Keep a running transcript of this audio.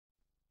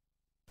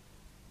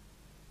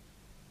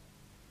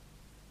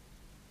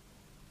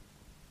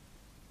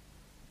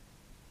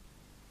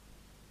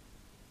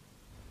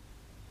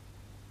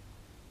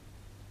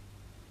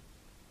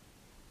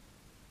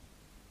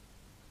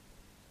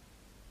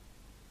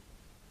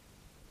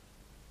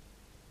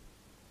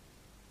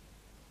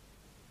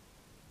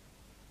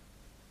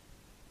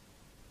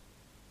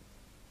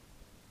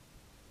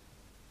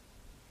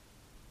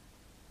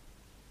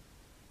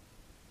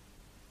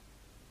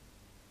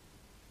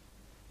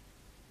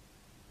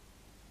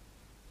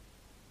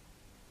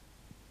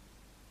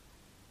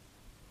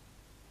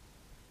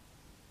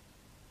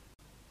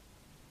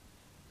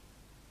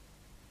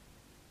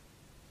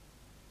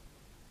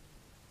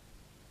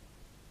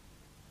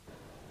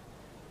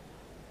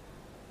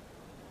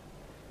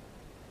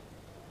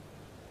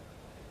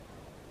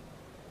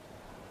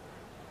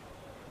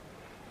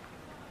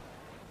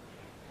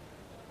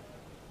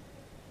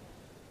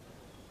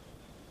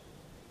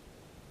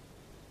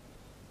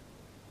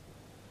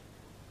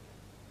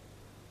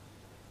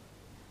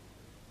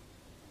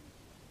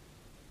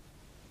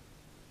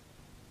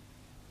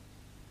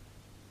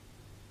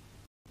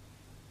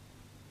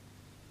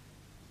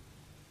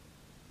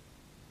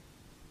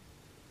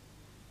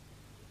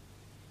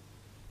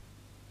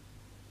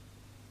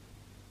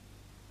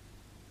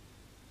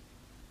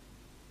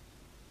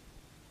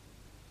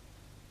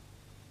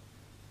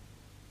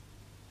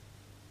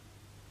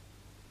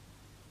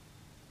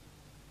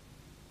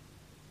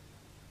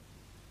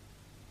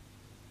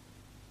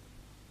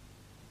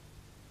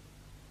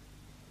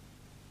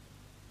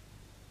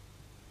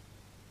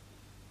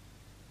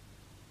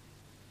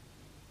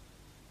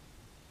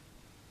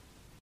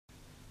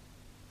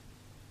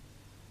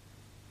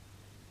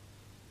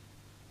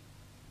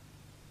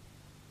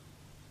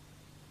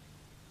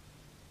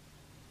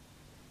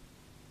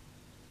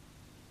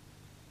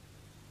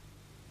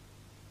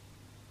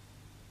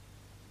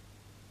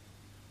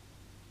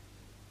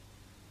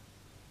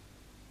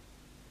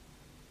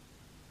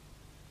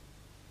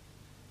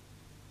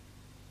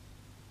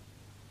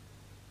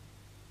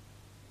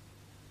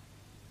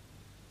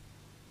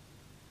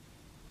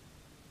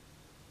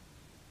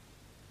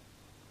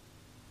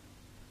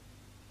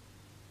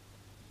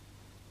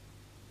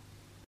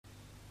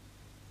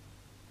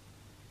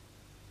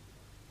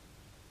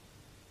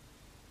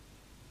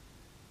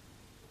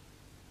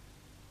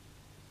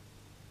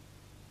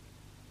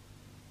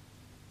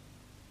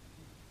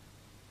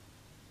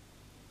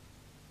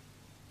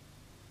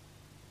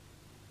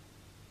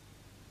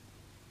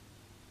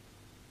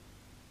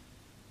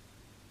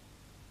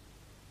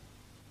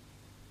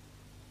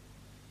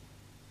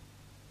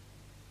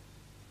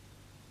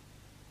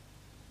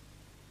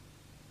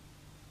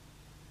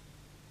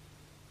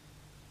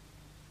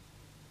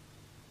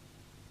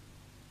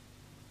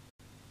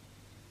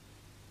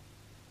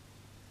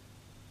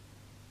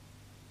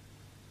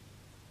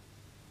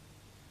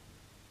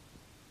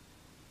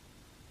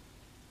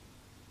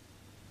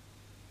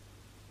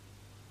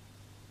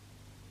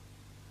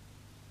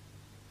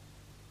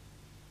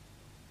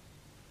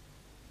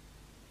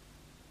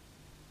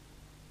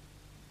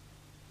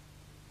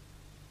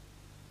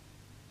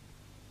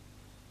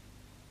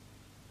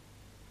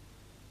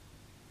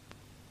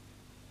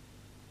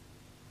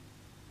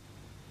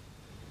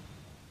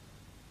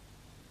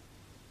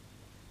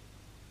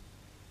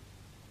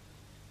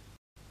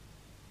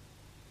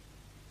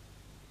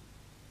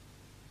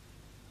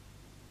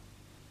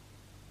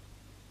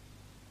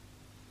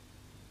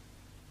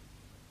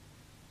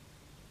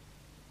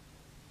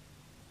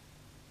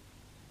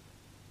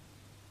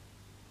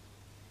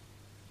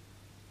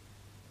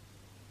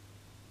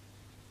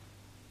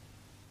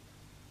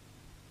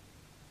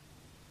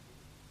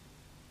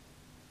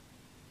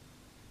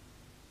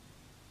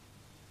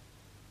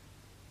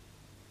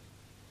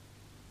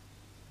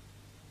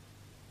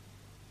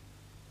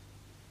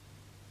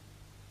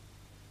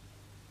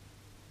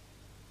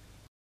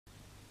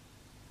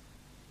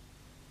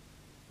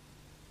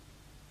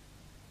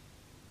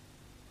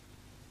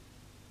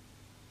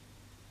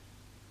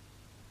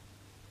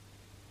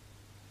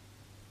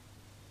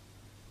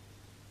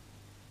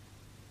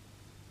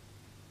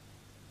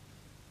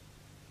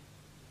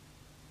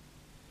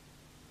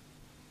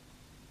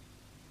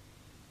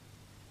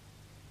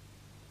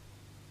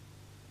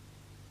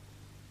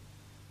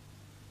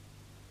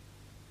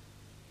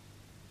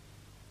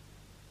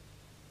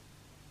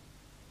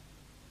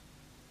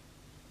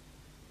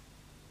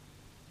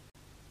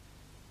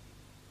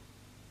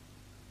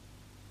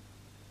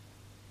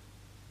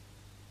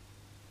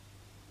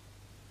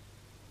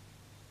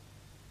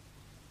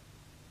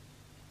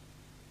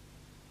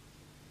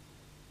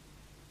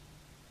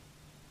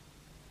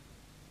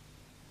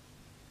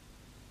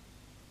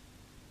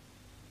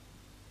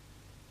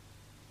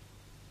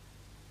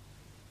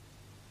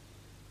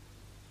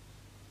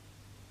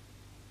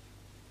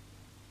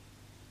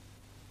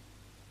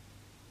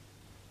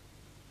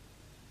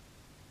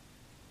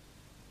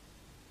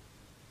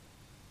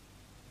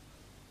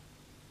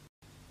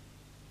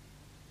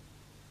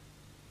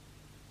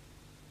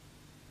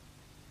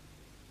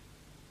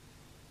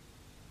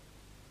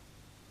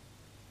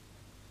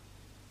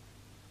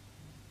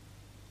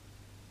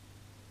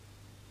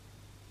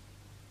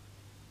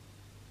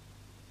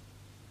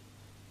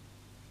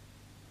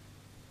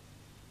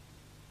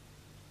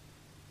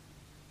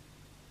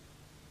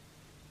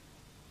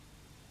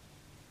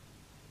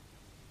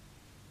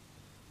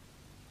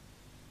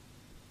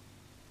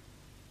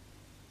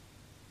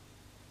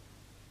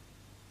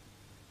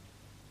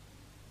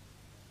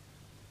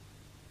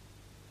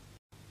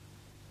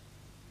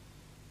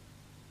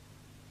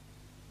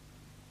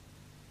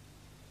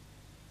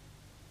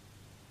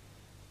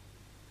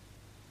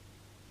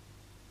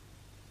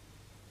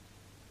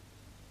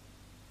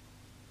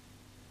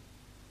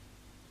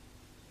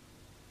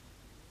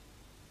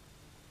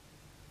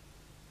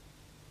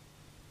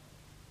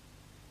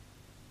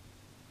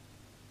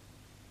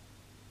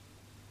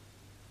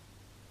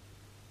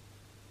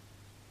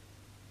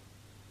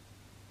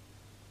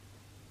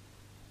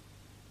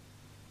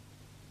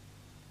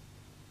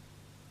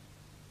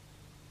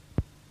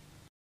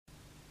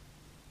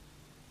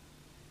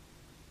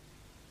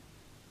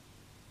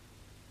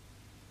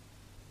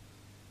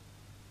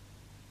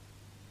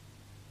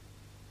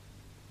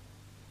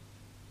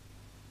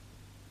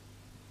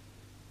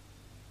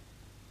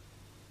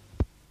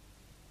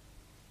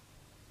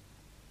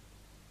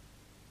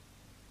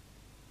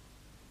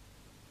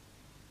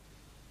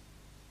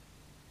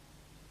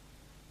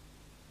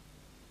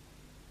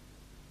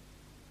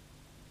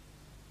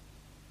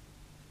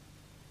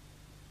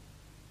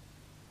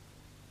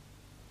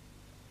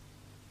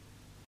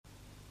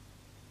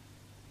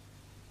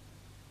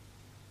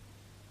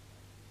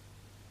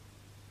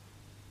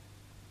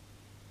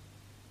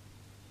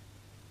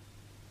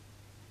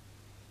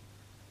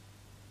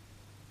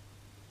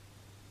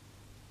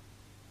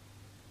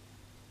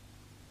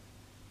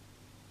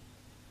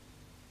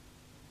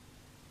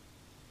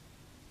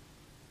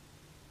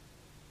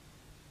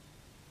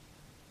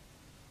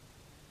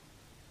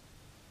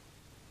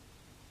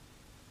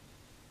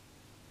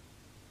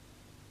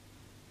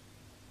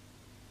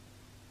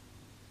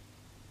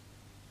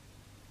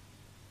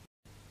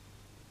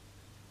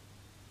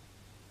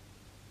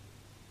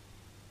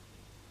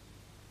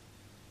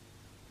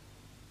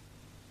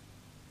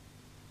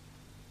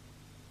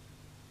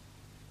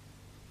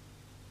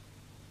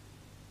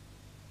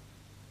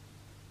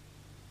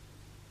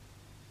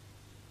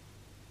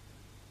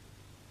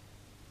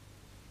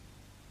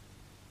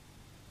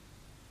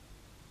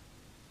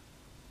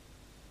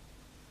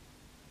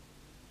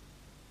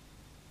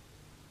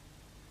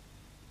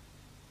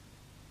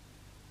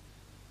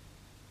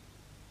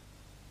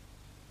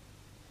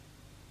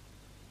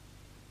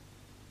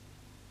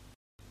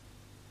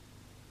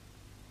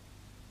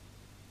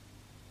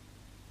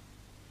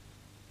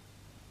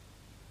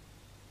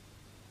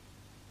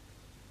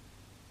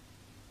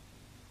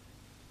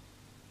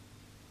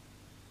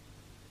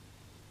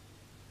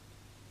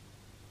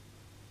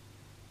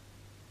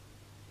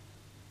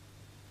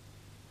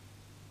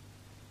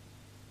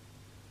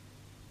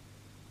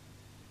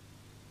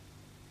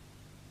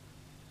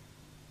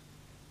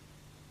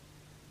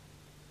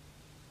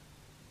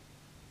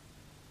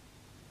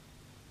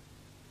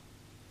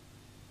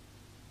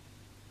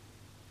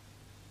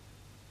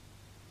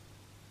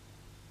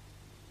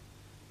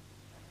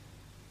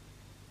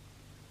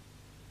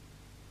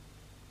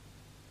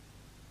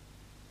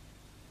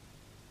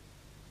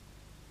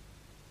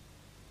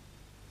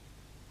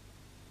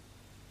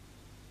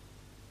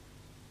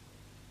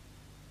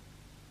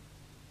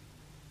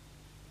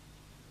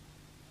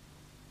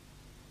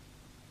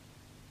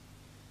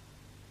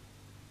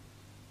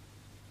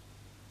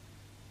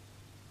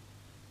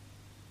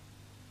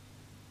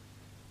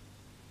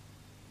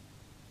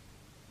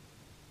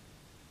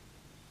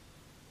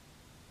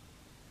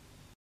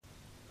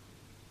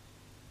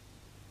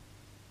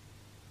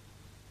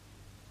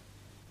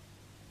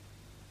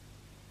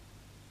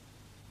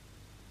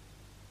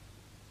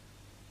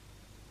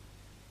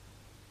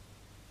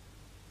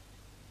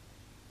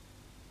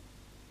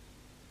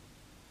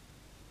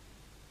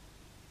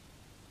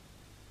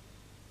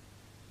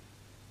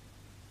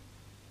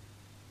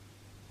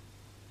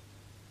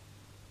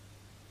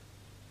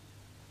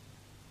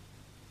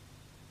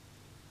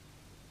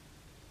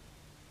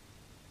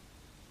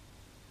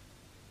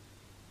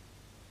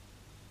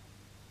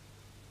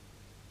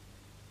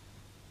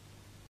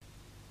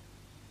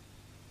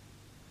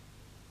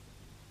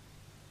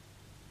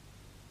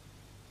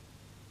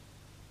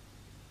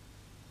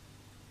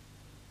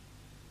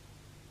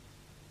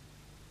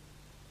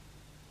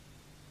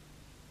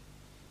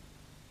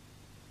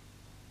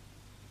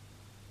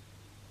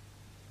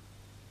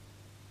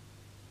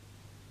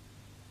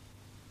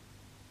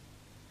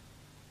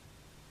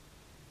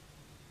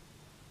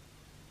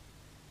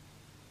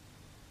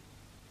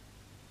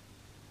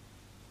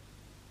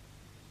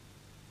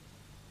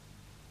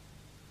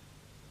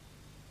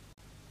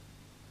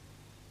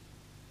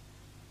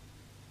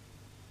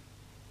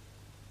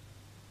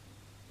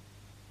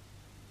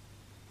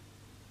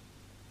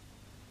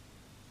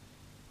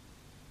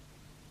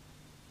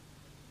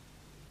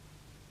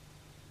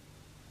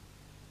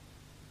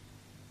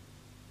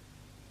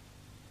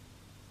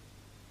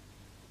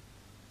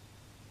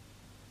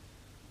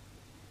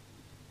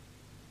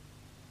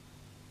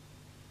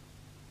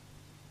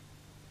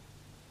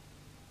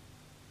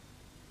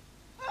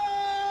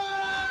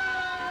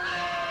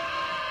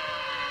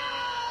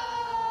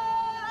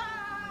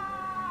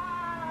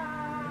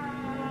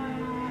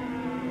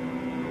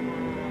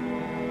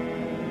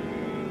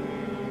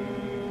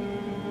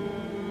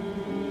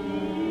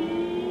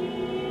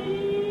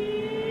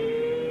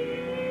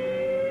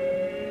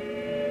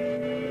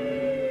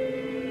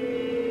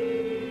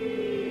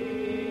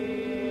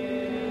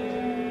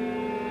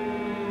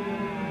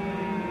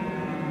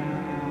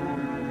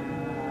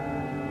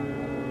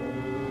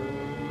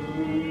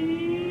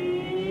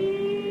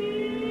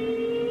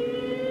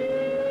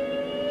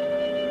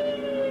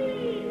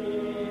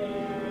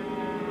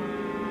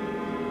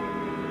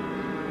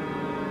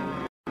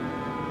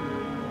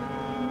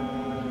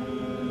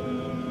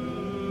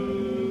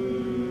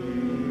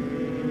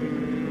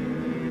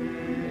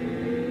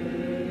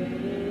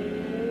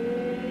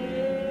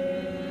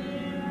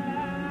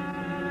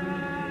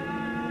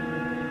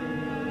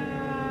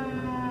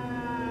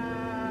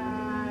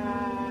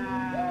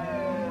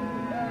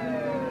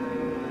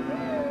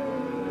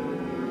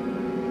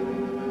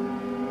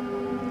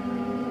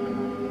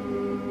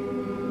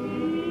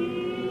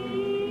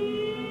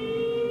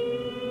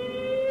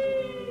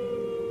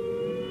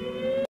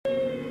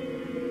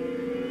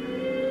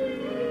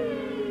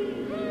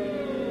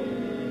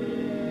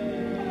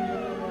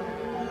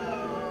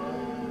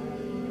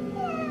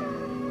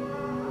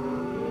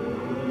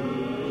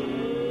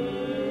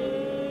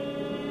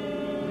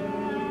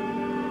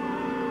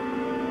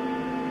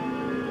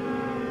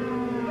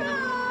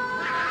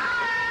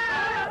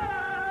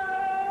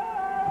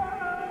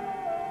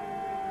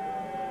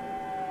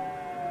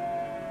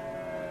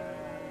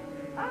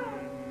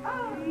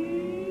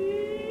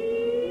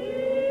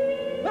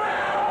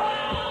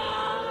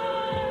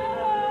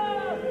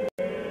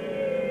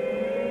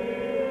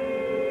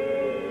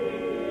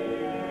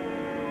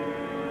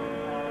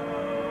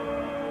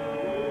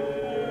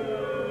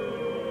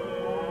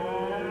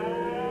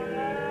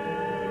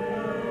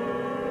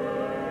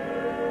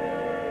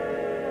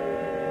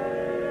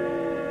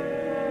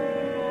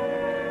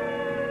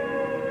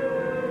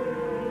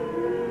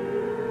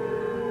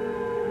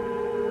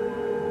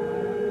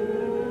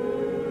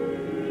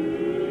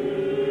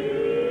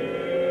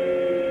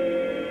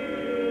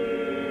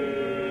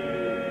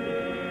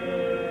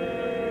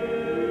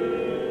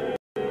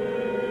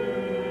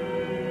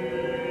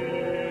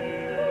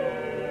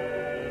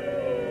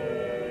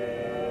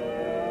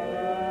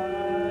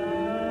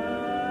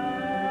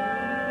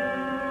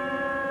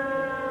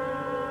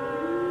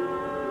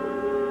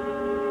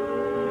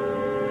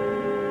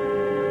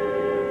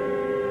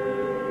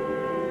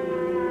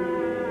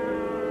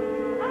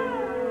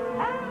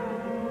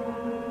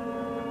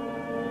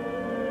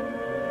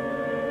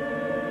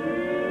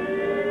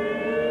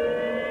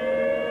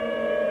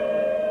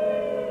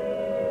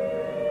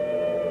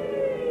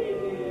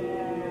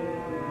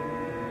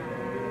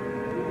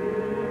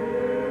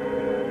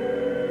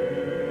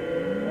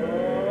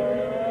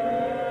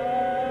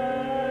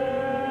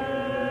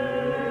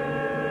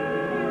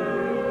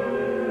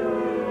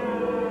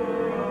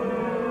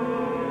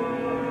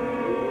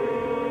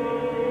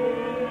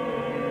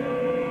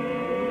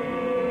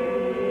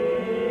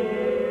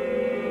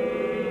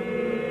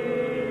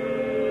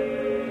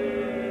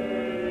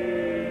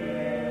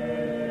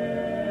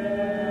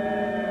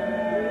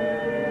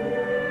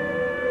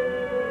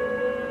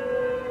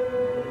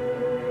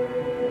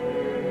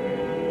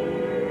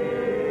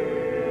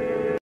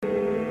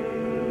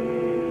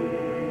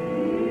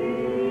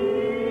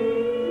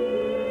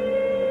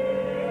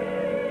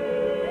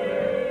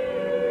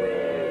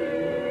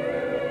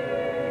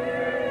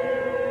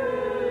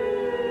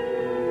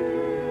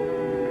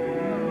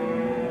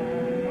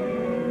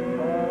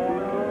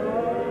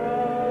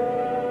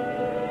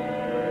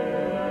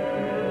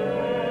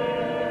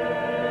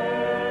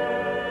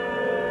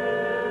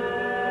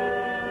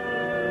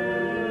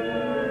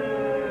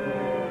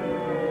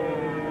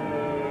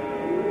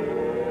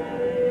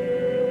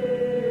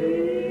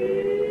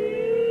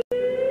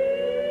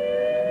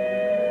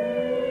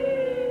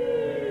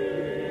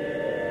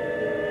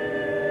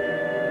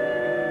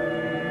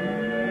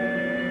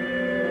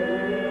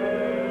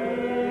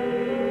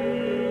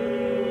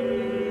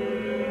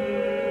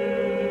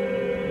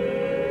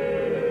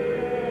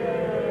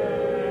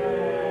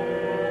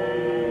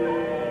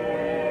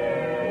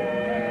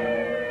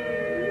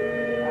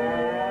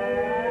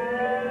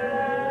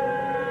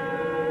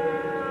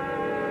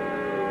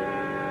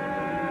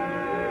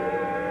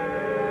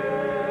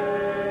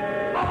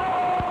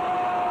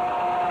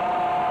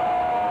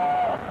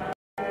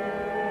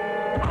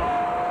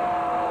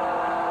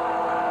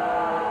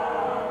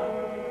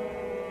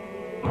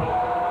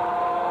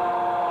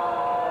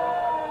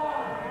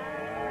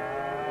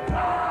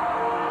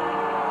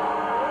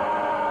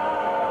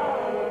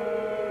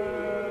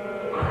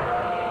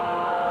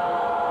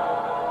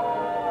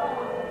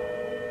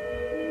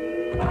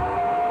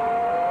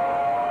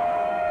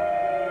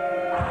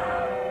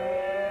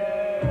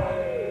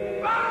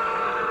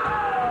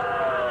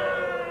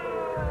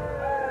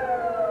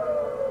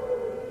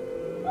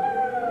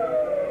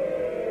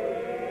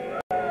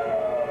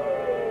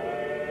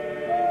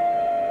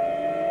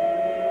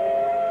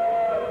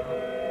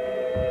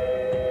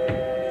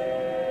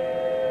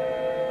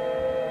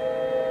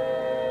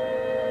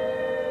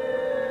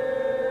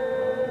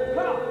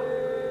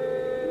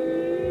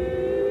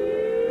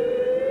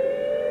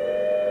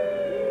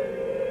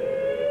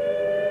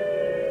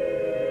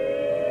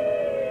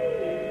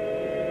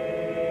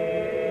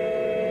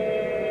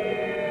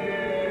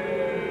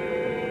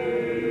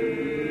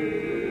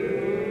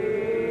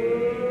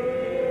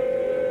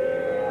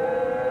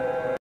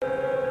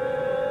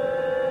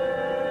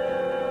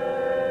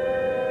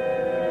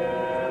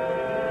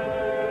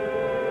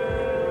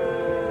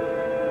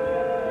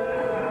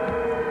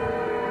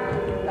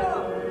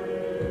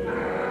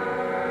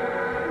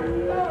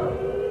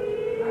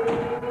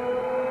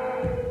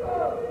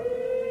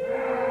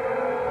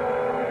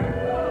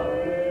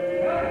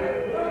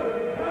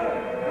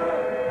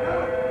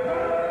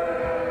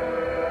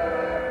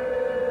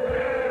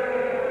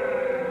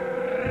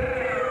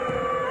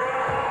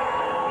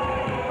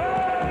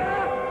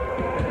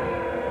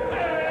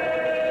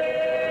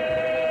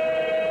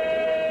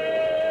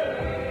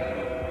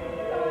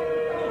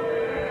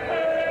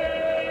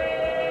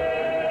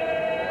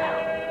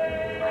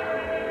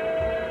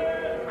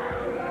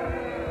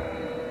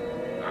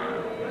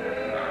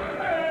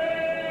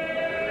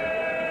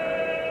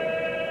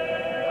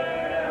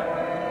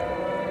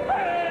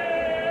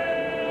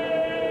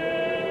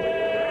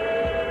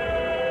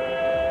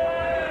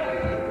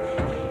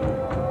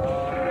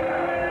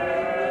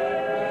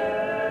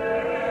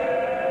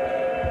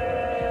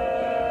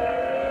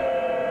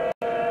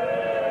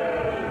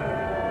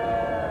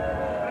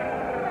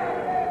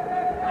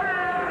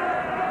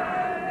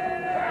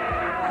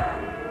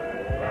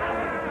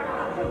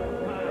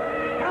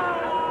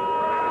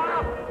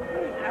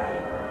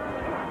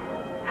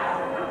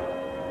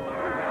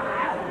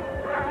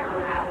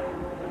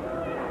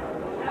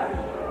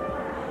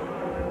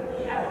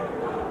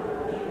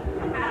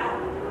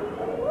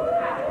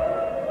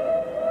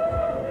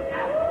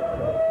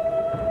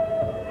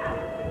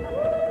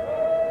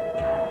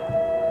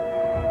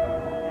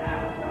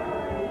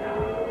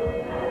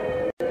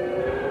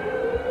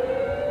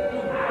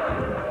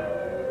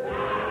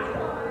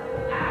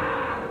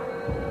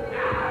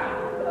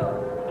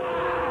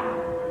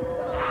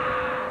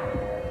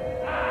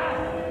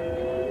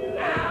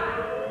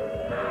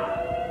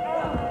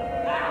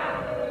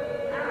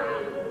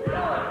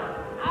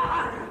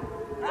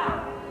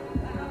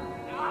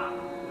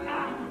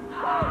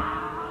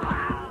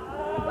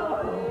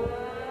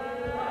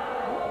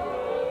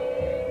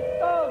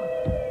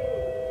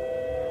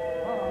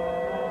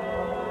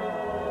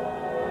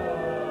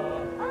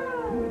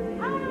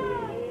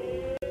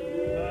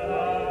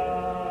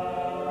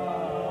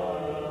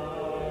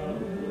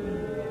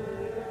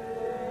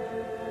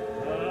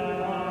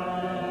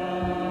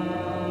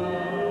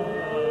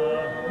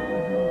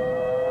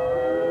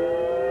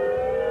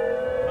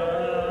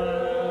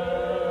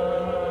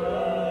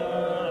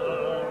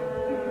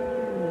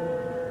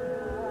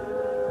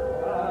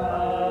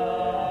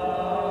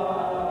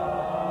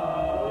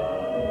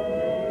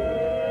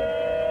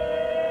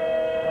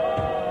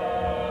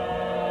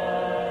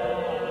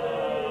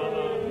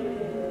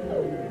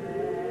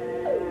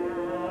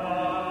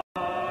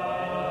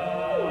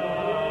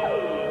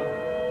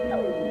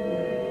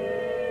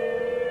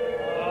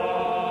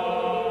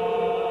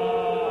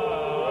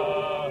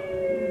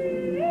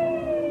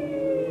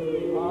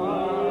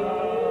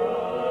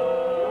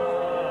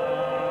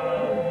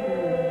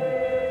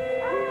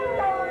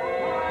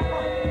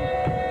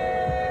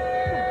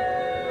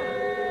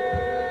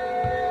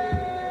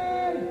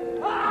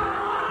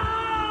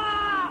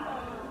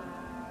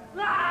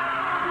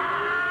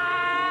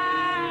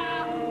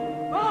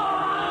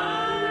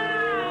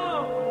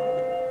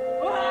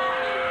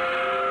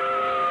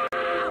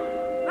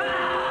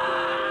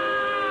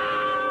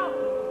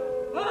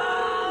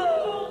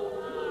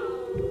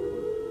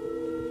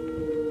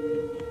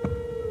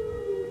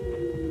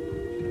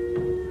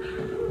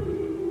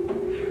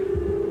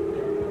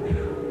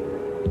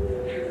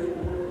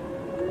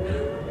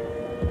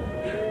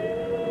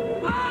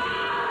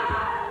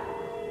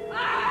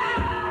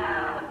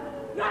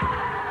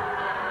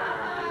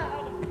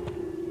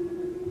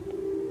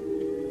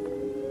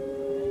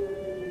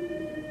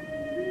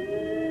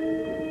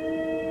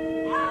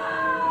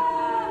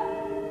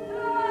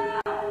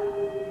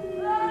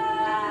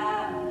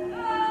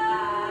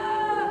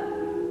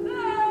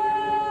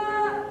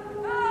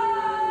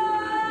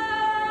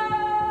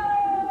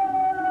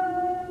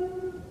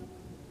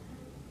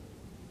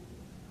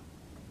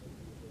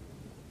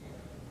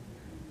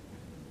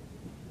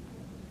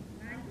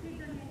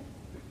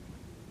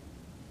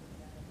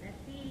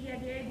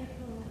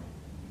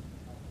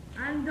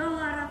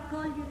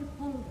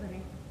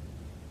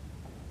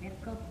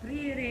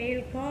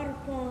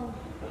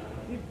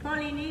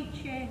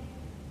pollinice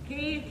che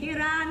il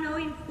tiranno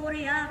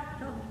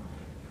infuriato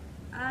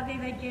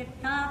aveva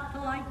gettato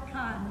ai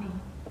cani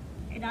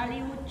ed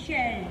agli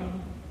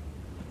uccelli.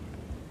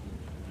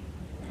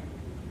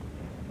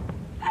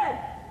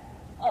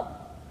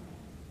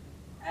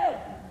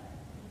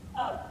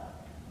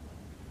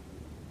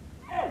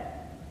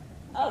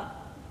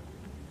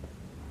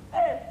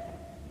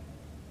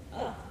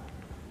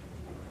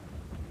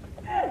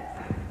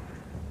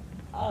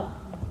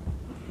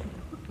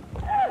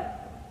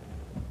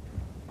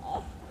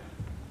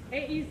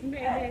 E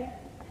Ismene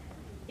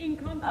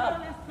incontrò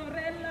la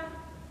sorella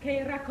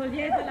che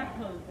raccoglieva la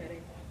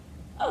polvere.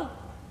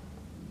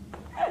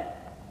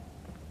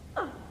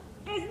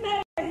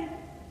 Ismene!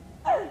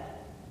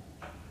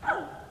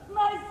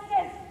 My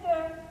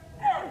sister!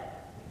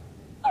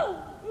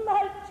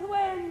 My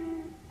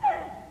twin!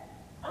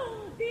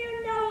 Do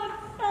you know of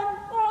some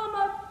form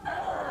of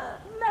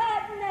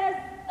madness,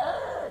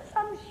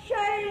 some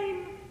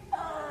shame,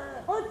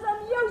 or some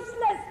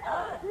useless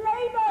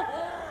labor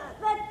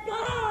that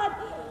God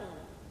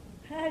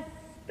has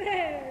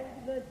spared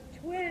the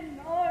twin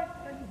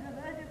orphans of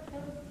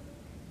Oedipus?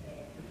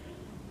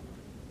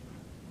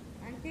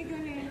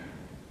 Antigone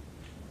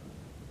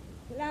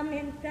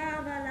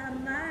lamentava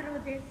l'amaro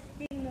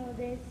destino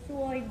dei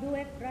suoi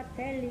due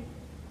fratelli,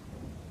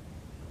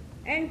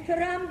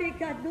 entrambi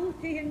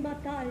caduti in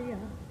battaglia,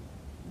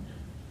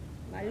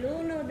 ma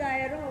l'uno da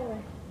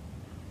eroe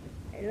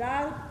e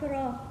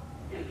l'altro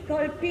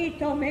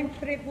colpito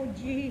mentre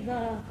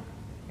fuggiva,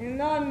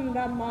 non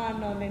da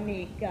mano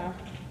nemica,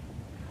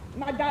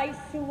 ma dai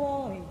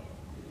suoi.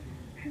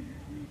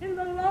 In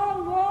the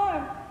long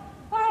war,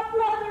 our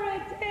brother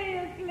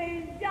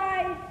Eteocles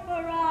died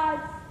for us,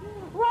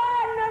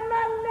 one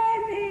among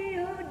many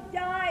who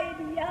died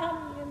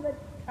young in the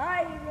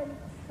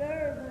tyrant's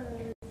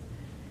service.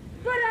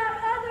 But our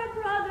other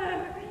brother,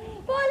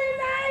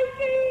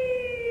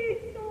 Polynices,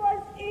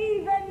 was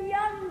even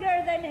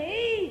younger than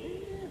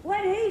he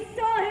when he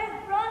saw his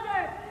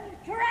brother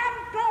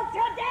trampled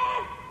to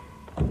death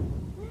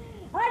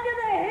under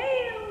the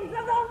heels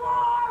of the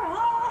war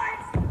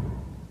horse.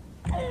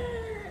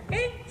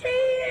 In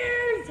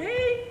tears, he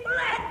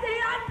fled the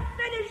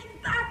unfinished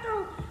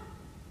battle.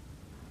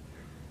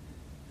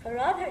 For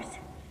others,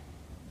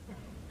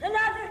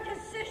 another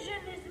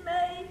decision is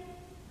made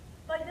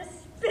by the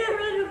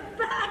spirit of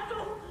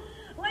battle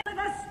with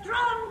a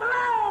strong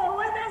blow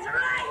with his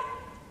right.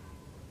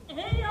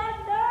 He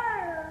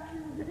unnerves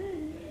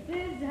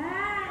his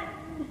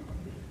hand.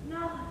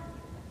 Now,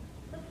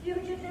 the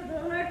fugitive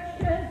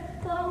lurches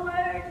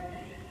forward,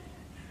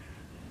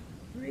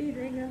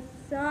 breathing a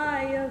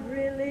sigh of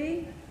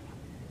relief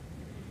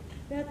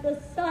at the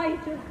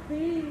sight of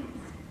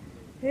Thebes,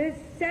 his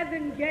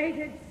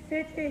seven-gated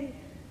city,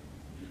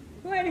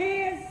 when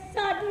he is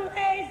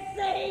suddenly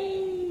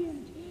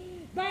seized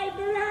by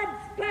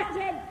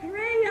blood-spattered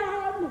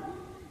Creon,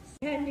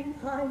 standing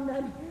behind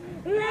them,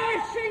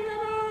 lashing them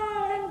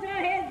all into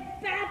his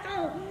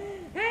battle,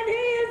 and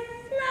he is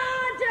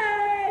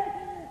slaughtered.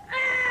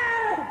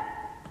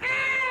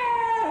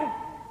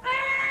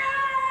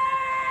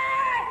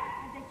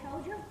 Have they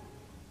told you?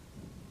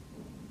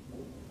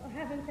 Or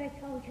haven't they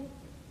told you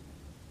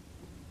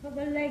of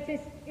the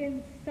latest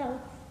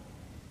insults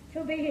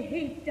to be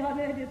heaped on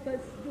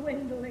Oedipus'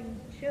 dwindling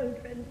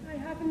children? I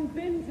haven't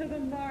been to the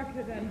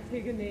market,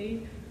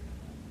 Antigone.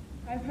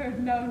 I've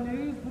heard no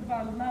news of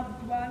our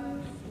loved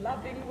ones,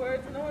 loving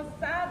words, nor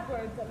sad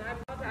words, and I'm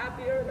not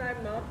happier and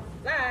I'm not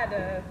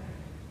sadder.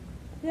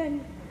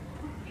 Then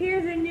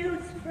hear the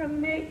news from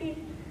me,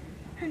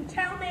 and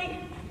tell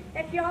me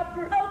if your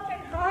broken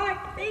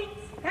heart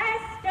beats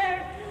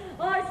faster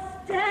or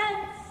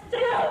stands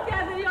still.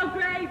 Gather your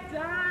great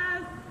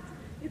dust.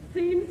 It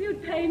seems you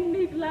pain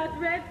me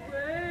blood-red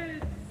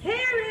words. Here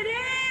it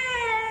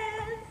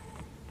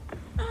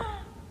is!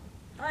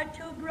 Our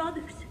two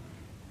brothers,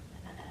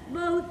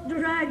 both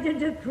dragged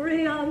into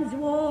Creon's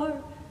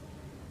war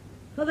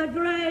for the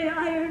grey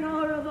iron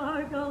ore of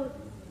Argos,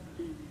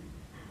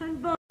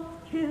 and both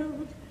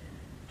killed,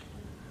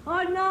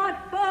 are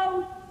not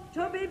both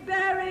to be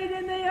buried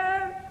in the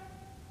earth.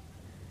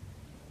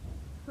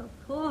 Of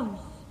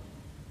course,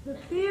 the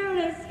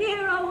fearless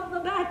hero of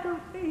the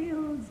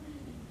battlefields,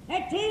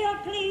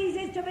 Eteocles,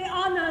 is to be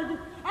honored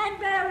and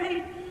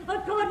buried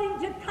according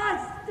to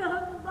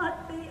custom,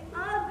 but the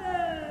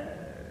other,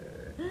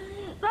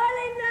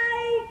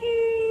 Polynices,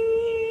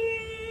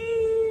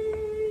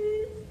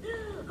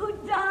 who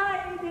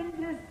died in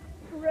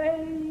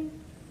disgrace,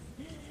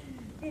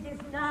 it is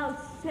now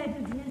said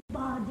of his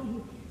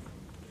body,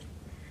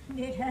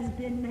 it has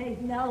been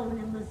made known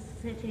in the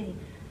city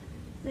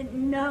that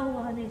no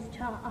one is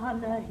to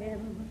honor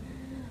him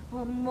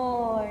or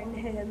mourn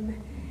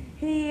him.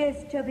 He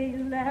is to be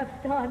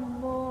left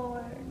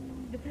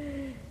unmourned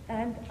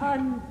and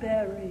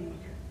unburied,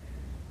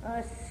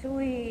 a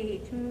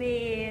sweet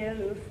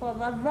meal for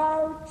the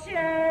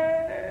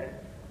vulture.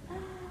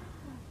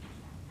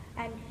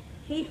 And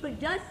he who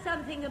does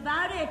something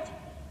about it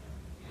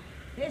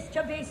is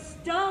to be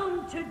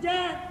stoned to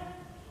death.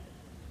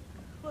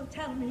 Well,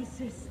 tell me,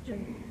 sister,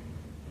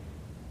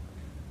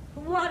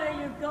 What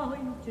are you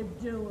going to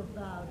do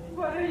about it?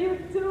 What are you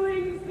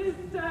doing,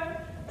 sister?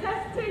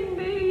 Testing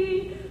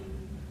me?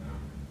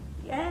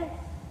 Yes.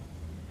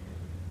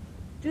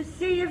 To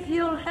see if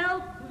you'll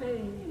help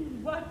me.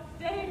 What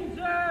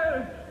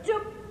danger?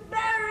 To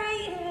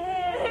bury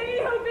him. He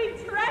who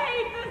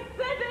betrayed the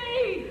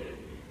city.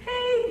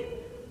 He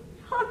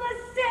whom the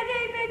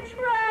city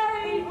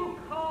betrayed. He who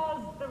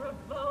caused the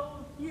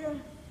revolt. Yes.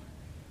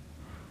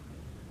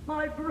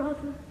 My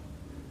brother.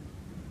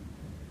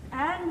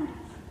 And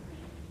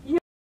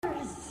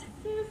yours.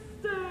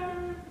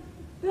 Sister,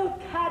 they'll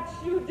catch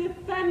you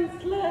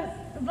defenseless.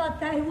 But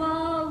they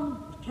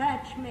won't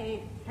catch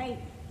me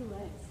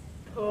faithless.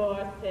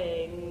 Poor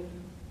thing.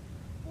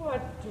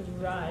 What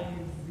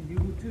drives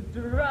you to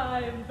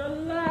drive the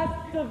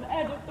last of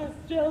Oedipus'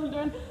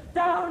 children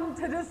down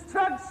to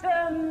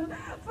destruction?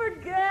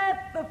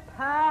 Forget the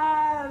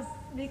past.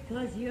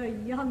 Because you're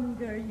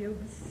younger,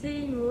 you've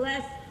seen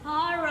less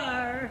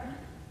horror.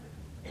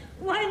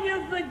 When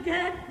you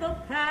forget the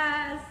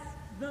past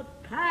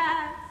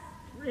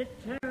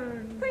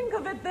returns. Think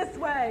of it this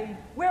way.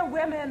 We're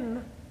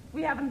women.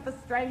 We haven't the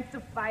strength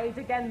to fight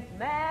against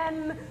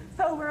men,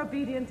 so we're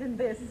obedient in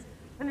this,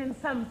 and in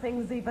some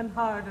things even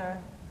harder.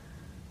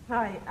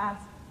 I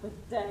ask the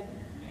dead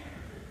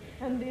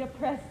and the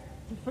oppressed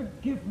to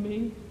forgive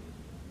me.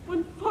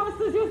 When force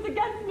is used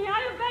against me,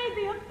 I obey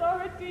the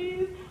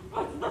authorities.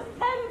 What's the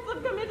sense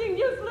of committing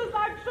useless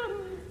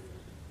actions?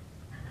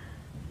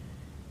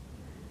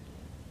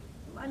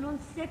 Ma non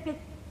seppe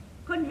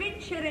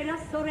convincere la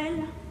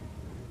sorella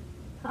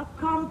a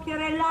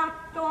compiere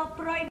l'atto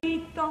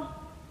proibito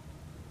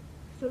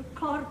sul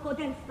corpo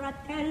del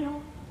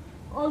fratello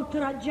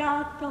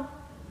oltraggiato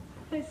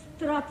e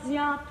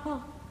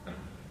straziato.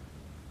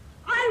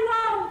 I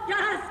won't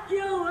ask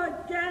you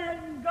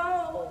again.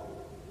 Go.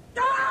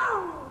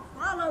 Don't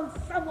follow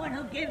someone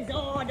who gives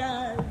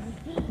orders.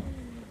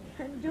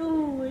 And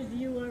do as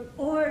you are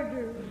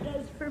ordered.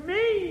 As for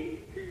me,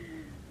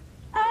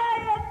 I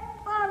am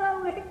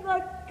following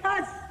the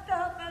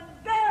custom and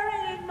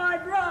burying my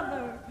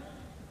brother.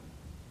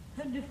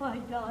 And if I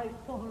die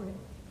for it,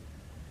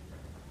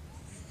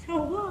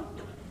 so what?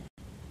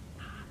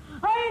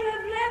 I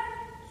have left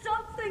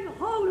something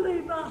holy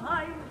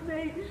behind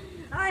me.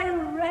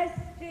 I'll rest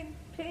in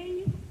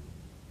peace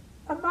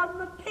among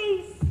the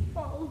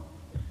peaceful.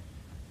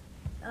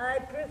 I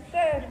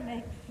prefer to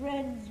make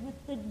friends with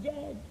the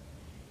dead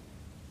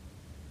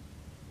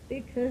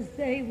because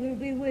they will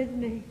be with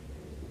me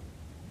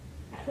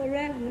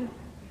forever.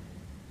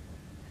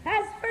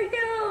 As for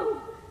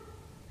you,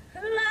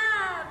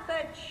 laugh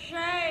at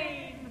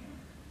shame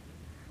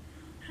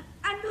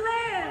and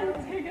live.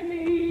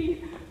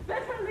 Antigone,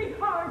 bitterly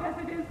hard as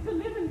it is to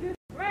live in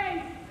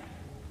disgrace,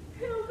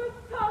 till the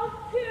salt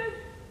tears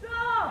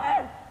stop.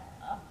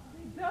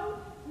 They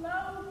don't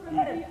flow from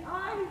the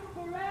eyes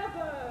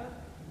forever.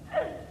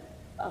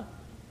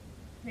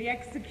 The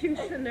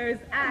executioner's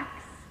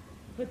axe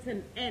puts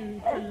an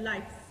end to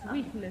life's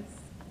sweetness.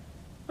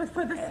 But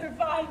for the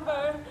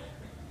survivor,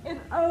 it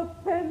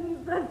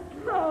opens the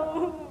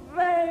slow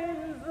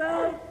veins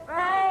of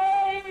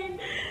pain.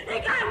 He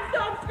can't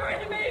stop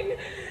screaming,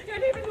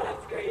 and even while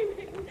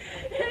screaming,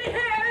 he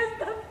hears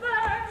the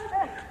birds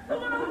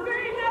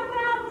moving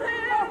about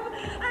him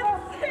and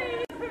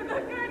sees through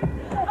the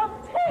curtain of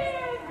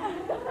tears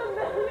the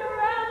familiar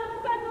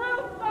elms and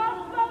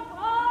rooftops of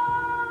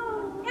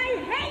home. I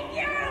hate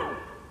you!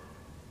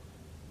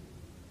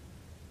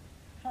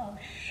 Oh,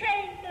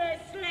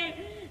 shamelessly,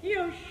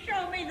 you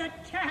show me the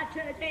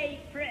tattered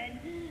apron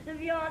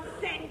of your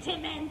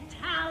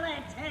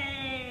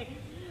sentimentality.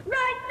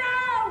 Right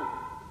now,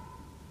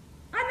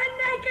 on the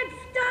naked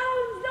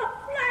stones, the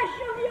flesh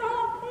of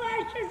your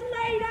flesh is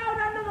laid out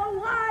under the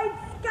wide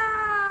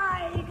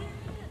sky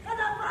for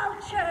the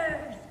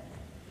vultures.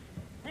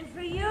 And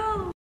for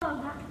you,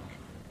 that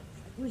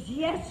was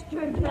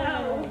yesterday.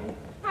 No,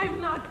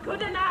 I'm not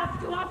good enough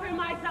to offer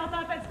myself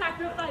up as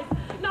sacrifice,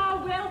 nor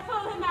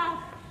willful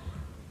enough.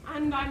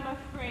 And I'm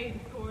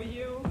afraid for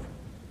you.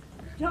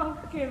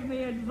 Don't give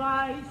me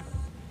advice.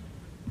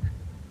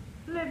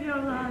 Live your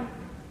life.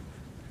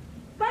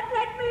 But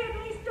let me at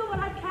least do what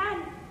I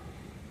can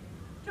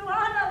to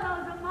honor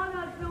those among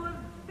us who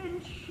have been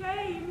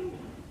shamed.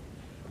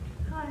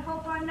 I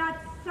hope I'm not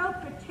so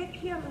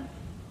particular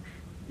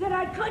that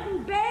I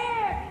couldn't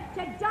bear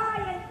to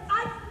die an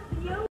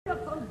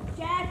unbeautiful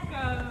death.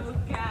 Go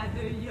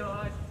gather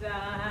your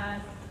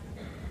dust.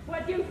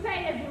 What you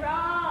say is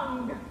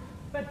wrong,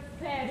 but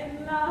said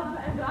in love,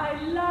 and I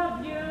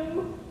love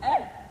you.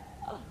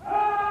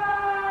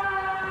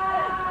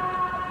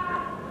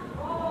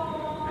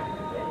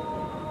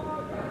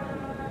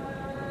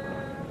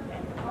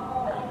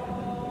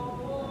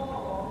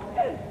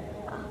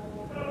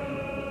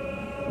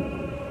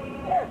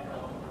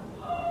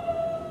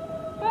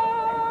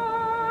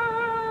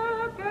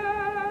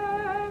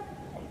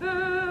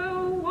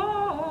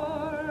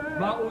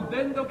 Ma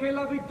udendo che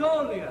la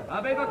vittoria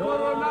aveva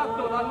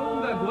coronato la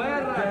lunga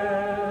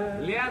guerra,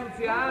 gli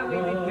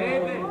anziani di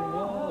Tebe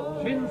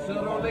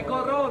scinsero le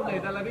corone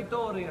dalla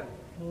vittoria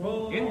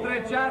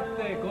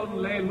intrecciate con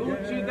le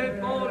lucide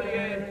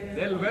foglie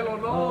del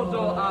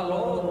velonoso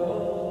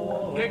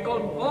alodo che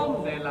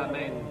confonde la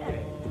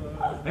mente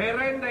e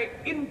rende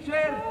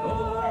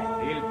incerto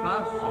il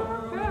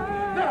passo.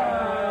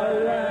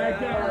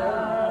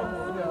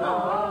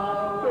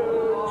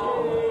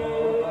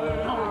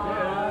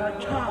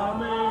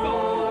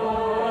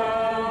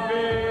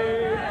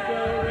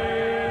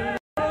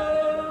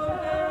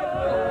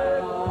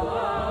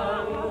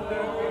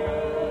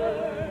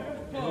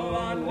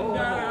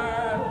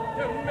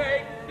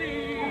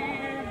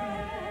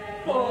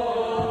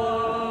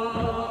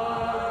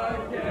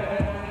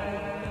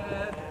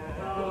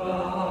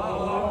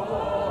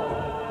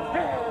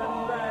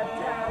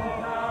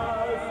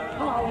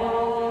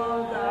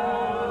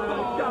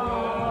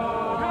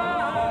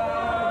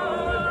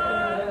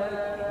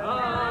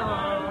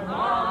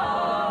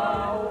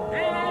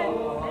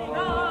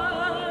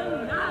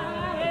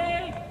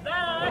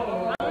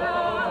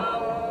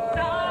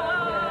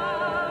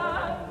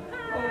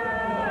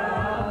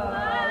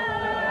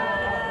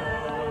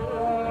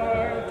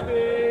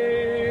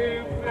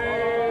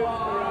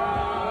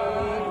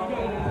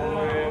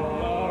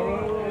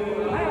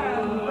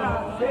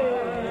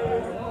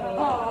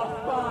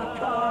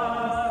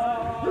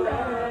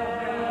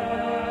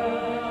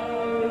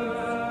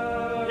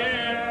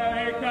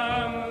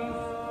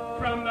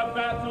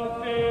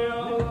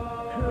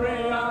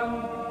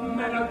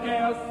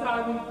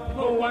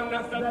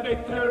 Of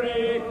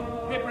victory,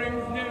 he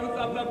brings news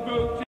of the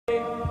booty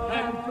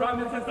and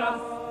promises us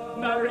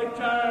the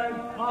return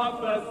of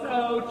the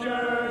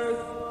soldiers,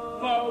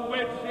 for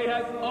which he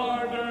has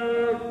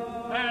ordered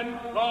and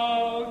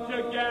called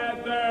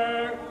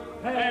together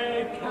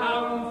a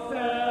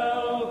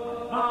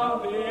council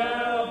of the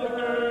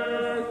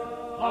elders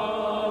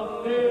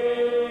of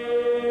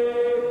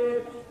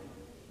Thebes.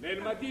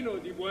 Nel mattino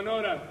di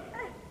buon'ora,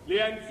 gli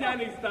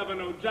anziani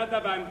stavano già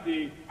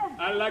davanti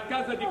alla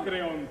casa di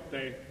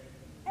Creonte.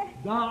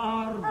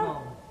 Da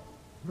Argo,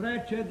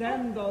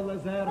 precedendo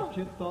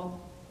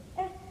l'esercito,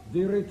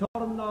 di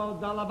ritorno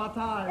dalla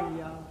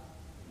battaglia,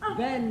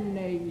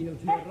 venne il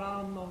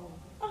tiranno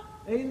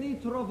e li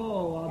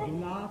trovò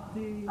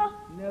adunati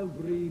nel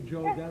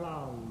grigio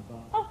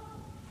dell'alba.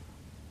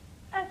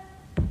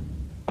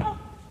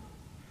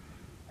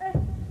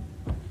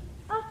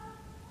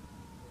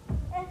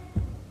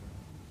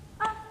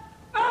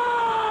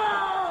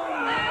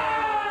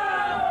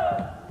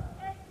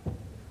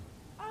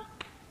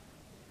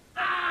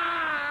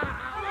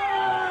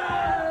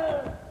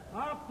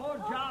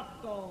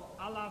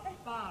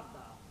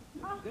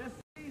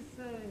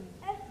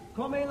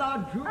 Come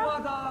laggiù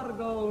ad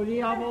Argo gli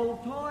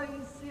avvoltoi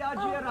si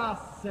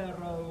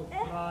aggirassero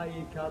fra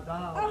i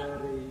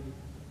cadaveri,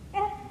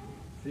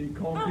 si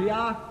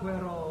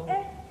compiacquero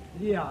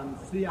gli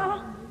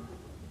anziani.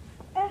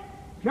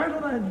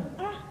 Gentlemen,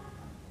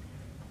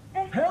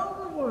 tell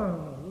the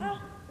world,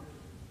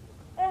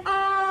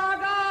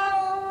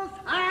 Argos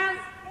has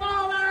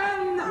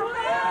fallen!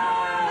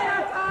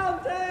 The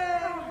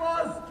fountain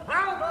was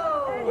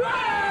toppled!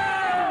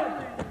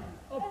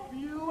 A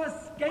few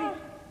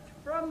escaped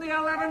from the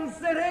 11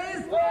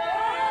 cities,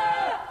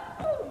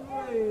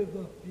 only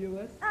the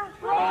fewest.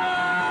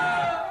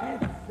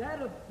 It's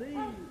said of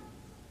thieves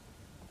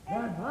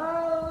that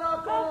our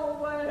luck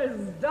always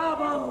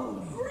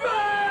doubles.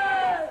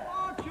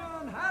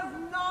 Fortune has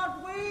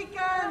not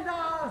weakened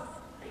us,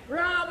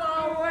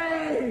 rather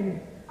we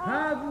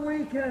have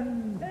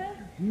weakened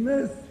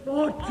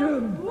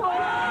misfortune. Thirst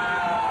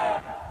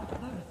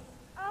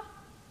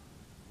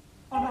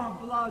of our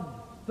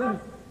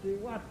blood-thirsty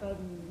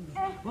weapons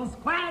was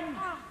quenched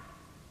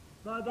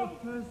by the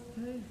first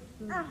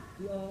taste of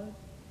blood,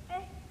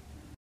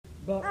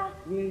 but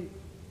we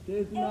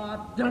did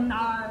not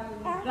deny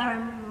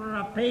them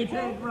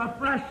repeated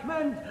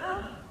refreshment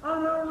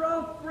on a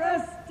rough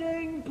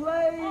resting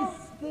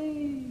place.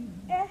 Thieves,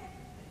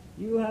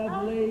 you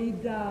have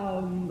laid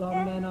down the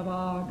men of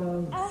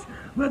Argos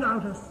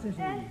without a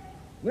city,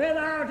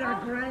 without a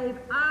grave.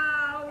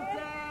 Out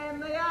in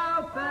the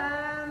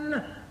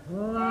open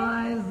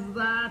lies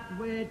that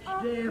which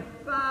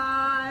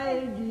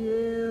defied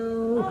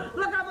you.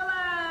 Look over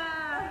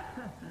there,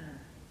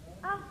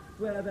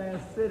 where their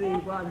city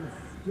once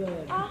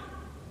stood.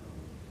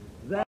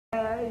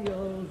 There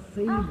you'll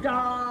see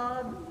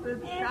dogs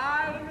with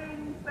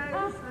shining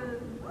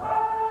faces.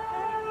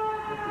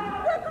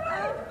 The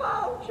great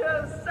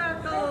vultures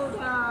circled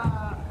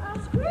her,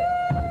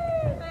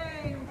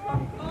 screaming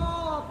from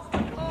corpse to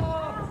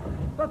corpse.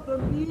 But the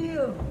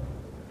meal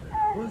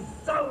was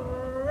so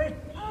rich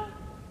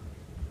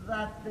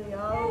that the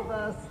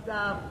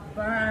overstuffed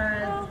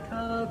birds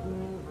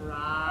couldn't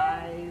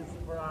rise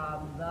from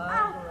the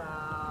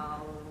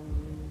ground.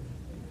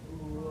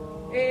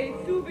 Whoa. E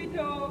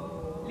subito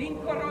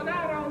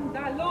l'incoronaron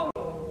da loro.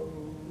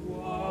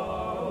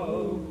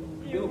 Whoa,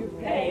 you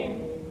paint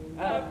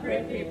a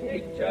pretty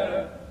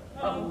picture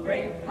of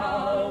great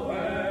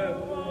power.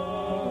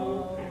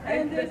 Whoa,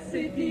 and the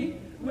city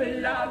will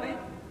love it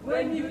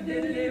when you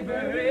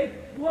deliver it.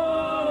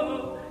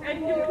 Whoa, and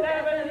you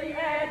cleverly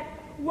add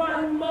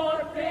One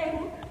more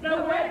thing,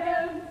 the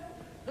wagons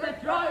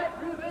that drive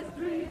through the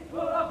streets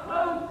full of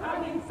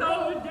homecoming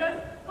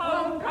soldiers,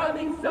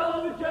 homecoming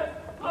soldiers,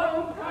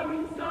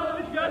 homecoming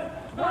soldiers,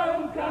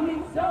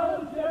 homecoming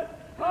soldiers,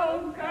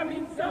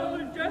 homecoming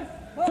soldiers.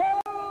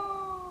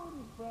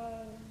 Soon,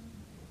 friends,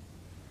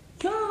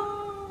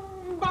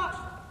 soon, but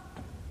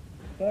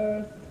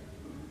first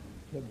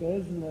to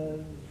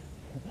business.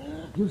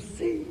 You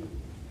see,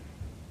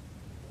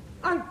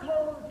 I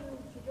called you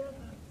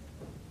together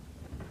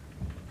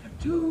for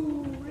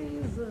two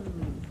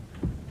reasons.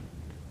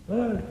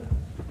 First,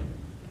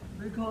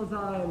 because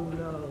I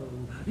know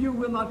you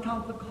will not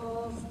count the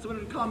costs when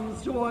it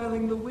comes to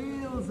oiling the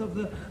wheels of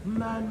the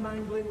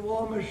man-mangling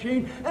war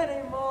machine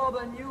any more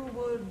than you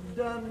would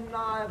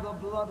deny the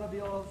blood of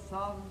your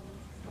sons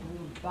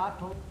in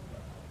battle.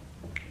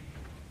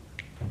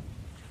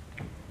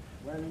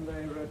 When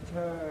they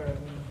return,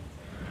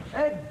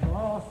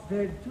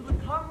 exhausted to the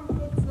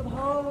comforts of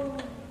home,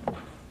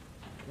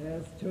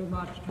 there's too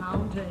much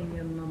counting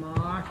in the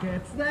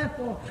markets.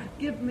 Therefore,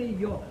 give me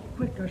your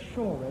quick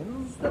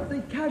assurance that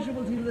the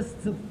casualty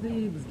lists of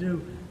thieves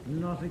do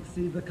not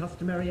exceed the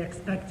customary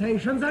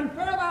expectations. And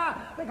further,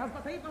 because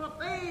the people of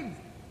thieves,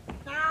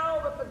 now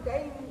that the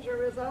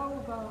danger is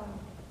over,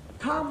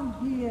 come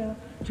here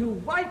to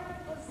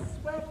wipe the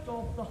sweat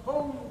off the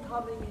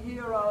homecoming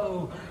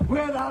hero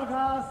without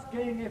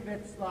asking if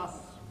it's the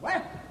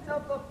sweat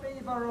of the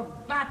fever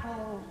of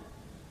battle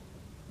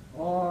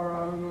or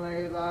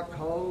only the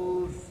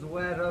cold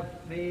sweat of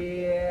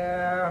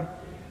fear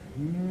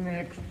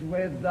mixed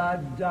with the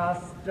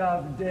dust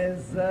of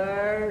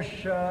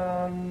desertion.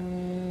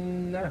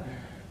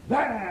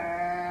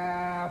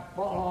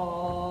 Therefore,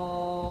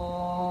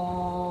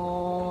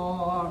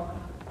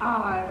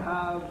 I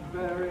have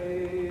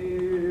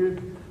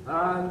buried,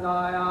 and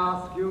I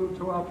ask you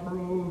to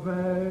approve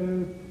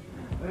it,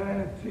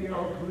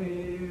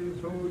 Eteocles,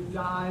 who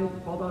died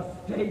for the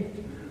state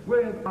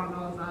with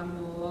honors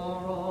and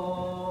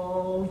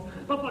laurels.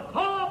 But the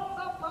corpse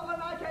of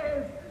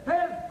Polynices,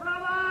 his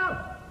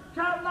brother,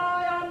 shall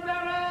lie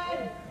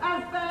unburied,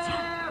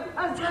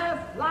 as there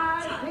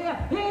lies here.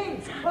 He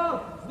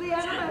was the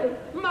enemy,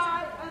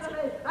 my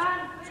enemy,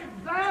 and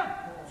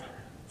therefore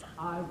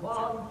I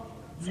want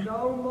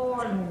no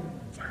mourning.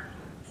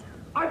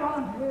 I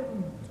want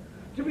him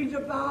to be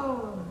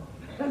devoured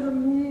as a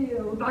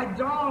meal by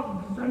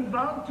dogs and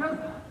vultures.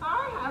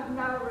 I have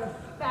no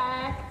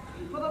respect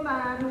for the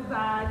man who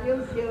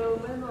values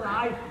human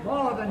life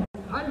more than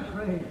his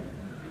country.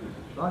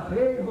 But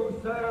he who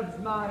serves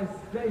my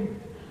state,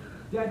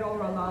 dead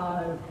or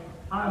alive,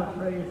 I'll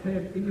praise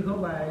him either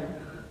way.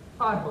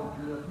 I hope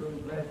you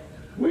approve this.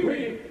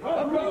 We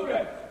approve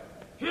it!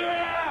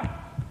 Here!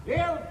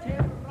 Il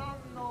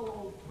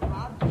tiranno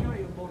oltraggio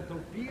il morto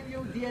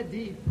figlio di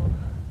Edipo,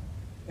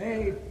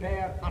 e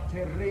per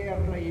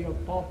atterrire il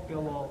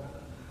popolo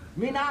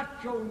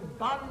minaccio un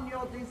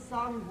bagno di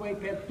sangue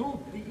per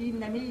tutti i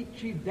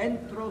nemici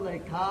dentro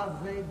le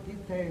case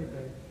di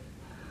Tebe.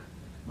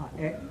 Ma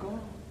ecco,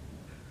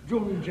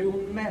 giunge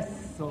un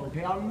messo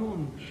che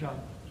annuncia: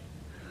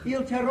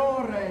 il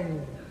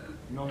terrore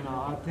non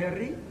ha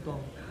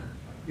atterrito,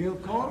 il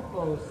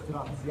corpo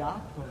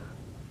straziato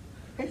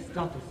è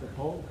stato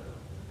sepolto.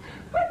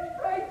 Which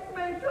brings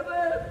me to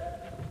this: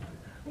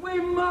 we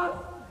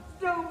must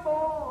do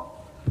more.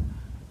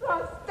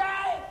 The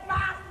state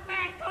must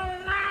be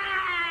cleansed!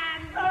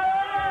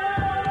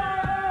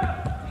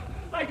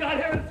 I got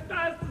here as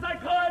fast as I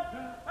could,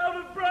 out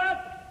of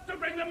breath, to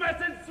bring the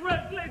message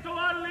swiftly to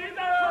our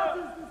leader. What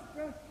is this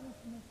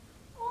breathlessness?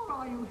 Or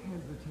are you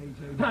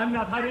hesitating? I'm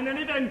not hiding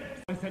anything.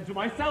 I said to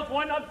myself,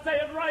 why not say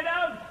it right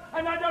out?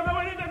 And I don't know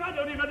anything. I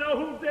don't even know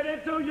who did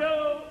it to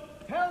you.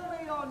 Tell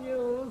me your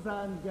news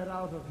and get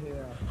out of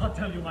here. I'll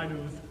tell you my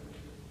news.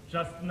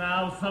 Just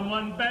now,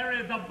 someone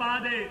buried the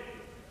body.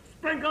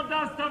 Sprinkle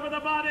dust over the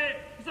body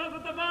so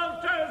that the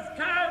vultures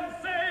can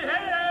see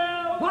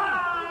him.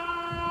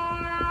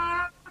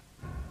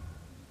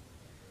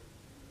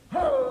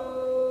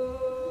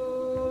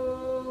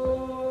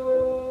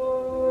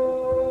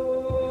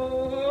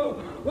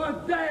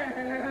 What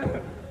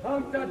dare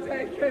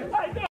undertake it?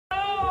 I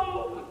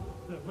know!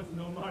 There was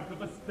no mark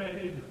of a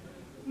spade,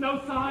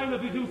 no sign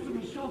of the use of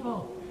a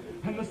shovel,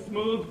 and the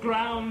smooth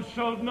ground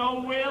showed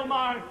no wheel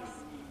marks,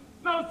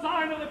 no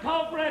sign of the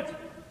culprit.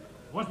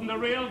 Wasn't a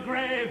real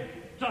grave,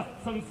 just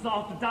some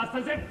soft dust,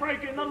 as if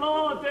breaking the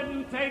law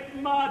didn't take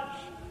much.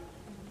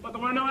 But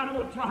there were no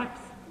animal tracks.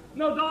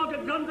 No dog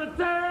had come to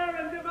tear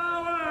and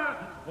devour.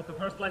 What the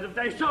first light of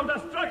day showed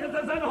us struck us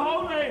as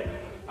unholy.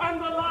 And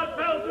the lot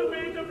fell to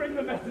me to bring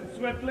the message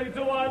swiftly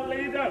to our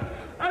leader.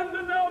 And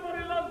the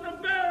nobody loves to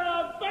bear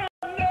our bad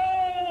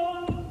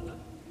news.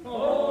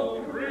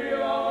 O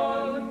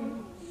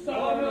Creon,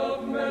 son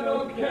of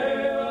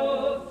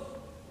Menocaius,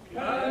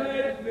 can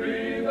it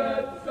be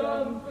that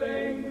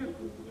something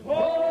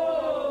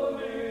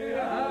holy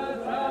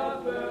has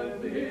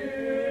happened here?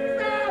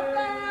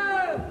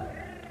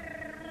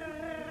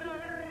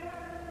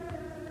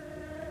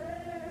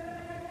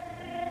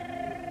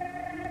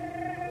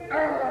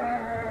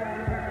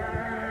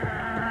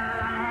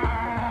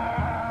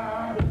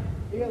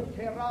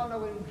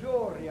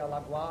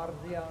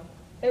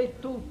 e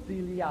tutti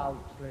gli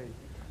altri.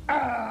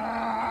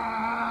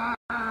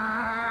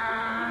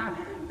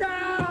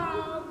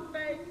 Don't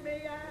make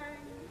me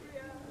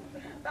angrier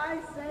by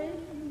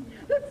saying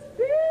that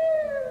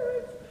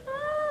spirits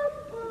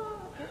hamper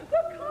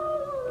the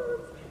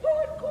cowards who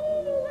would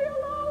coolly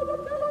allow the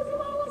pillars of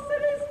our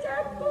city's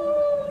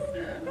temples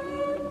and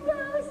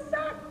their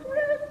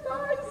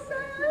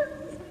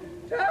sacrifices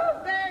to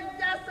be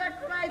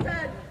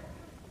desecrated.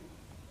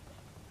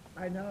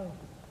 I know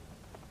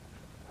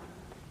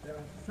there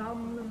are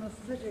some in the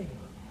city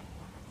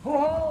who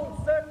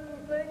hold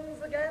certain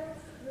things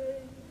against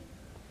me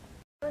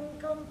and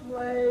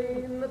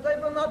complain that they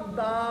will not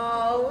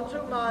bow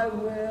to my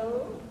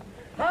will.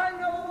 I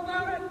know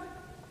about it.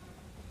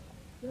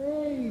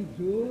 They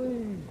do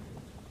it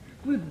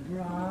with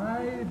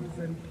bribes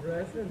and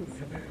presents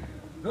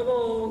of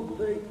all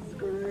things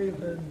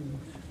graven.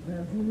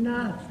 There's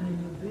nothing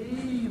as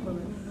evil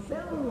as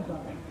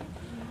silver.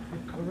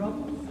 It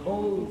corrupts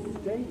whole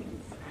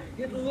states.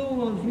 It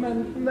lures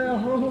men from their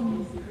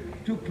homes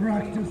to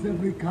practice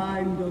every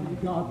kind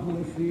of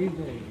godless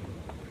evil.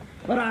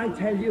 But I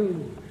tell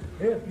you,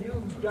 if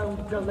you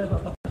don't deliver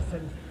the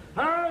person,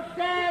 her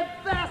dead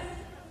thus,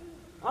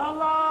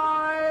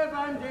 alive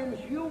and in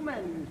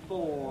human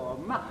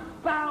form,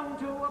 bound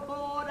to a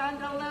board and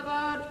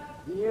delivered,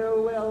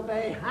 you will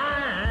be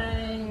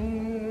hanged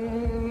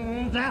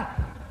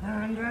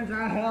and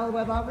into hell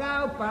with a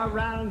rope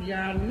around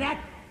your neck.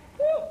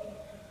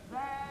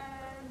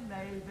 Then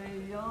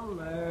maybe you'll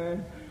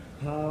learn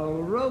how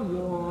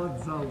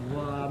rewards are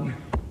won.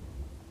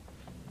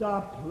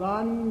 Stop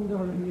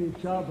plundering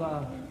each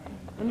other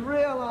and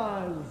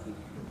realize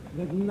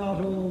that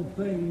not all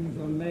things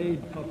are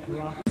made for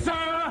profit.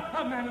 Sir,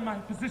 a man in my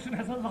position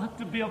has a lot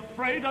to be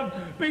afraid of.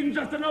 Being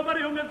just a nobody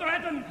whom you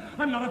threaten.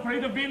 I'm not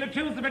afraid of being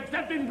accused of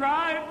accepting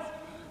bribes.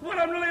 What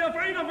I'm really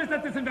afraid of is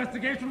that this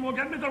investigation will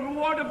get me the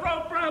reward of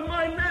rope around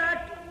my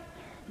neck.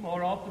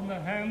 More often the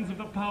hands of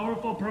the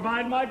powerful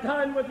provide my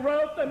kind with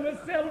rope than with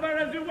silver,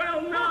 as you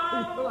well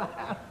know.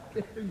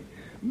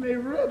 Me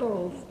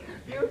riddles,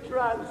 you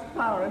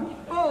transparent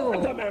fool.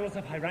 The males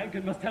of high rank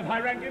and must have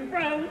high-ranking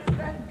friends.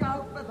 Then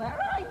go for their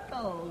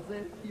ankles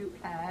if you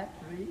can't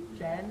reach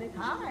any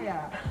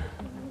higher.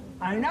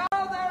 I know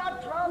there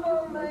are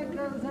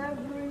troublemakers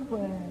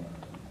everywhere.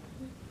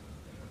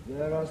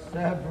 There are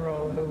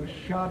several who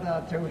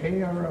shudder to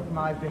hear of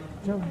my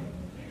victory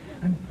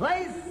and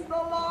place the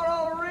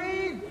laurel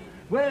wreath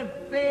with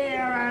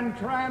fear and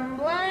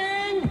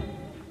trembling.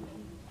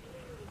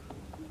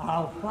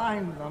 I'll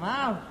find them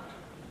out.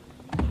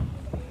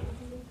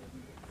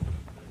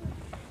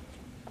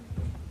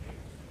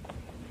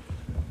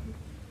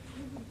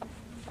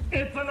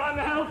 It's an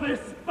unhealthy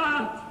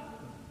spot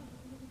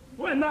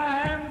when the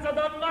hands of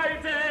the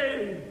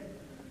mighty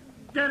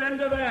get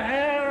into the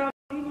hair of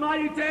the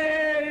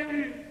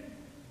mighty.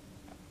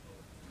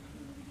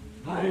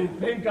 I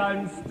think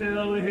I'm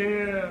still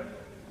here.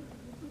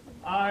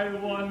 I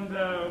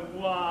wonder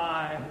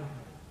why.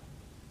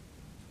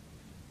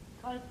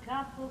 Col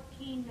capo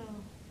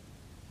chino,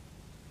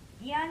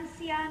 gli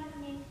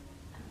anziani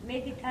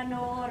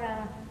meditano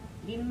ora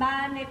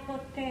l'immane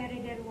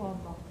potere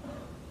dell'uomo,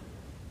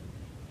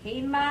 che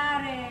il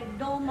mare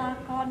doma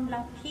con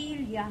la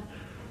chiglia,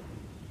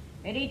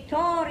 e i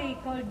tori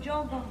col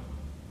giogo,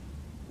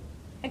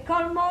 e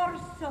col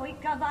morso i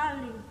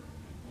cavalli,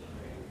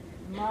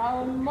 ma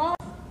un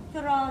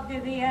mostro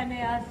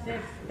diviene a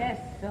se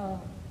stesso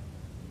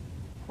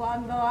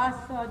quando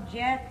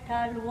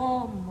assoggetta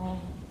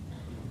l'uomo.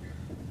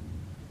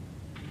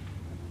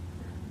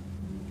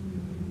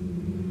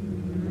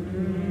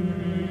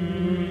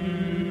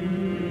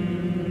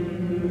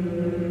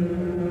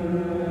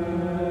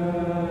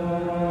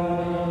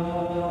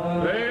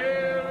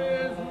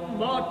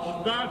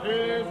 That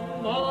is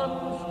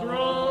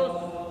monstrous.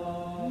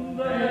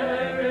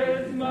 There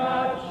is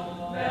much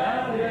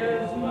that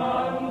is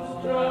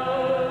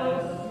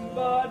monstrous,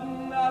 but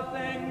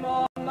nothing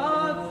more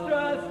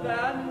monstrous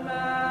than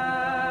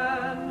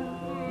man.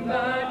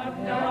 But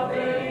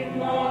nothing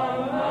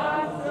more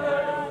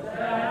monstrous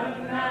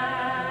than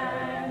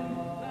man.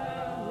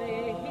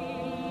 Early he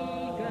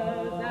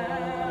goes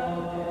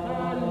out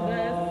on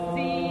the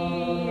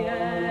sea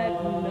at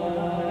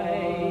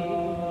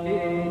night.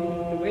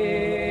 In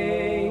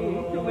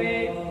winged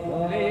with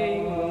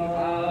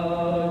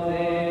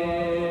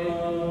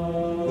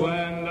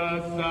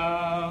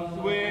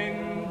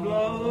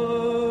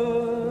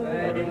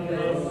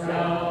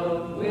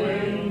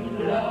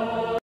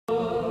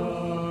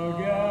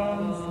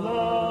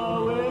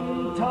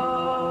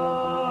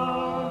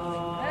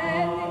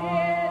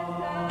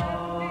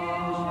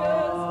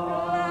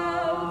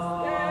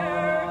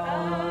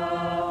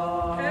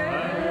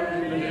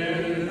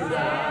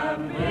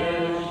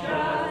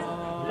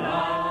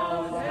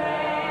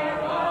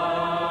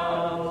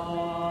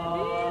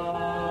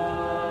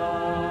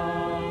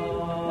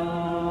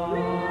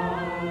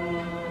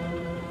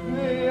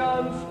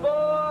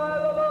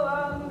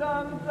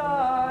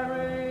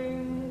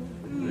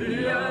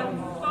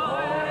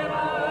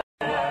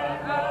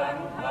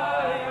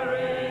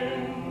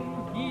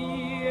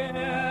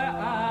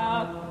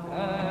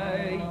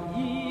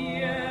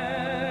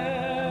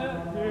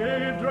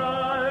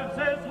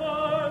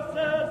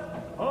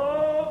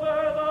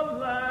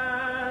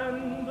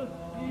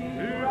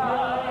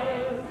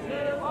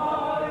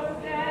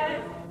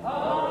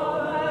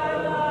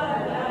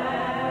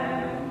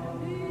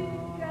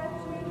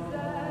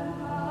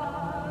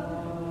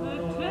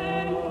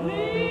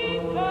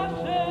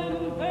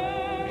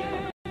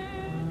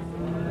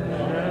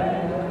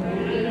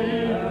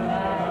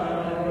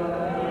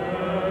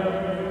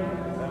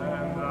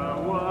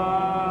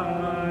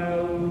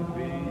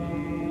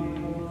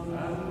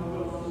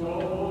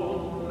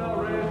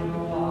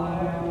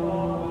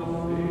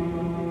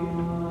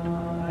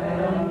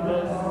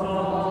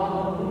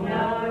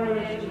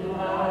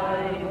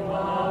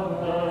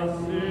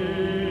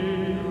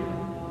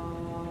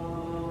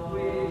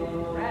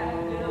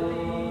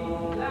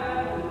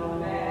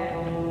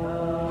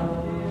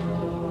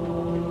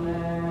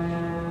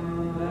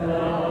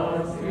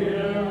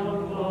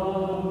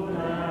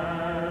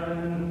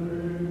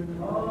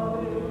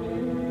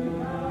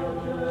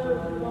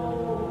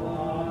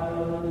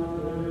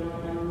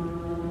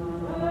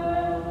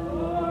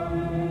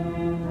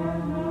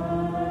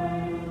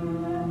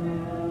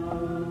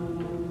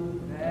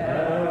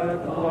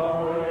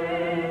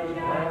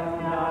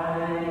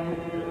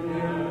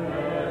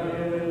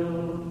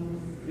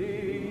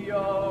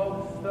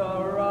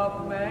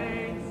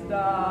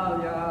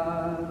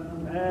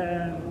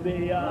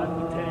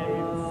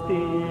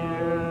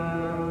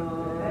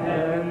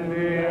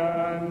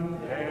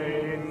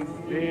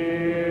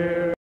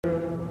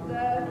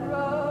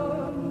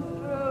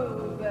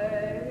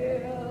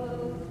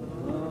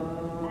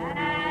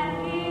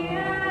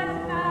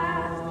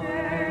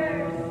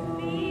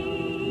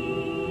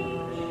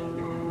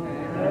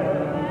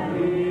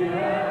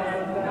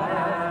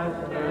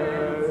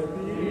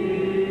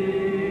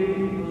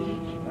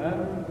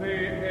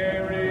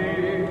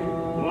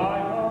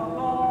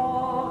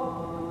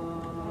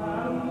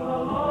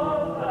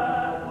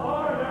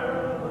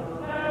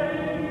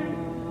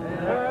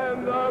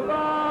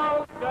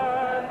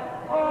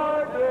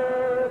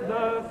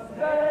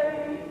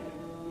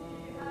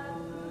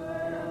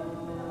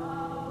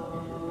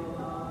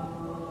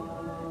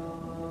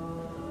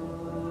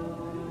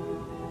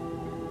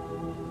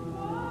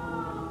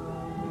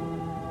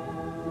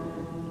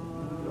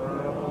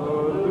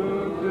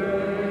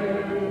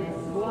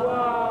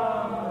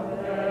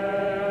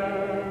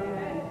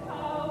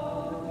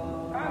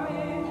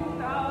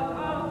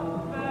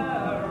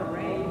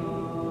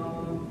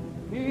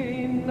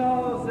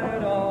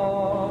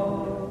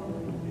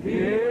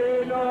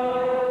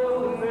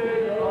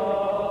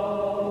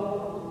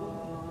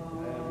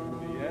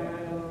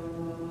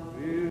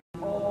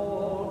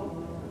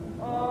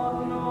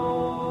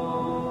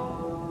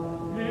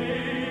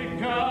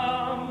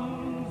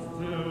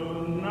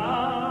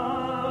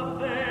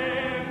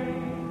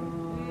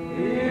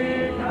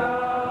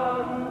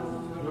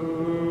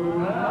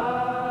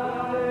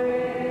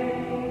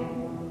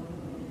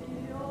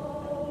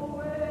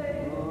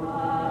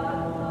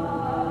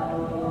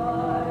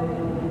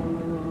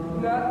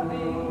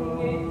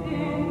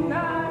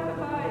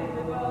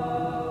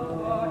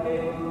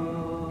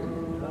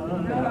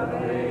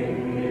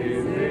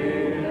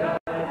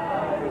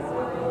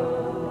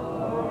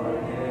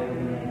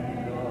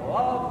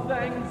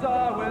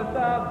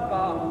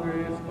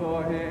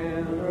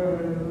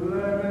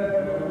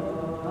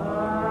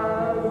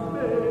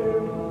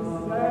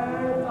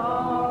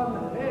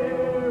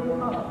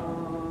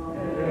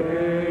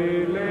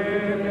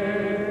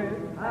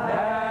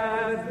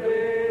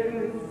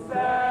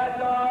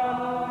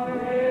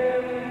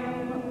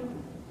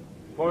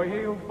For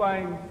he who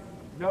finds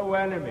no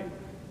enemy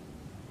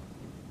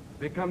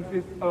becomes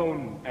his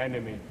own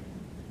enemy.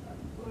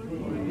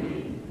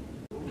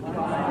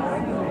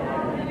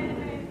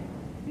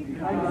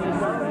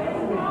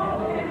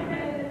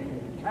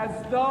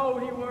 As though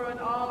he were an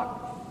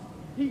ox,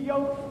 he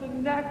yokes the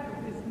neck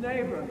of his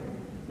neighbor.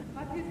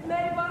 But his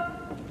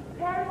neighbor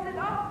tears it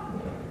up.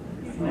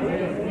 His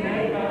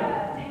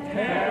neighbor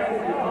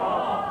tears it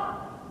off.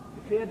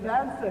 If he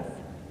advances,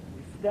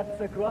 he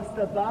steps across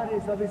the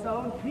bodies of his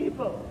own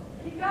people.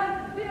 He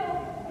can't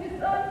fill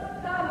his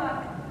own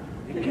stomach.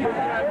 He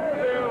can't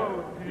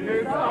fill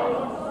his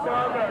own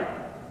stomach,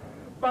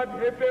 but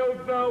he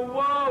builds a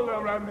wall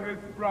around his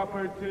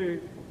property.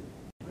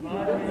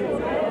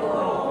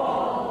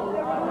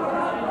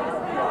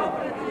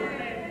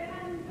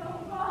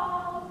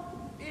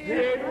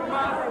 It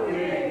must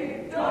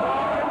be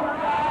torn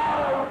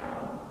down.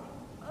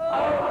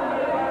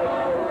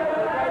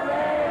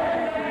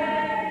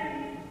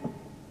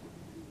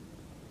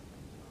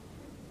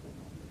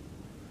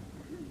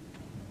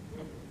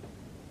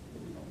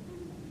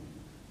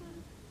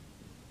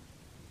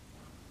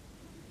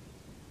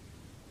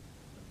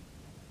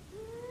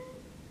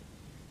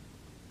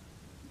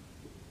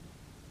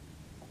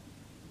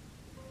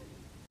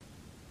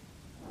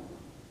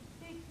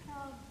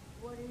 Because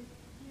what is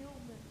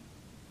human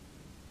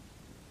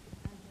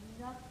has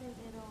nothing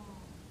at all.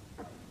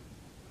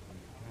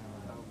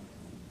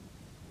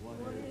 What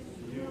is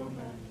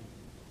human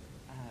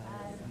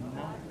has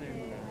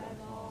nothing at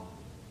all.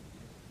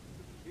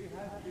 He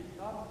has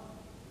become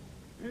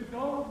his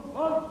own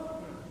monster.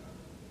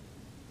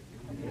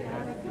 He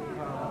has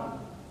become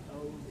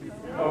His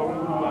own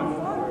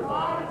monster.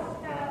 monster.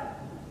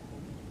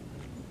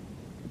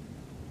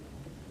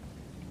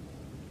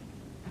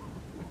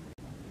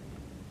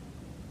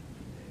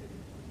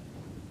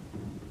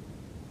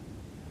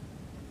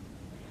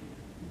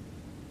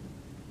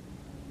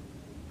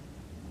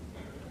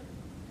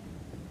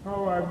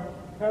 Oh, I'm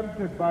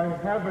tempted by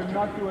heaven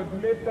not to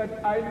admit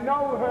that I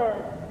know her.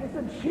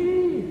 Isn't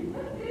she?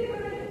 A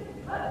secret,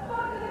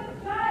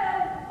 unfortunate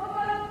child of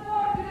an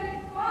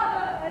unfortunate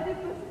father.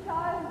 Oedipus'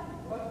 child.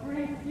 What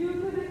brings you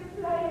to this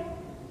place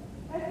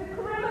as a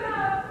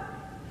criminal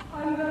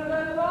under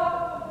the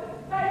law of the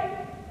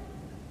state?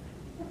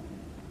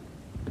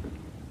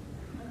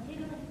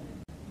 Antigone,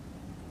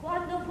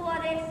 quando fu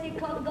ad essi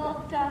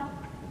condotta,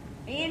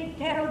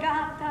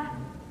 interrogata,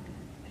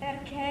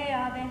 perché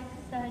avesse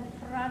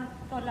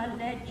infranto la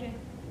legge,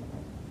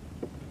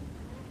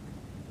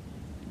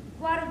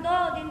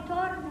 guardò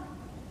d'intorno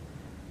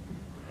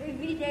e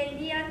vide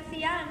gli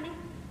anziani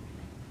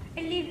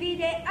e li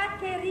vide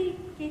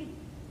atterriti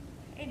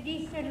e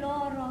disse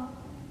loro: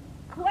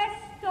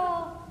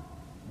 questo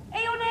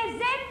è un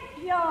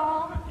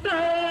esempio.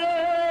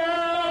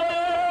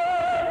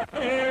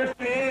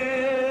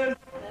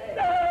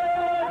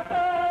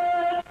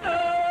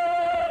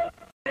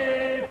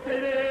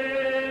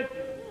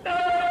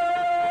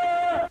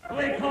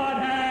 We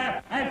caught her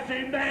and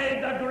she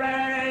made the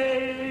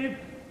grave.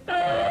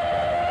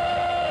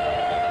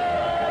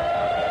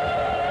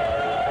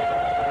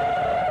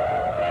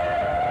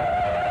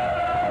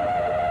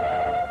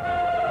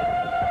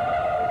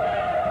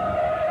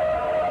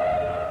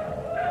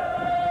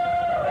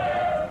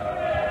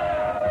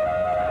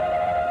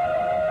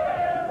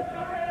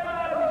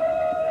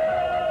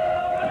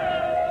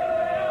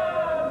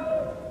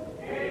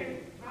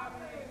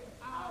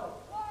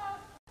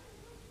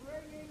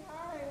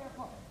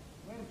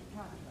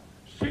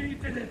 She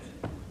did it.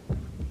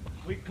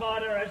 We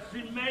caught her as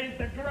she made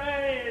the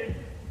grave.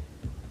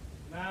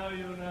 Now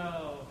you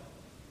know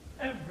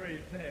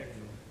everything.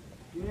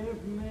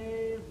 Give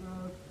me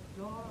the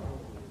story.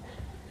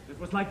 It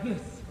was like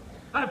this.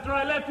 After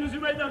I left you, she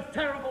made those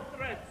terrible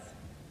threats.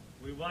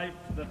 We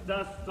wiped the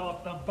dust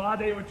off the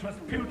body, which was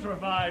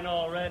putrefying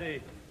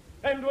already.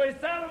 And we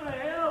sat on a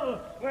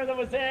hill where there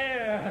was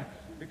air,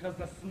 because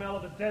the smell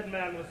of the dead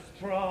man was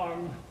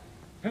strong.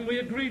 And we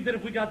agreed that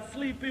if we got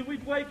sleepy,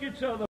 we'd wake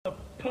each other with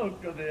a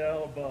poke of the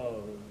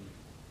elbows.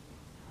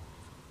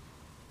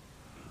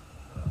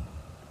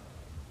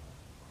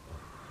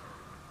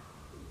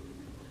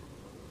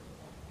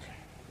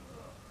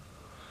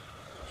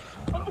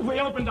 We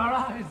opened our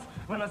eyes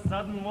when a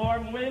sudden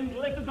warm wind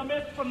lifted the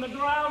mist from the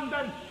ground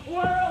and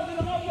whirled it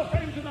among the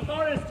fringe of the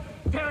forest,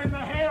 tearing the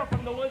hair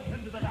from the woods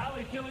into the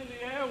valley, filling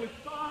the air with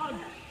fog.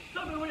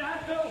 Suddenly we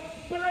had to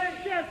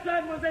blink. Yes,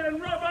 that was it, and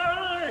rub our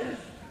eyes.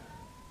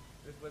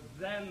 It was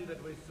then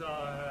that we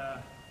saw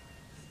her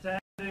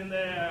standing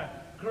there,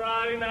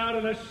 crying out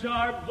in a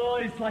sharp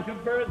voice like a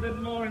bird that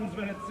mourns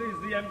when it sees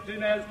the empty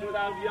nest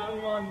without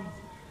young ones.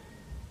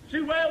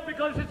 She wailed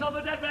because she saw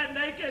the dead man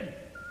naked.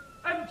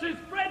 And she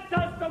spread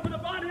dust over the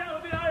body out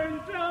of the iron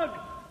jug.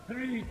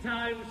 3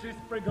 times she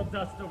sprinkled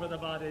dust over the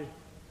body.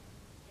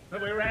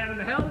 And we ran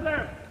and held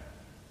her.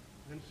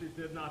 And she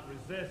did not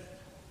resist.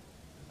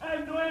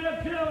 And we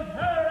accused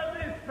her of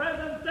these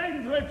present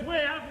things which we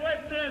have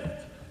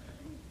witnessed.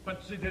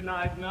 But she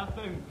denied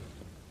nothing.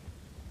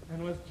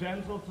 And was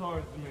gentle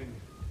towards me.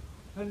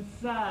 And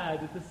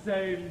sad at the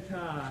same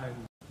time.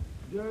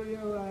 Do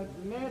you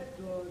admit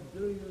or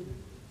do you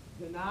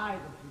deny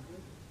that you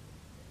did?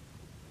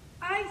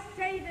 I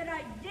say that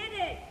I did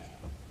it,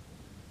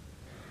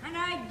 and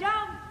I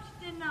don't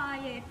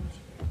deny it.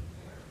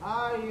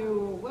 Are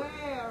you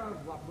aware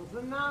of what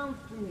was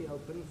announced in the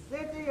open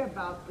city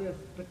about this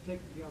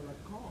particular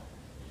cause?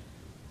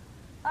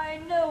 I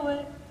knew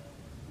it.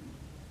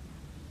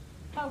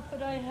 How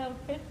could I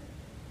help it?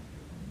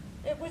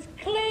 It was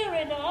clear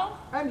enough.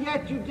 And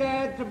yet you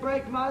dared to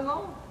break my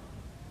law?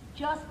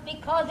 Just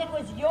because it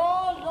was your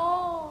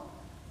law.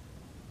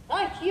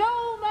 A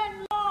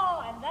human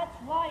law, and that's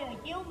why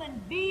a human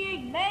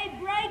being may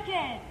break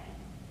it.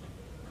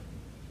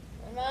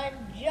 And I'm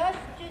just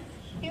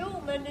as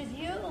human as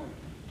you.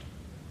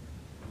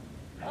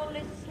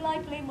 Only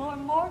slightly more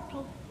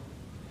mortal.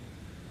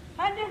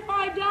 And if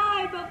I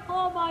die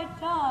before my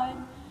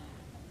time,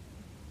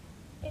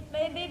 it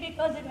may be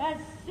because it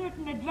has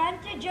certain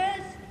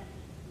advantages.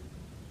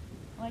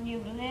 When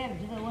you've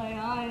lived the way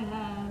I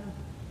have,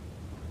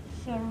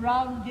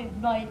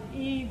 surrounded by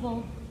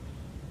evil,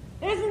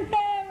 isn't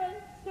there a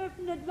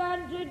certain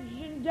advantage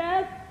in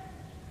death?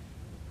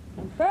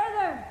 And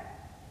further,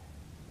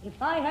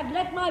 if I had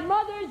let my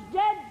mother's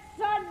dead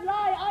son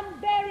lie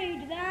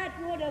unburied, that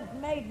would have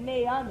made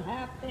me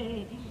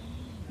unhappy.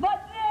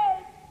 But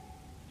this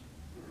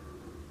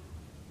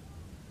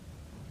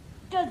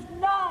does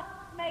not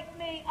make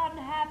me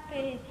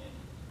unhappy.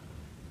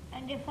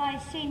 And if I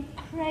seem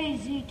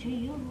crazy to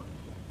you,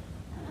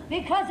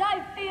 because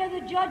I fear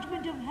the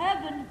judgment of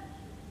heaven,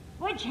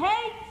 which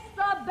hates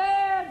the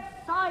bare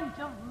sight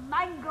of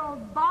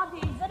mangled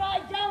bodies, and I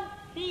don't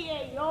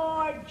fear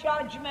your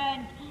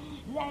judgment,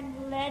 then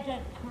let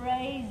a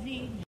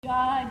crazy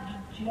judge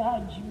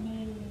judge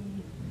me.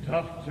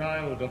 Tough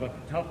child of a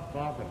tough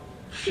father.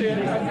 She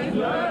has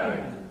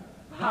learned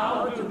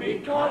how to be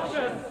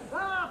cautious. The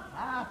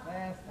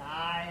toughest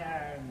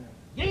iron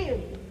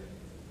yields,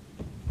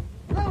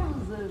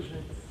 loses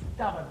its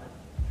stubbornness.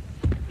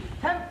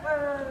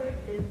 Temper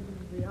in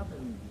the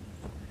oven.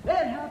 It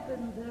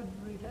happens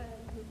every day.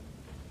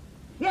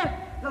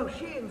 Yet, though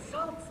she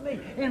insults me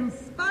in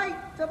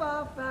spite of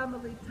our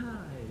family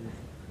ties,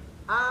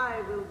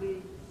 I will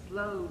be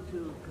slow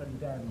to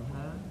condemn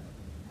her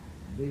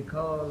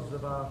because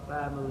of our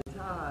family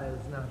ties.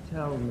 Now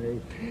tell me,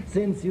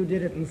 since you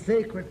did it in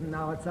secret and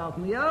now it's out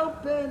in the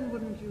open,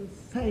 wouldn't you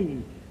say,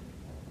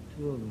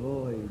 to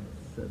avoid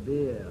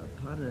severe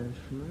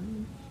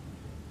punishment,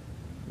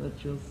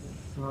 that you're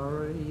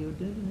sorry you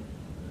did it?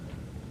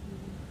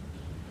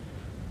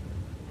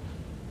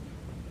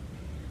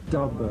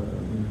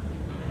 Stubborn.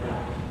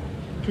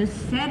 To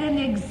set an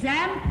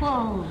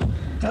example.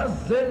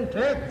 Doesn't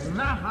it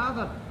matter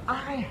that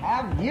I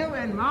have you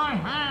in my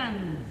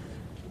hands?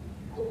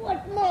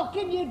 What more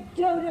can you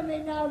do to me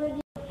now that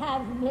you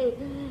have me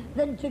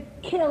than to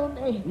kill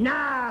me?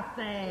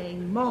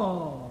 Nothing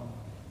more.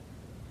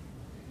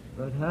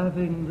 But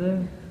having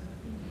this,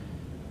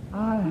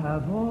 I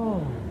have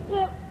all.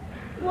 Well,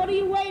 what are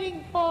you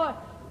waiting for?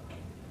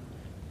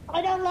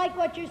 I don't like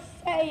what you're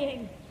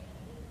saying.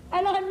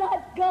 And I'm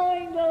not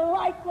going to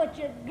like what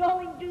you're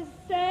going to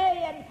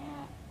say. And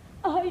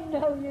I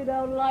know you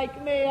don't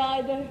like me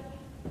either.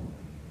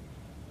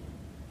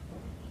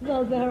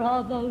 Though there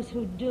are those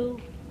who do.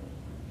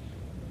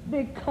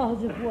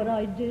 Because of what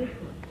I did.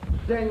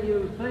 Then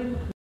you think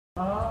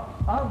there are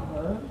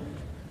others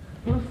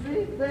who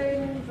see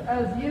things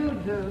as you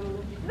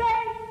do.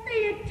 They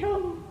see it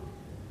too.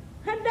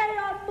 And they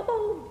are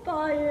moved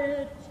by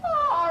it.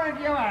 Aren't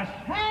you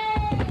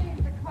ashamed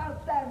to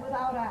quote them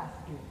without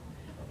asking?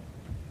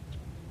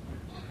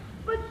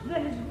 But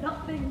there's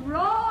nothing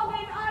wrong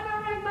in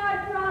honoring my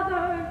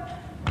brother.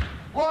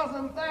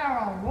 Wasn't there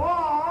a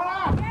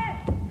war?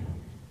 Yes.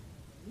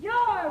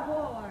 Your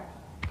war.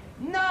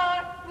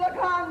 Not the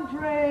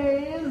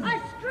country's.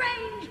 A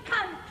strange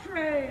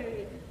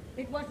country.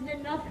 It wasn't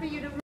enough for you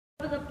to rule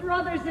for the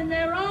brothers in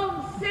their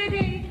own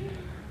city.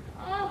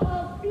 Oh,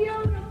 how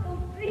beautiful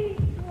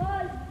peace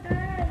was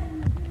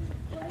then,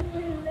 when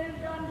we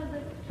lived under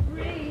the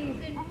trees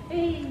in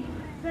peace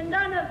and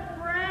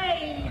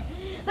unafraid.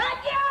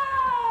 But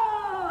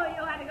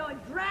you had to go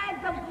and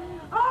drag them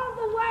all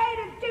the way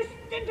to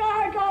distant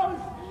Argos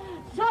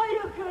so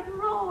you could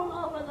rule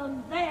over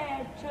them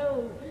there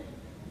too.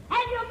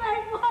 And you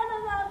made one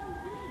of them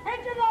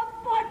into the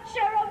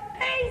butcher of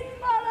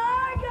peaceful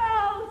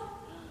Argos.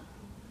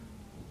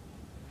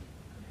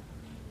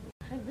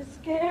 And the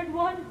scared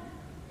one,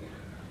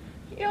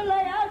 you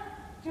lay out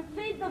to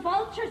feed the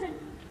vultures and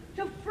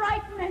to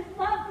frighten his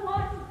loved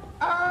ones.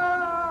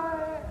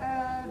 I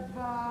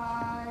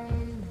advise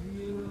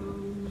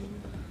you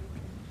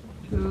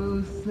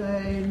to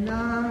say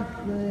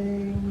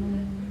nothing.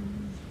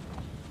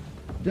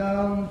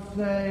 Don't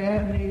say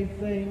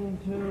anything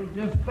to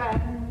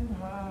defend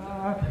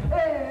her.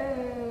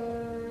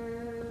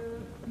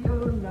 If you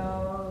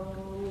know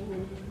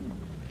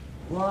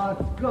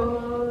what's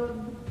good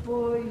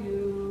for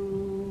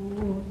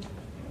you.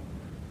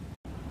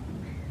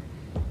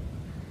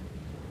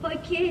 Poi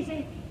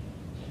chiese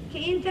che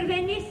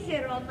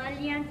intervenissero, ma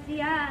gli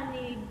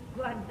anziani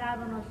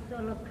guardavano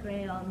solo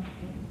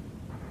Creonte.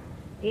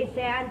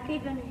 Disse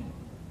Antigone,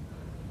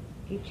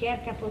 chi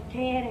cerca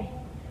potere,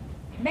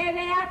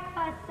 beve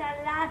acqua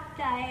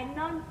salata e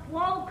non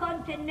può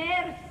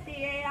contenersi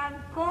e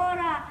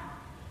ancora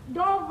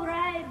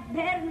dovrei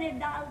berne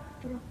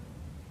d'altro.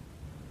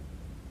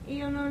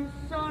 Io non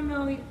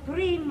sono il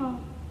primo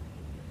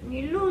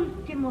né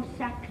l'ultimo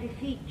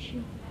sacrificio.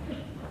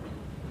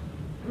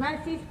 Ma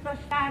si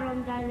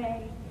spostarono da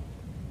lei.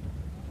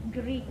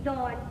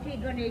 Gridò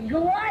Antigone,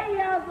 guai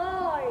a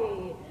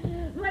voi!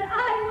 But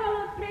I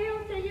will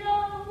appeal to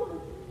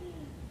you!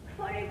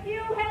 For if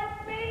you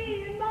help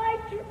me in my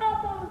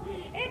trouble,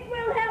 it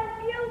will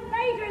help you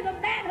later. The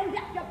man who's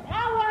after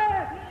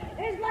power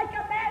is like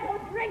a man who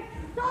drinks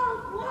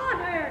salt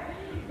water.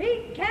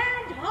 He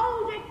can't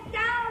hold it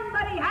down,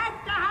 but he has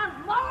to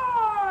have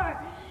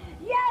more.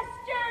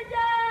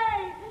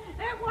 Yesterday,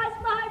 it was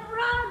my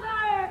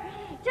brother.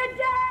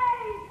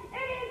 Today,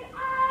 it is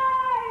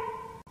I.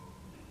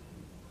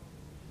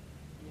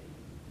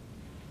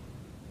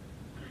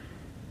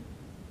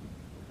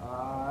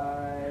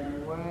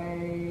 I'm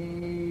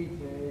waiting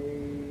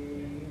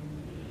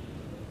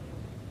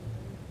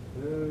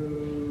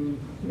to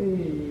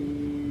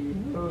see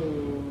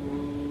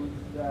who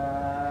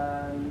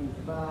stands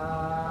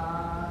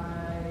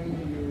by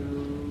you.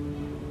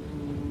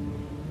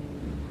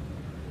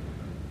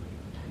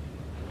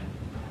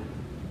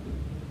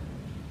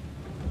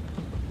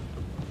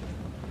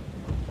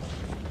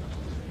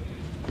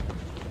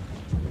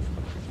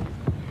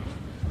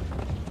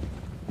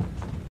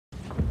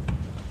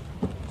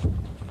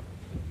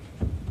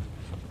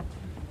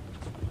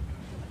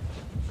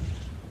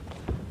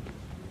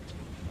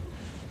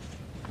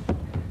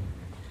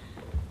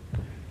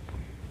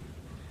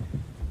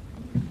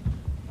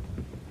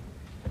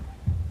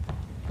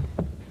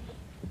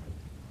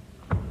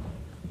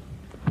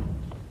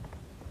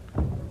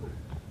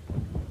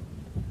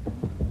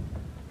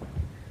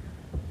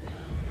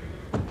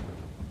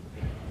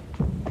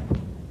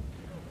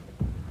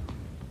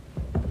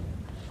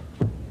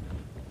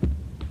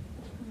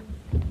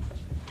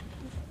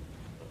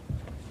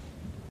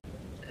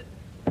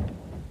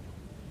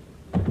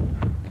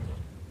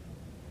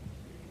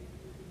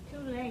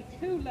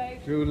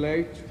 Too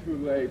late, too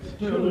late.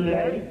 Too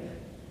late.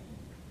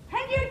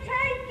 And you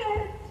take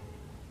it,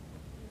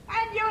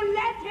 and you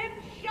let him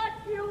shut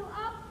you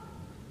up.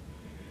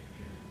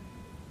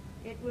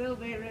 It will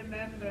be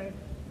remembered.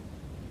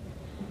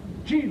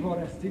 Ci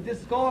vorresti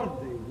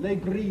discordi, le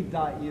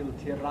grida il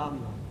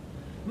tiranno.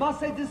 Ma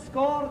se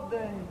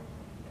discorde,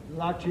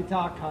 la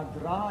città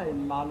cadrà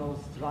in mano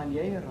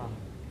straniera.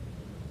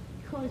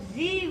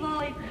 Così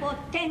voi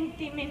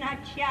potenti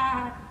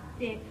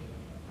minacciate,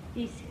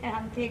 disse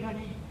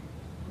Antigone.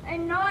 E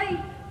noi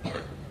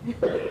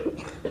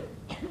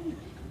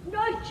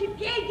ci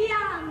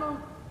pieghiamo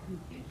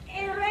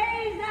e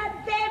resa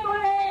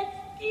debole e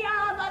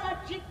schiava la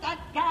città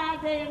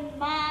cade in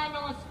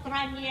mano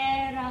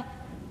straniera.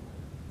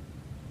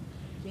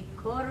 Si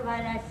corva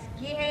la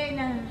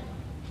schiena,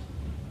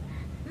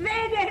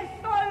 vede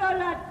solo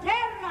la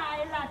terra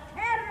e la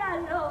terra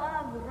lo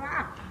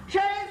avrà.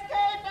 She's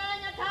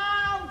keeping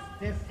accounts,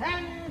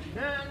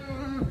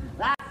 dissension.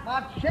 That's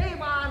what she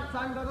wants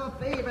under the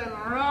thieving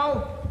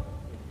roof.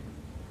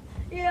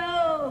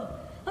 You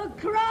who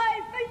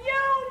cry for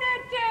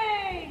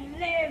unity,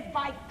 live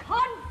by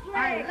conflict.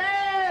 I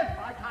live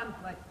by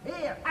conflict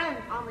here and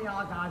on the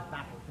Argive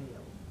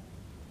battlefield.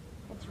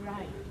 That's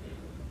right.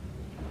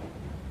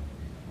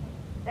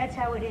 That's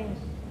how it is.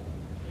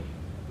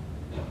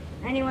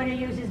 Anyone who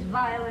uses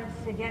violence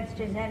against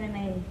his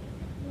enemy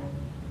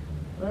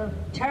will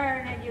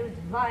turn and use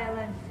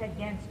violence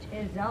against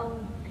his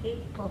own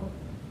people.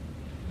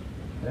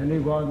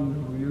 Anyone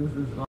who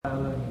uses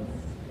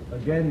violence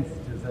against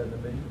his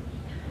enemy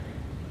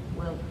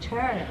Will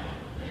turn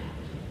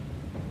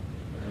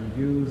and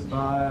use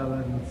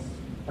violence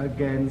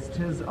against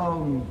his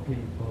own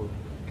people.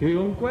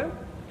 Chiunque?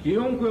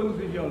 Chiunque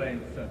usi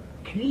violenza.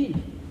 Chi?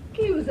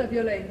 Chi usa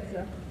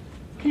violenza?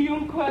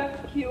 Chiunque?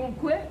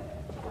 Chiunque?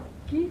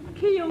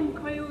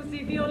 Chiunque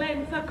usi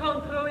violenza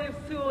contro il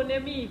suo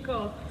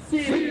nemico.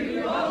 Si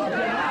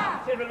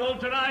rivolgerà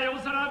e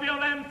userà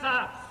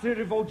violenza. Si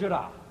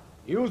rivolgerà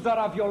e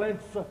userà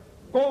violenza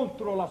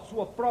contro la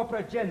sua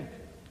propria gente.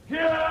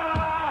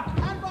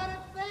 And what it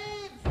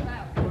means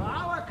for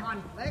our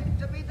conflict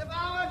to be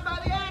devoured by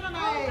the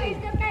always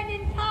enemy. the men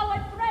in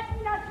power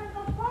threaten us with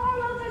the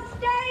fall of the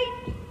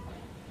state.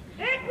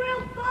 It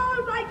will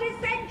fall by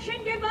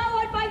dissension,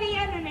 devoured by the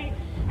enemy.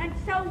 And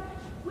so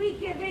we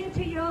give in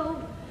to you,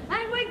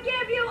 and we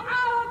give you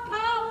our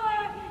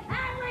power,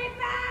 and we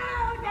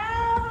bow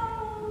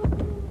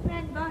down.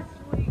 And thus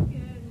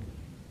weakened,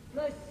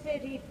 the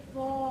city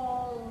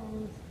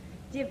falls,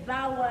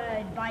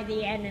 devoured by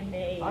the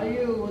enemy. Are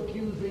you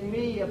accusing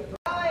me of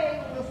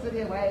throwing the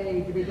city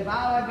away to be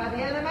devoured by the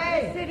The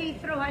enemy? city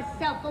threw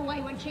herself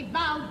away when she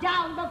bowed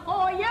down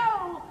before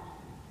you.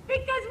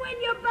 Because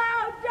when you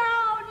bow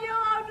down, you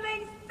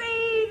only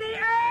see the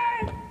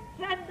earth.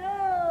 And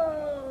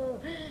oh,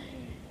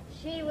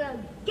 She will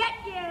get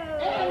you!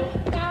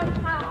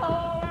 Instant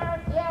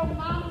aholer, you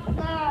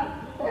monster!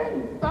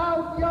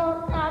 Insult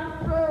your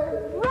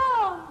country!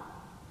 Wrong!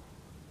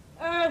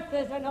 Earth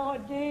is an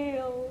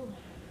ordeal.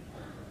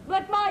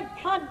 But my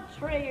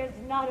country is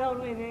not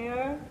only the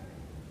earth.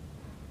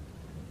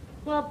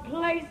 The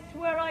place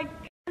where I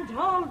can't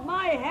hold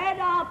my head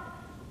up,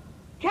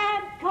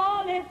 can't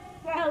call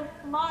itself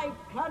my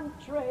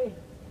country.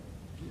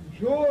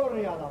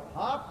 Giuria la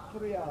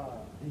patria,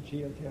 dice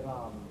il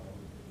tiranno.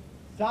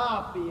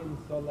 Sappi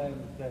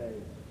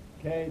insolente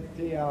che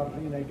ti ha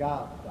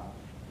rinnegata.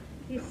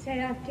 Disse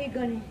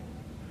Antigone.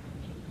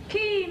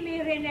 Chi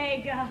mi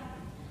rinnega?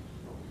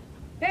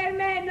 Per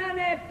me non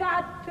è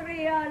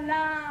patria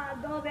là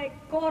dove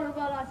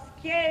corva la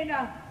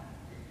schiena.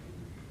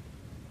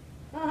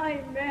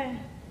 Ahimè,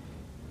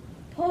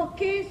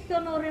 pochi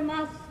sono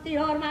rimasti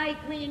ormai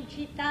qui in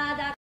città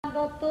da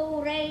quando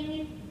tu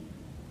regni.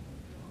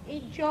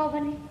 I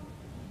giovani,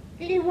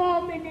 gli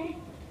uomini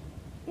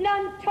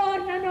non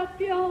tornano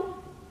più.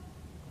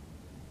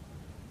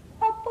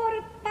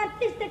 Oppure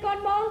partiste con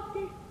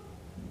molti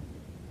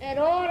ed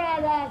ora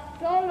da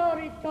solo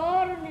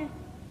ritorni.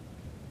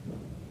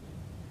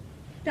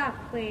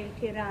 Tacque il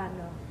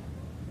tiranno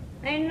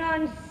e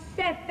non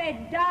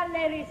seppe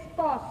darle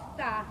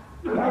risposta.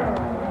 Your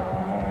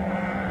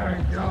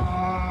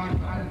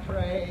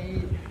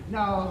country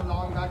no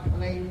longer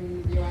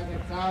claims you as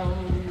its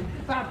own,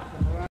 but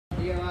throws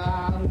you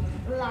out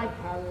like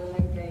a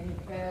linking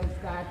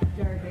fist that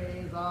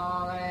dirties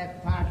all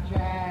it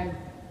touches.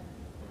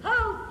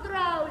 Who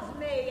throws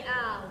me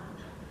out?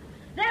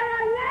 There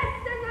are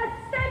less in the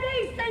city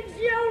since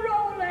you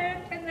rule it,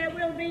 and there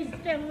will be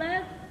still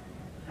less.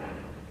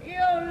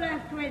 You're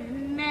left with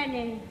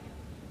many.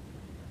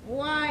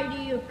 Why do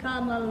you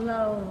come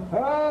alone?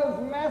 Who's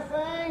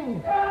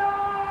missing?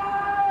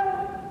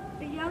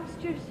 The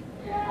youngsters?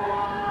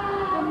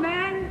 The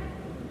men?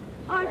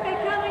 Aren't they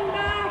coming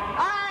back?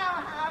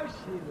 Oh, how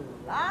she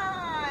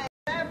lies!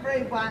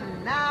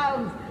 Everyone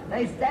knows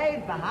they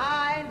stayed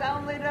behind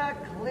only to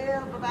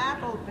clear the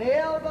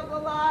battlefield of the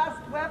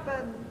last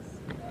weapons.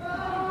 To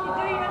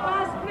do your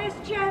last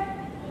mischief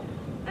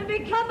and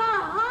become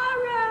a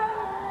horror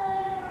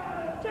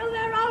till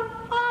their own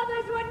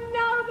fathers would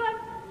know them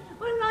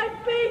when like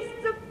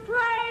beasts of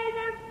prey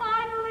they're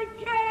finally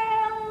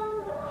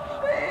killed.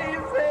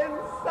 She's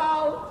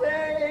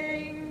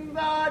insulting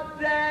the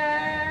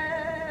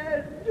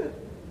dead.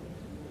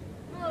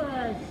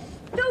 Oh,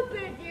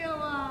 stupid you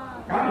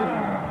are.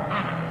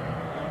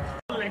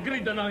 Le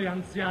gridano gli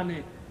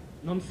anziani.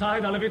 Non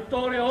sai dalla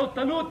vittoria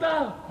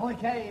ottenuta?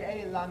 Poiché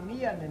è la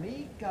mia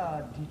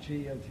nemica, dice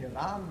il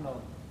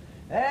tiranno,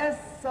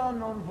 essa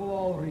non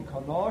vuol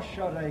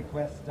riconoscere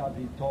questa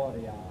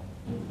vittoria.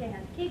 Dice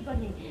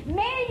Antigone,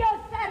 meglio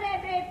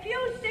sarebbe più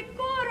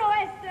sicuro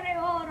essere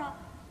ora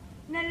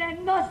nelle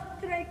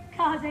nostre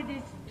case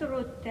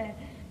distrutte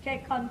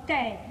che con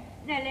te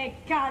nelle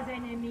case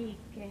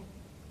nemiche.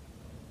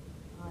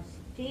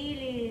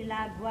 Ostili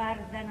la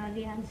guardano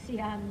gli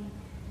anziani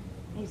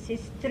e si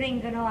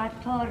stringono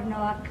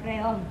attorno a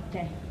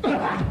Creonte.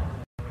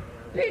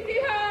 Pity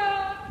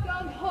her!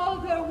 Don't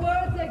hold her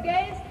words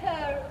against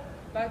her.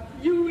 But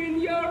you in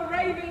your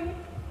raving,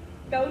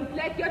 don't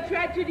let your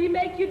tragedy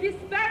make you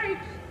disparage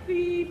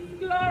Thebes'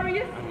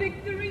 glorious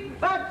victory.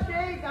 But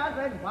she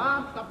doesn't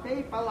want the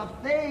people of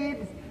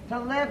Thebes to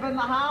live in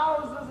the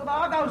houses of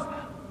Argos.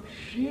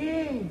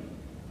 She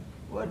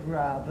would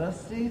rather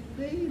see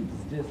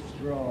Thebes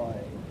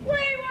destroyed. We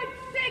would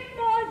sit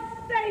more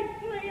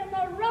safely in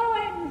the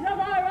ruins of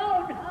our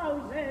own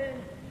houses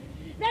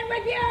than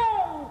with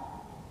you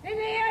in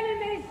the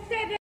enemy's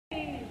city.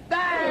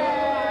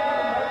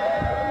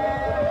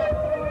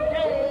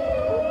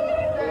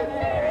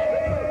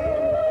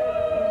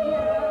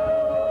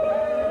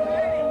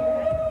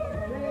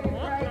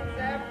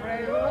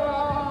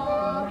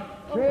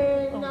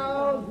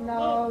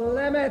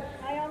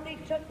 I only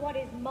took what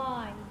is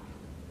mine,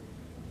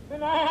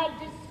 and I had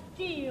to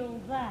steal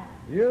that.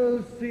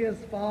 You see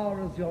as far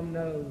as your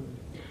nose,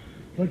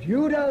 but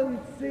you don't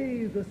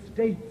see the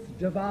state's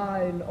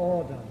divine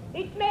order.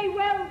 It may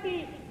well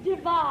be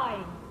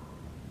divine,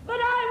 but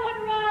I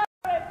would rather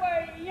it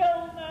were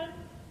human.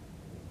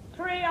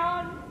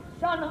 Creon,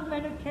 son of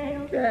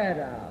Menelaus. Get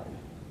out.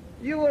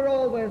 You were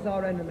always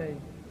our enemy,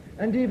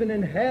 and even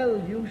in hell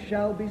you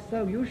shall be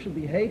so. You shall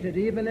be hated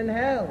even in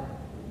hell.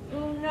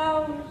 Who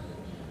knows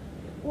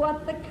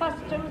what the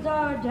customs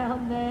are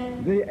down there?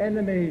 The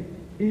enemy,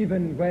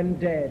 even when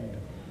dead,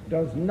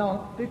 does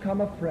not become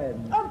a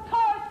friend. Of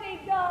course he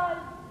does.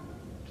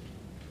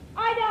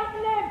 I don't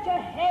live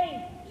to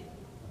hate,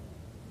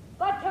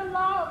 but to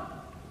love.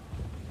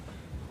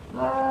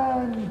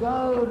 And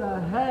go to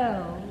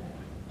hell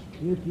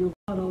if you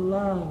want to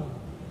love,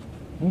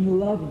 and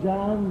love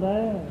down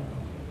there.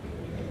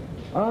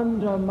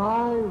 Under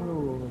my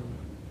rule,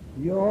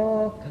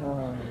 your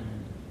kind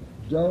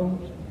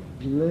don't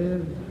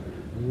live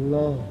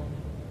long.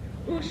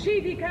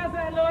 Uscì di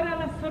casa allora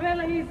la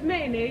sorella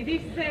Ismene e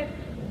disse: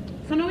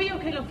 sono io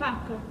che l'ho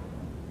fatto.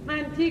 Ma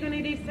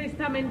Antigone disse: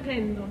 sta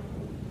mentendo.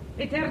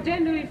 Et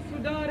ergendo il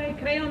sudore,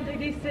 Creonte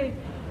disse,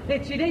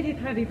 decidete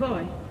tra di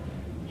voi.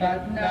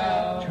 But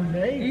now, Too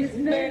late.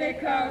 Ismene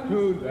comes,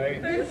 Too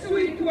late. the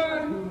sweet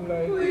one, Too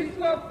late. who is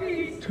for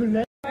peace. Too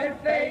late. Her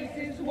face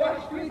is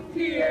washed with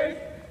tears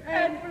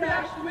and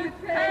flushed with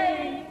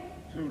pain.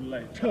 Too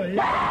late. Too late.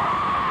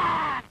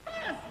 Ah!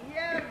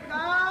 You go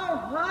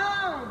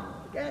home.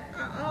 Get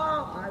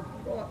I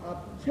brought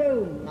up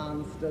 2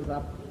 monsters,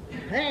 a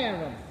pair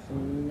of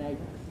snakes.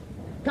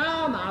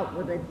 Come out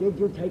with it. Did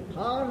you take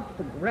part,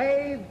 the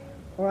grave,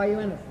 or are you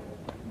innocent?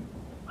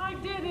 I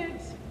did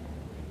it.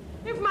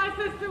 If my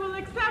sister will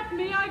accept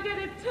me, I did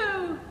it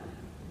too.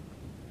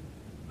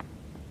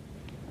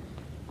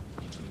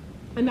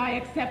 And I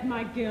accept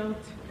my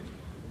guilt.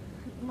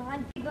 Ma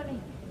Antigone,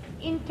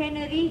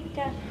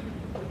 intenerita,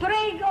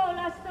 prego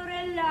la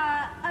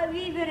sorella a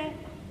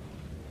vivere.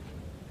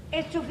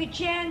 È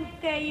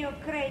sufficiente, io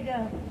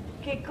credo,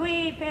 che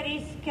qui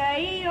perisca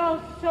io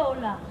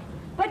sola.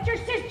 But your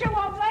sister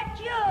won't let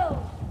you.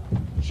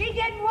 She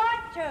didn't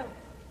want to.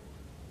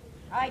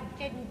 I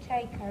didn't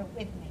take her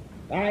with me.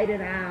 Fight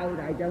it out.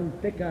 I don't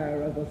think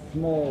her of a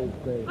small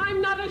thing.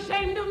 I'm not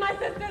ashamed of my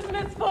sister's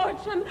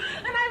misfortune,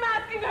 and I'm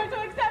asking her to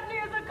accept me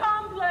as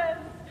accomplice.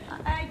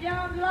 I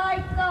don't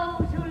like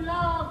those who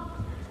love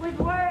with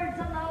words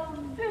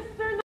alone.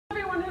 Sister, not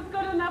everyone is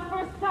good enough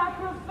for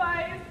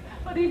sacrifice,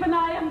 but even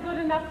I am good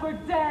enough for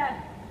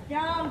death.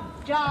 Don't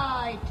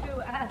die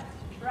too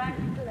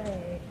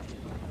abstractly.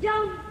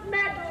 Don't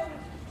meddle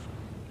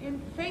in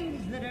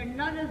things that are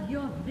none of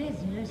your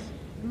business.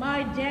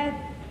 My death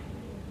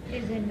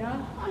is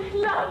enough. I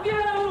love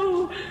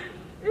you!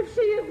 If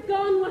she is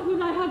gone, what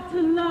will I have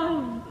to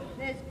love?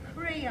 There's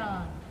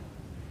Creon.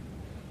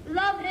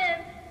 Love him.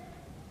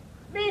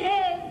 Be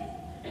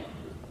his.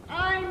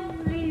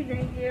 I'm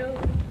leaving you.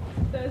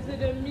 Does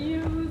it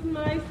amuse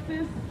my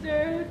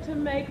sister to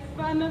make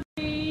fun of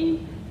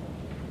me?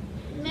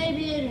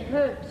 Maybe it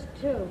hurts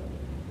too.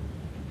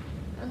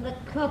 And the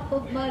cup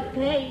of my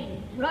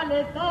pain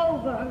runneth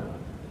over.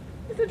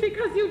 Is it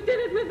because you did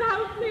it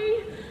without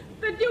me?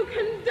 That you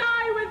can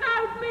die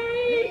without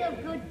me? Be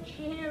of good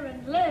cheer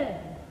and live.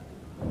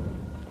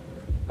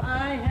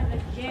 I have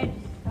a dead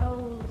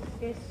soul,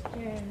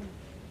 sister.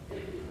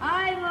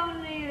 I'm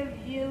only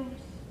of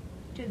use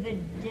to the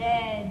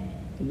dead.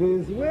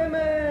 These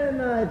women,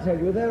 I tell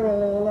you, they're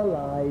all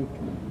alike.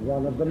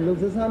 One of them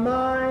loses her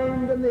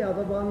mind and the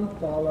other one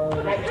follows.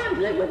 But I can't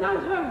live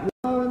without her.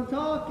 No, I'm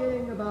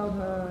talking about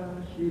her.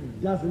 She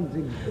doesn't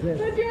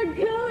exist. But you're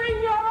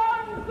killing your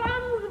own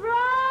son's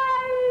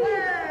bride!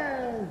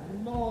 There's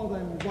more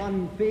than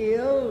one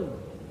field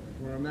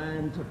for a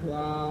man to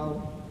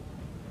plow.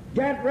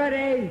 Get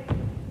ready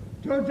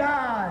to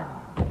die.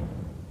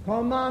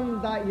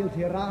 Comanda il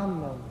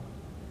tiranno.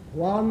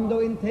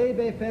 Quando in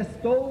Tebe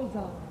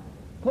festosa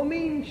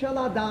comincia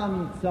la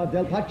danza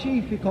del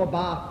pacifico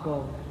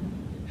Bacco,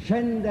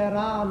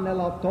 scenderà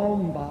nella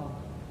tomba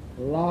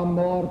la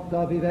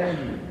morta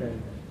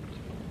vivente.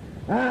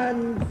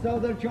 And so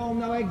that you'll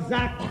know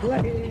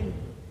exactly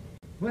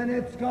when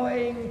it's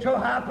going to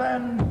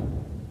happen,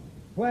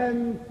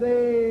 when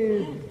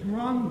Thebes,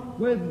 drunk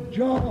with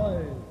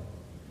joy,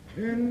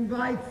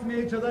 invites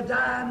me to the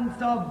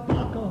dance of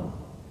Bacchus.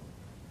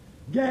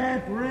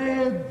 Get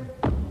rid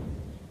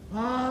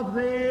of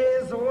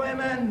these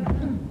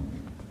women.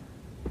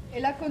 E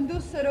la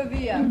condussero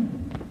via,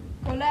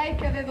 colei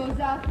che aveva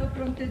osato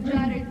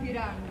fronteggiare il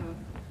tiranno.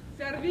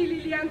 Servili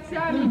gli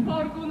anziani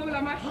porgono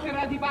la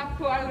maschera di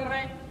Bacco al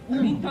re,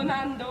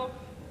 intonando: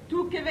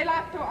 tu che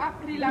velato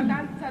apri la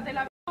danza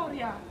della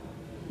vittoria,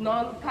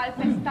 non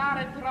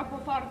calpestare troppo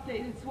forte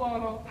il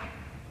suono.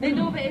 E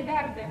dove è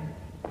verde?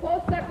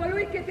 Possa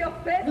colui che ti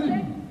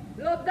offese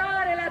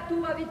lodare la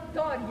tua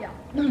vittoria.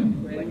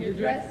 When you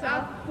dress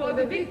up for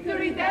the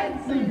victory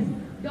dances,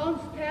 don't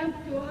stand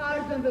too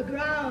hard on the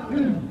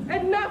ground.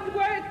 And not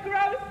where it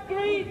grows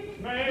green.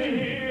 May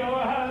he who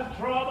has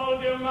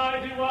troubled you,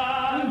 mighty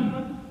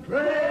one,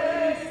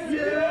 Praise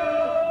you.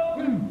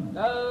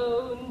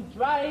 Don't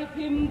drive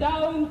him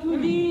down too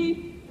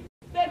deep,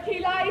 that he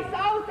lies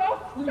out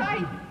of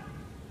sight.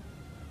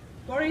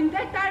 For in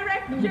that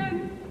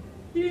direction,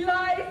 he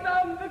lies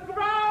on the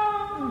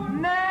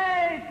ground.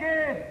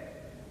 Naked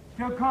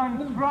to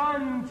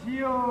confront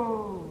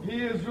you.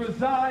 He is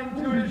resigned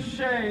to his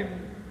shame,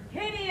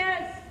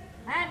 Hideous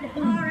and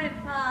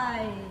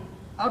horrified.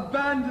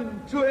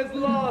 abandoned to his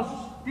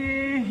loss.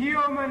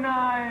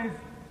 Dehumanized.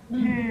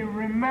 He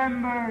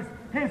remembers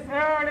his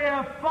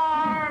earlier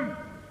form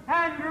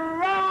and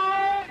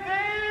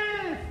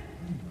rises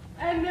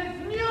and is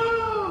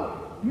new.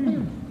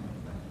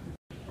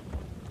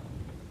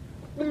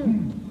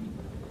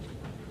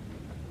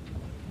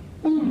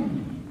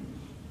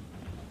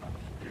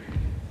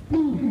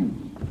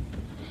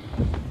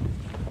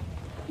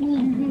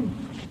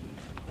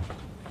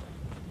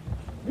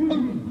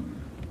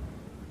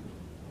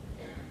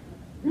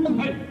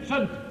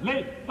 Patient,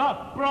 leave the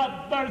the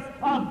brothers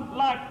of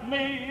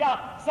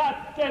Lackmea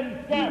sat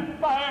in their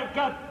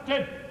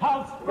fire-gutted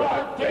house,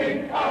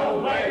 rotting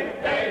away.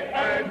 They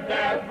earned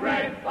their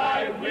bread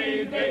by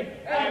weaving,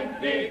 and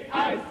the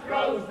ice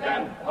froze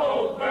them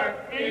over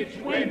each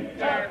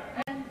winter.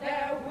 And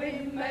their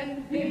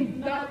women did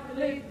not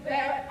live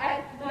there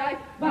at night,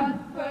 but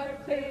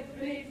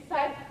furtively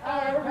sat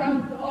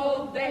around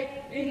all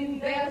day in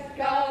their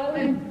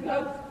scarlet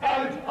cloaks.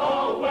 And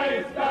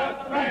always the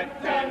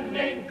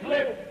threatening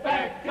cliff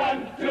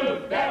beckoned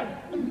to them.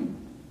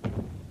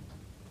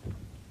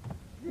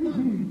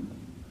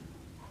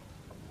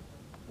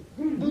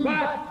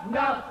 But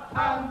not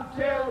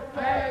until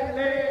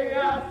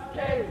Peleus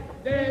came,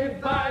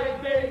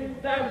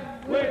 dividing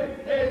them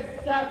with his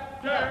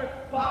scepter,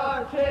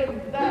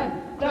 parting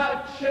them,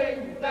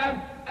 touching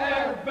them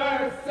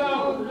ever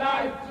so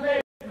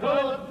lightly,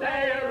 could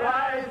they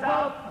rise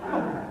up.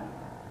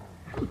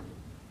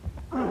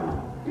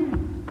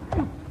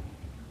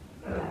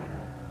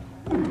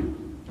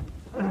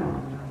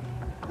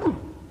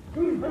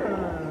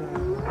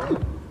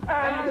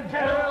 And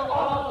kill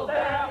all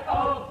their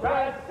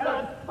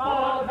oppressors,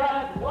 for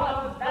that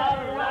was the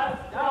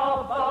last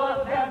of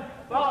all them.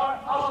 For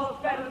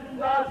often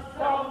the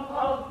sum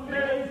of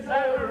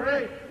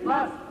misery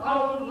must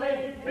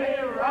only be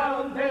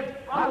rounded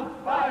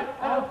out by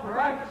a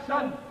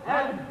fraction,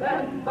 and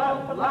then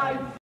the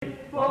blind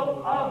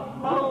full of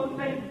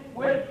moaning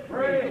with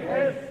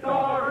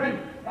prehistoric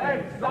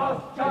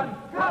exhaustion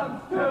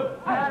comes to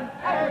an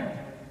end.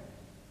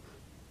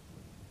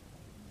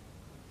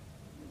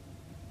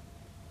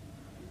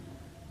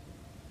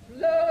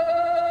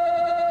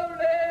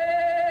 Slowly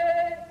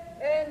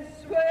and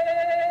swiftly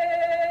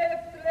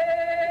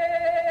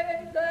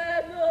the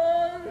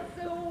moon's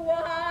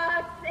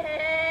wax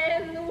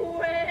and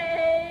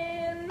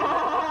wane,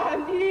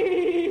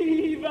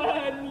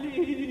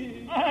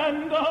 unevenly,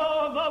 and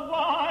all the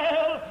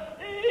while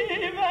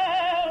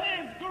evil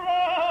is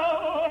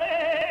growing.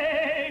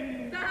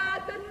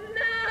 that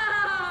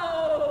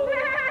now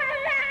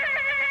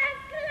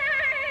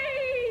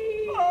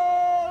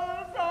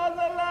Falls on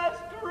the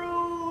last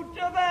root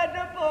of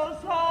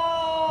Oedipus'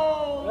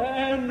 house.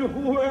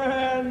 And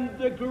when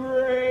the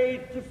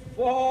great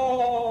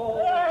fall,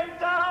 They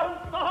don't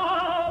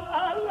fall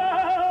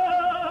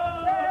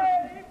alone.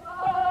 they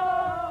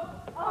fall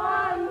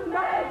on me.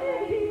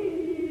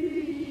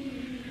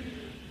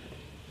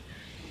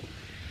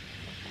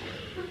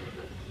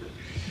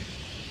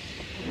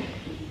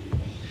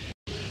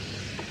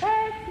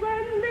 As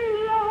when we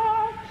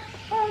lost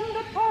on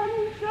the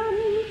puncheon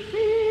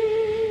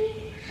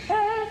sea,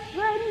 as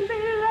when we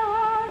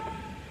lost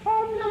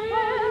on the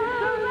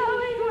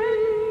ill-blowing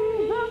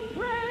winds of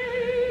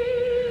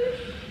praise,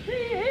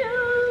 the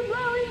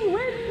ill-blowing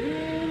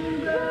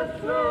winds of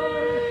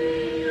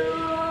praise.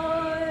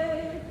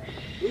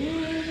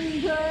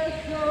 In the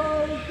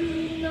salty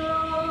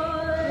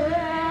night,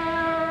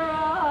 tear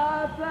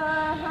up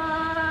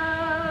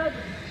ahead,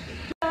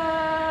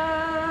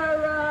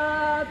 tear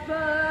up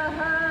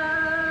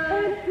ahead.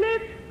 And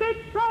lift it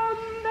from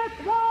the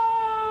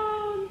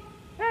ground,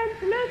 and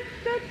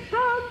lift it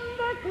from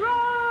the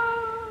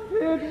ground.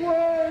 It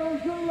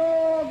wails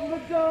along the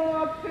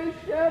dark,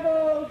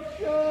 disheveled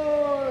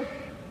shore,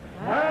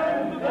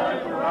 And the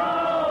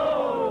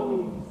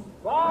groans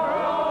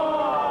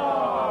roar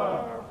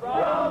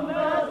from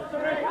the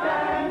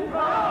stricken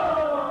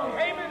ground.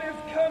 Haman is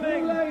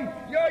coming,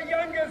 your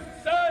youngest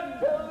son,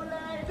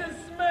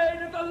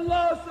 dismayed at the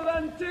loss of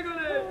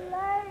Antigone.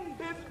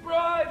 His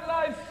bride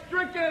lies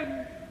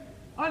stricken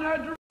on her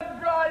dread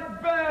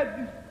bride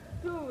bed.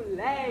 too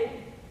late.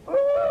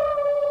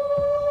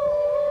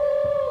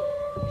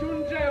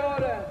 Giunge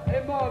ora,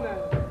 Emone,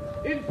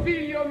 il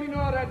figlio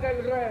minore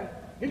del re,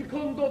 il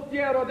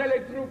condottiero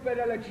delle truppe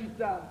della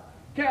città,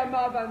 che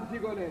amava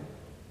Antigone,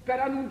 per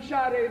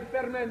annunciare il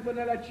fermento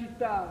nella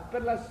città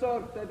per la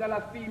sorte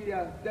della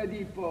figlia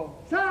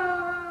d'Edipo.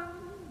 Son,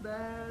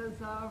 there's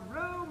a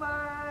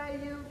rumor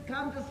you've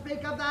come to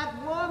speak of that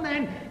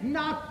woman,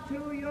 not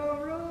to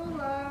your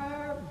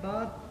ruler,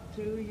 but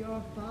to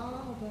your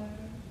father.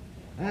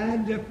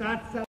 And if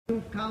that's so,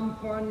 you've come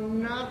for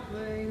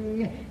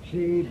nothing.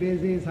 She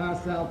busies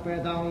herself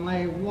with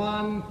only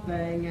one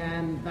thing,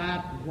 and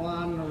that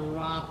one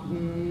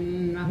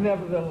rotten.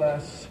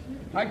 Nevertheless,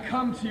 I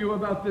come to you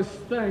about this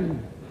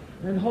thing,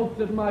 and hope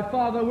that my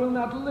father will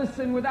not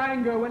listen with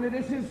anger when it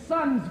is his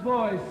son's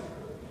voice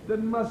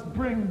that must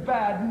bring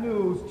bad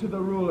news to the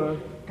ruler.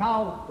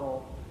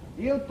 Cauto,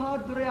 il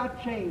padre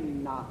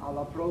accenna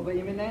alla prova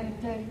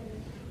imminente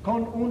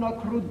con una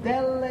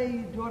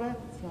crudele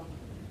durezza,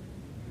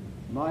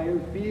 ma il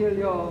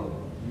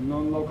figlio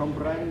non lo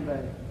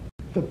comprende.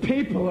 The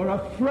people are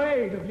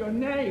afraid of your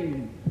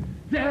name.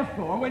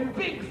 Therefore, when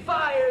big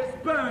fires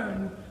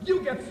burn,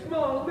 you get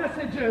small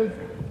messages.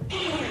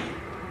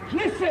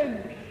 Listen!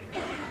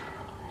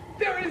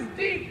 There is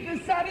deep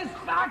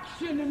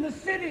dissatisfaction in the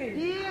city.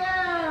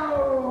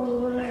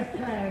 You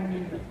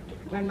listen!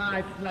 when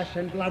my flesh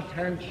and blood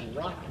turns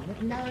rotten.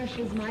 It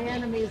nourishes my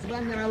enemies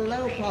when there are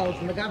loopholes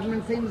and the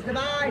government seems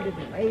divided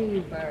and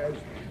wavers.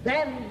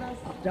 Then the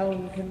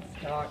stone can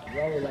start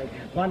rolling.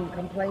 One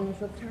complains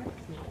of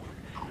taxes.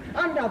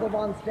 Another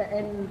wants to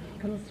end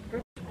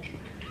conscription.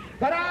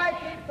 But I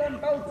keep them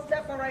both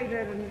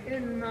separated and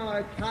in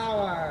my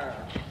power.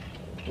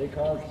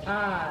 Because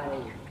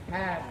I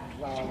have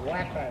the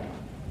weapon.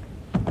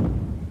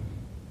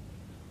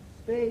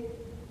 Speak.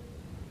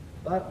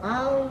 But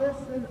I'll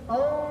listen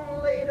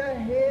only to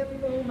him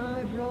whom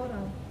I brought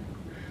up,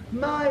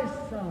 my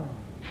son,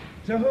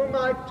 to whom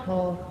I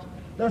taught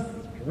the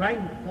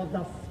strength of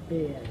the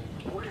spear.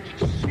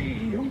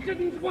 She who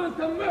didn't want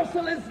the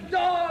merciless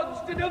dogs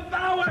to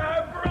devour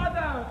her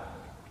brother.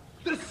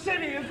 The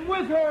city is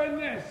with her in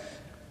this,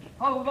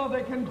 although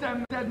they condemn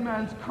the dead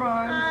man's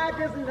crimes.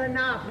 That isn't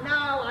enough.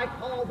 No, I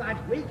call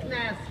that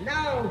weakness.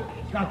 No,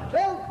 the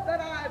filth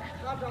that I've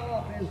cut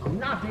off is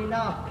not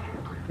enough.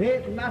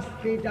 It must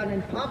be done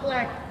in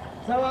public,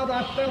 so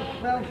other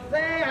filth will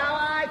see how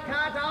I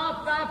cut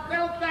off the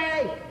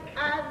filthy,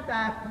 and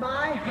that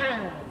my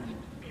hand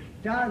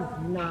does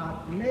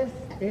not miss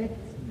its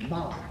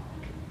mark.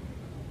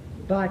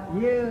 But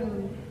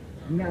you,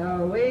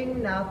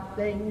 knowing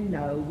nothing,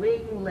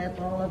 knowing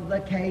little of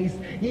the case,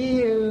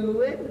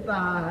 you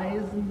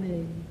advise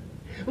me.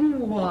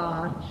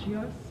 Watch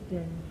your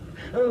step.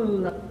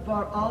 Look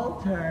for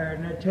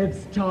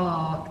alternatives.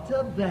 Talk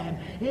to them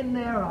in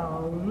their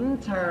own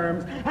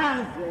terms,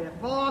 as if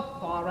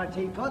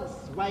authority could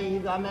sway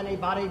the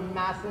many-bodied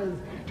masses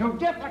to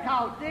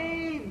difficult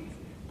deeds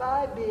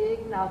by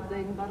being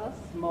nothing but a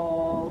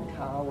small,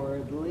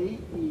 cowardly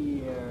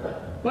ear.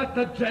 But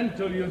the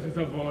gentle users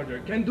of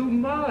order can do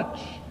much.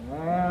 There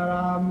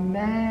are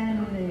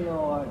many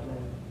orders.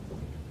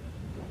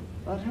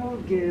 But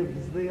who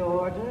gives the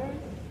orders?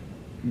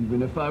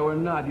 Even if I were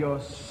not your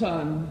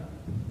son,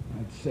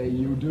 I'd say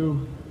you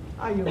do.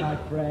 Are you my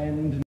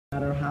friend, no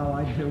matter how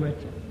I do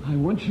it? I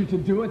want you to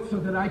do it so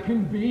that I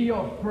can be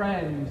your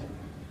friend.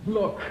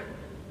 Look,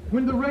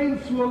 when the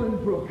rain-swollen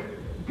brook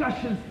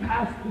gushes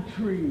past the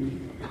trees,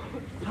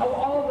 how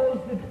all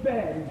those that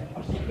bend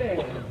are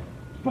spared,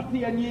 but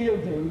the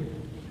unyielding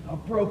are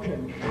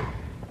broken.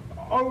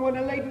 Or when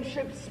a laden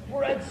ship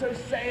spreads her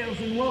sails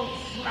and won't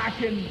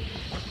slacken,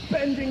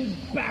 bending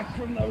back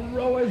from the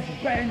rower's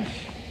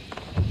bench,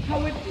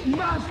 how it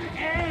must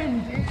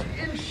end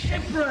in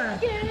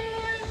shipwreck.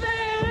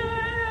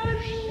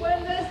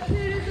 When the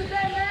seas of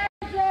the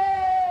mercy,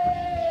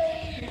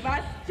 we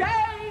must change.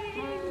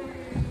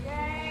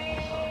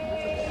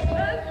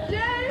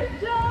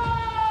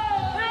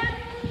 And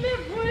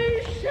if we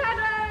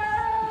shudder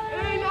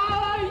in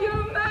our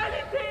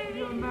humanity,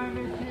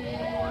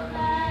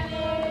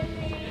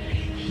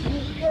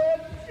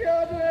 Good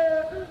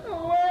children,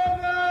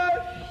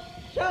 whether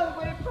shall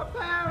we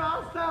prepare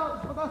ourselves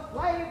for the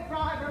slave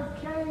driver's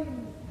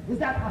chains? Is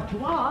that what you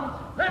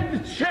want?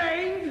 And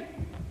chained?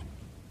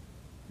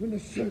 When a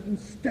certain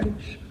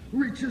stench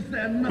reaches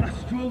their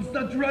nostrils,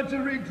 the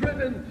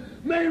drudgery-driven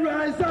may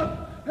rise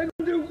up and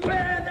wonder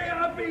where they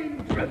are being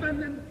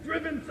driven, and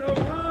driven so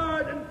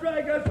hard and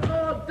drag us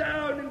all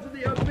down into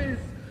the abyss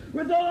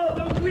with all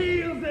the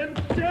wheels and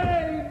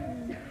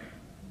chains.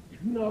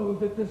 Know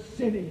that the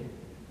city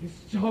is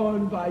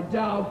torn by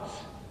doubt.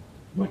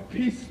 What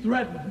peace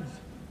threatens,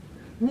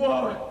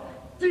 war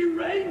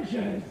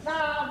deranges.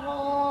 The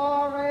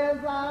war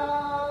is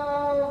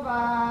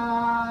over.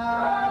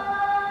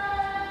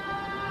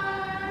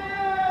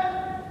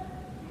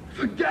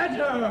 Forget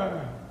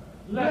her.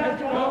 Let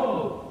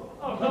go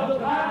of the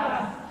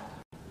past.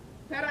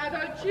 Per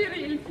addolcire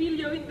il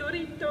figlio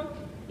indurito,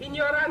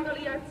 ignorando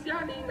gli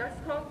anziani in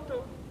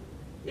ascolto,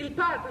 il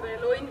padre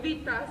lo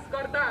invita a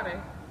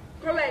scordare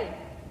colei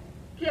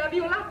che ha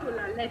violato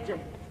la legge.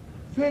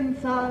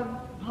 Since I'm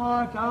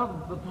part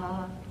of the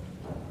past,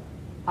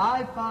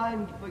 I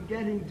find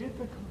forgetting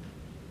difficult.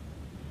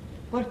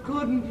 But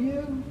couldn't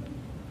you,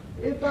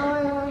 if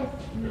I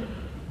asked you?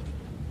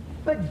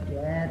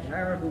 Forget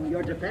her whom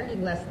you're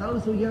defending, lest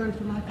those who yearn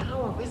for my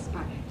power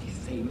whisper, she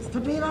seems to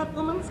be that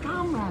woman's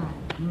comrade.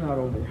 Not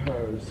only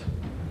hers,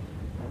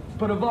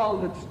 but of all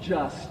that's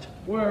just,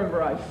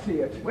 wherever I see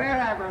it.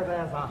 Wherever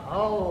there's a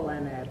hole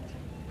in it.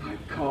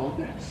 I'd call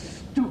that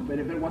stupid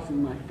if it wasn't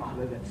my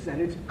father that said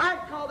it.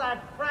 I'd call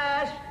that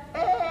fresh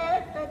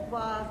if it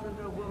wasn't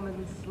a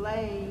woman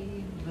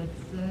slave that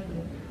said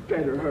it.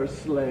 Better her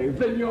slave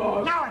than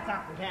yours. No, it's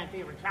not. It can't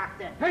be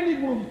retracted. And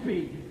it won't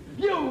be.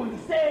 You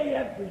say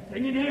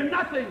everything and hear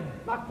nothing.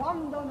 Ma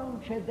quando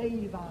non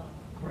cedeva,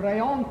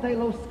 Creonte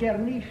lo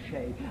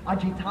schernisce,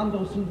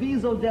 agitando sul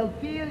viso del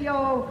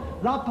figlio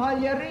la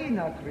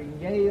paglierina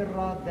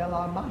criniera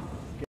della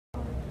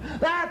maschera.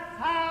 That's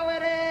how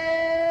it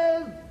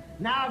is!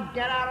 Now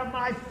get out of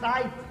my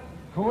sight,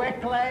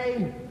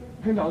 quickly!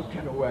 And I'll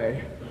get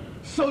away,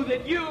 so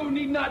that you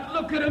need not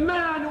look at a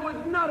man who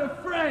is not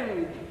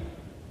afraid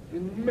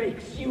and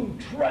makes you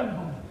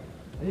tremble.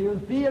 Il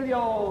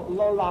figlio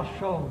lo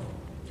lasciò.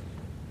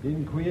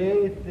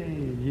 Inquieti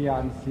gli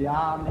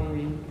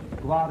anziani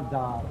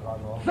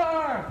guardarono.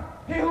 Sir,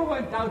 he who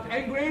went out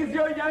angry is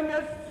your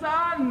youngest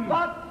son.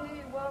 But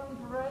he won't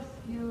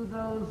rescue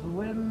those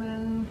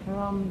women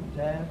from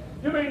death.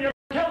 You mean you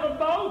killed them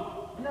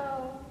both?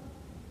 No.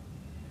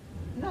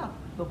 Not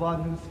the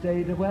one who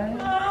stayed away.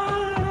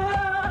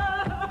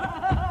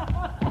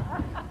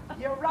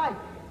 You're right.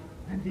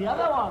 And the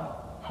other one,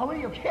 how will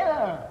you kill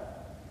her?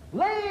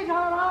 Lead her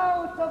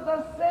out of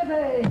the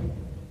city,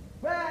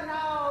 where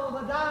now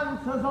the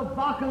dancers of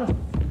Bacchus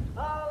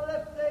are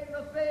lifting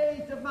the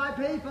feet of my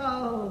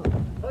people.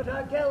 Put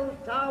her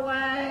guilt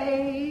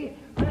away,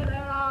 where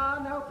there are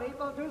no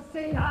people to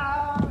see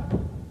her.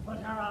 Put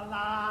her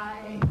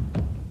alive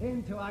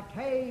into a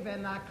cave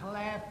in the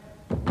cliff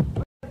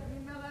with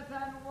millet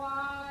and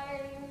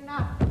wine,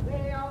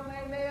 the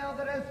only meal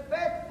that is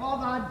fit for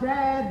the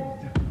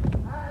dead,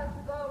 as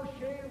though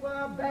she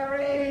were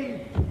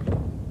buried.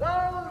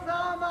 Those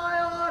are my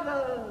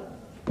orders,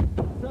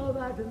 so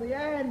that in the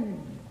end,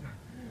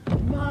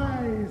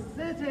 my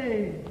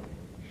city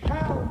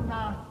shall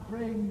not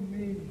bring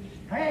me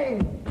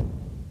shame.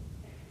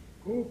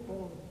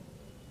 Cupo,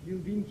 il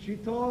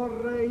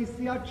vincitore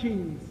si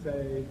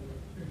accinse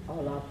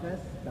alla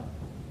festa.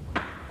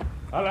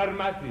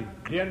 Allarmati,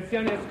 gli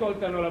anziani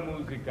ascoltano la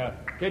musica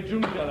che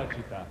giunge alla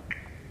città.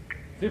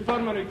 Si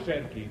formano i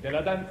cerchi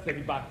della danza di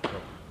Bacco.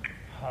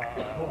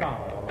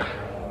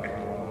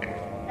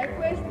 È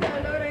questa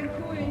l'ora in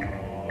cui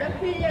la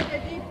figlia di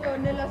Edipo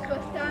nella sua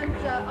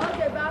stanza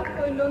ode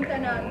Bacco in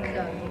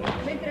lontananza,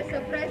 mentre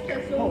s'appresta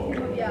al suo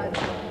ultimo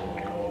viaggio.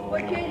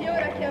 Poiché egli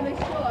ora chiama i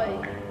suoi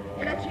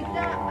e la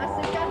città,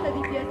 assecata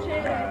di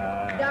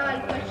piacere, dà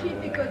al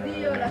pacifico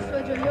Dio la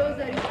sua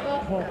gioiosa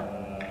risposta.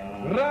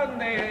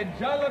 Grande e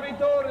già la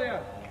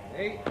vittoria,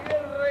 e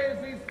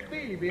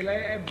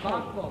irresistibile è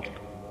Bacco.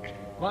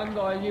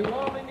 Quando agli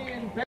uomini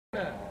in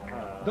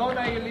pena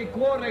dona il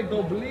liquore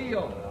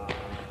d'oblio,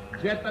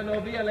 gettano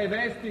via le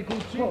vesti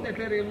cucite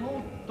per il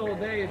lutto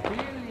dei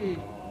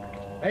figli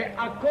e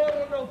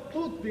accorrono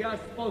tutti a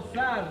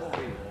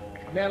sposarsi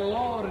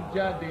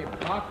nell'orgia di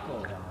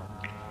Bacco.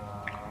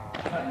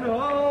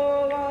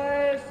 No,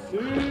 I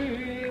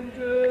seem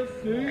to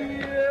see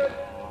it,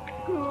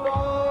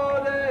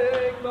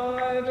 clouding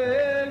my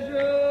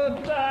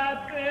vision,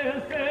 that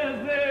this is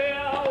the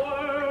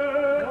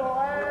hour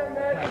when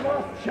it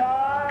must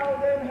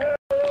child in her.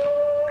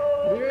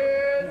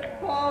 Is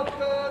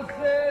Bacchus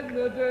in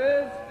the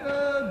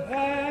distance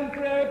and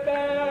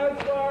prepares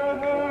for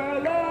her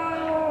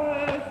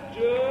last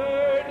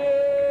journey?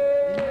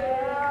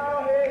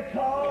 Now he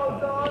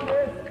calls on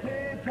his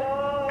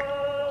people,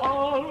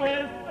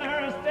 always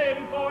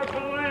thirsting for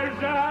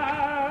pleasure,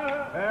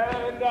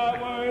 and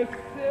our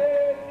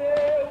city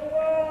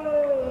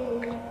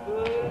woefully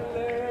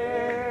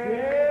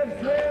gives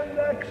him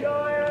the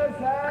joyous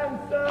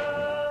answer,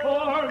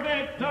 for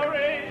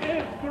victory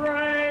is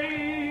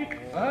great,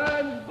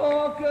 and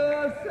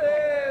Bacchus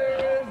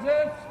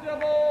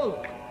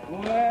irresistible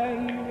when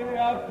he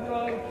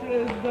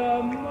approaches the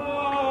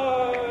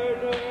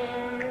murder.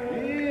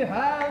 He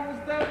hands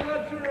them a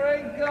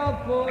drink of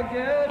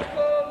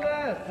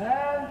forgetfulness,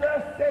 and the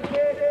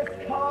city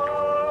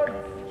discards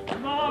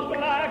the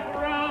black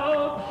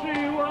robe she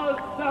was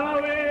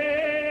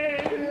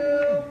sewing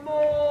to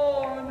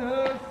mourn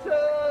her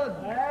son,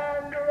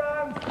 and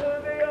runs to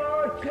the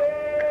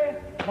orchard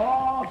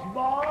of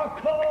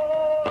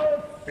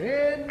Bacchus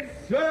in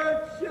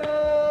search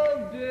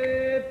of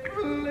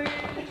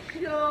depletion.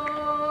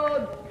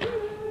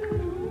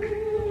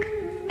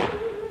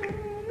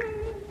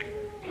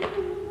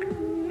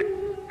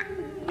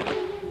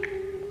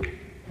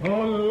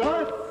 Oh,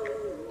 lust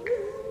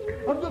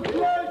of the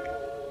flesh,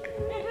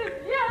 It is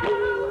you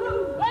who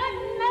win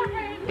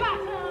every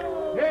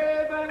battle.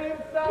 even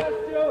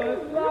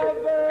incestuous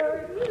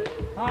lovers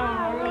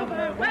are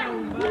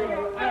overwhelmed by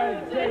your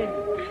urging.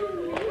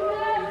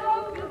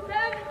 Therefore, to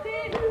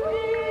empty,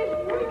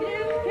 he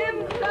gives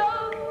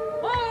himself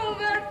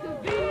over to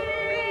be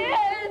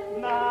it.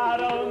 Not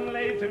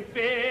only to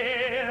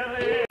feel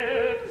it,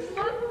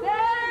 But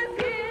there's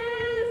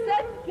his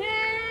at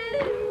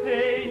kill.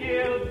 he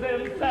yields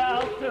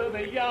himself to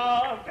the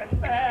yoke and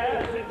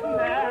bears its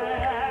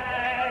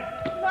neck.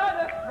 Not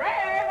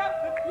afraid of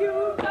the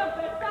fumes of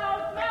the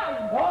South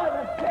Mountain. Or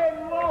the tin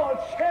Lord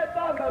shed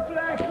on the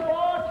black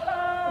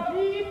water.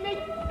 He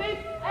mixes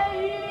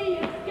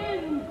alien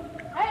skins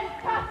and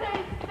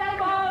cusses them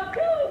all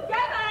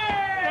together.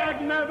 It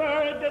never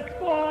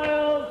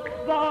despoils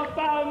the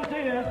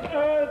bounteous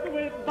earth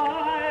with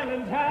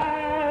violent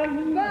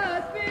hands.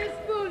 But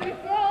peacefully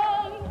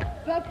from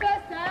the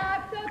first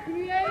act of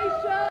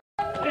creation,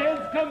 His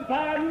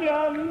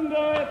companion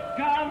with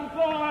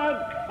comfort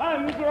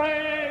and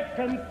great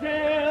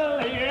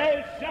conciliation.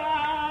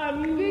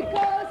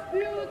 because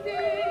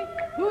beauty,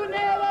 who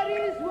never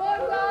is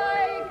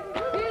warlike,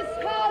 is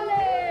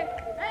holy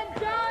and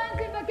joins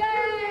in the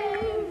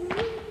games.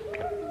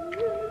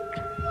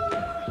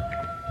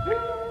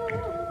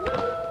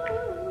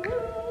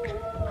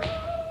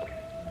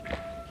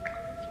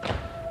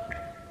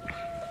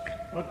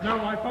 But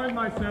now I find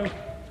myself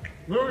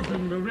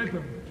losing the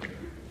rhythm.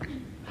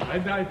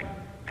 And I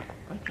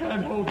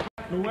can't hold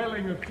back the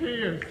welling of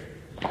tears.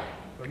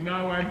 But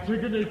now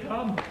Antigone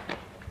comes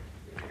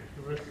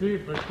to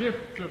receive the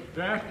gift of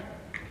death,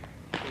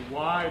 the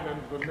wine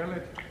and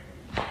vanilla.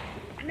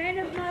 Men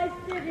of my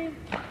city,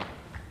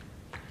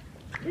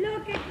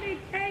 look at me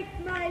take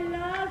my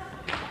last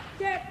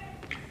step,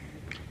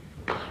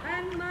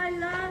 and my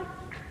last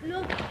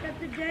look at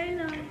the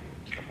daylight,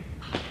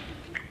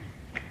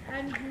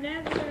 and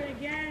never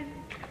again.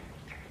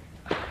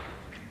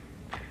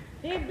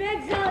 He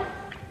bids us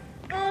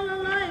all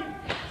alike,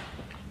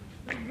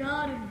 the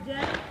god of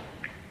death.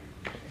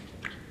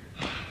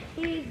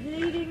 He's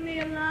leading me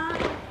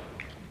alive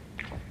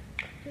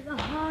to the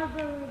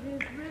harbor of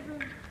his river.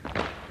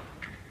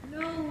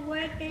 No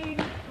wedding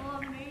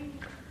for me,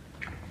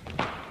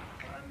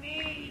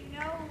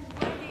 no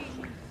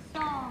wedding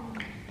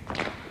song.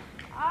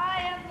 I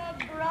am the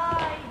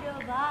bride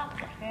of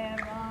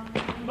Acheron.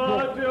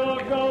 But your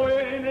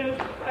going is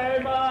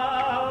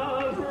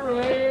famous.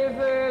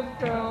 Praises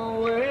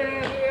go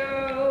with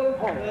you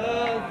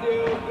as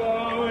you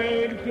go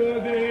into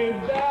the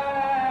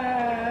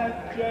death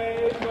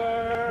chamber.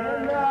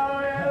 No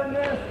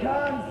illness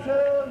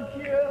consumed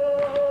you,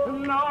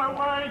 Nor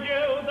were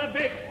you the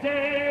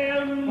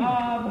victim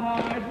of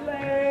hard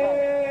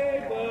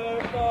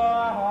labor for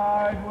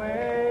hard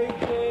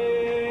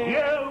wages.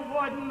 You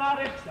would not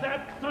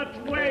accept such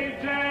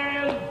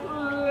wages.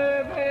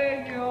 Living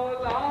your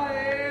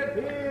life,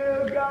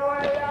 you go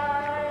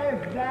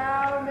alive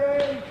down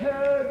into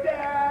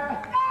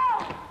death.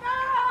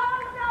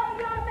 No,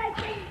 you're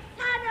making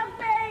fun of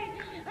me,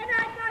 and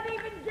I'm not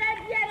even dead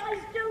yet. I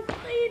still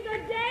see the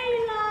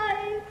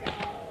daylight.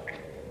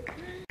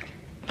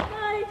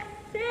 My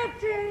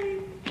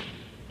city,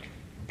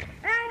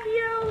 and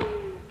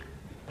you,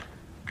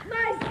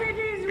 my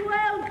city's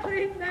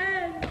wealthy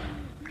men.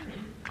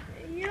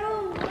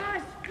 You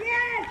must,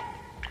 yes,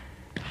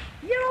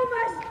 you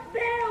must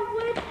bear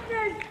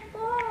witness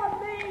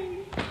for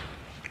me,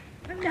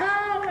 and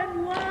how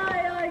and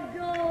why I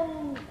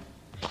go,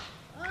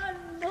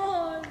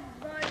 unmourned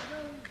by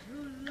those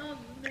who love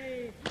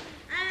me,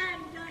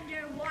 and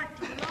under what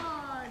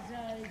laws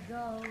I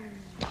go,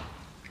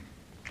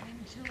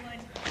 into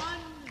an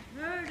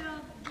unheard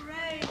of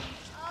grave,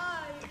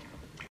 I,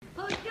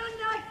 who do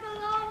not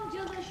belong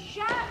to the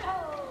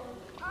shadows,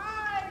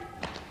 I,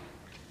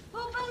 who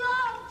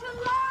belong to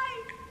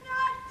life,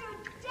 not to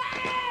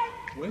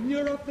death. when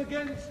you're up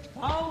against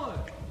power,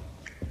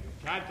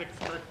 Can't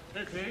expect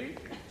pity.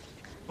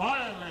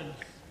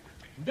 violence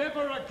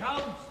never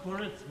accounts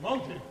for its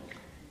motive.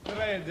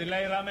 Credi,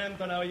 lei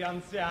lamentano gli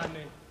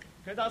anziani,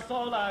 che da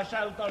sola ha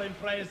scelto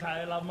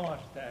l'impresa e la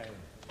morte.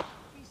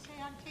 Dice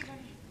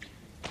Antigone,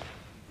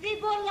 vi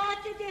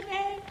bollate di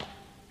me,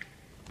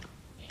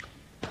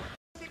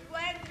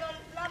 seguendo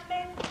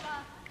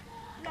lamenta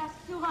la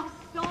sua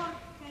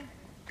sorte.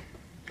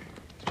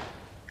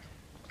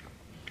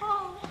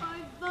 Oh,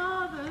 my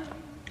father,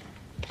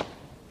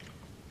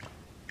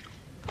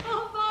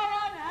 oh, my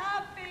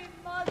unhappy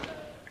mother,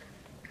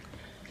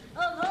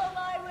 of whom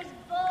I was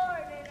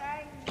born in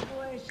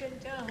anguish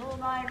and to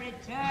whom I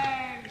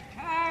return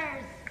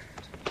cursed,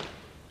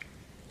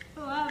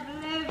 who have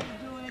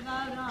lived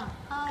without a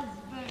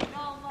husband,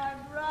 oh, my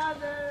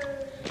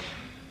brother,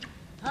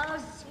 how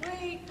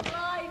sweet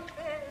life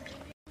is,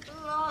 you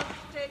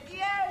lost it,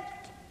 yes,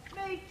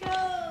 me too,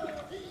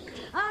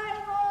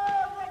 I'm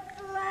all that's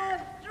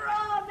left,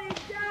 draw me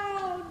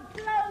down,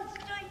 close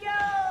to you.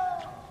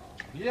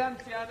 Gli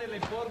anziani le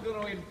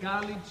porgono il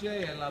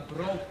calice e la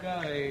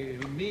brocca e il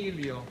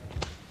miglio,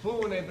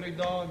 funebri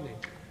doni,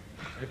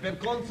 e per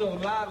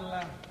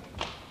consolarla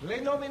le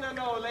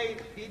nominano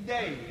i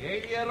dei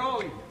e gli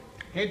eroi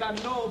che da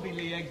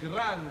nobili e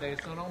grandi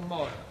sono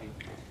morti.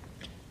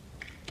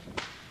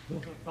 The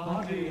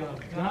body of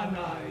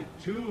Danae,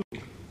 too,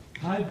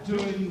 had to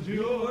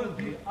endure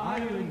the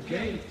iron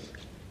gate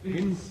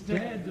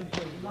instead of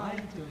the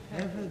light of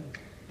heaven.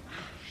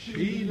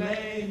 She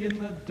lay in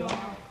the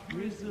dark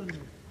prison,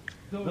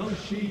 though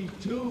she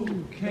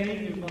too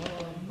came of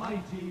a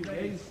mighty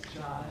race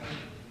child.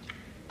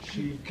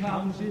 She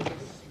counted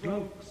the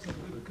strokes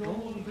of the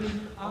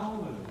golden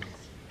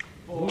hours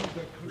for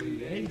the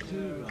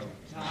creator of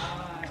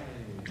time.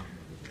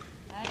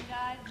 And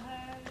I've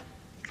heard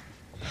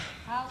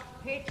how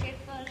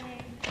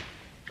pitifully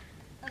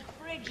a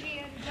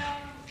Phrygian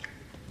girl,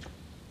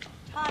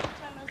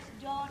 Tantalus'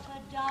 daughter,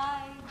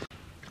 died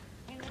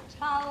in the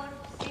tower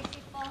of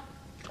Sisyphus,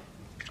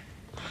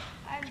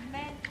 and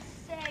men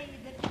say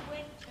that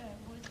winter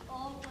was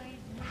always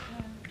with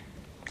her,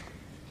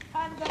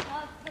 and that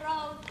her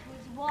throat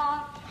was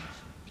washed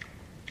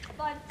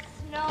by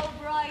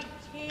snow-bright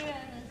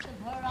tears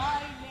of her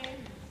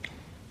eyelids.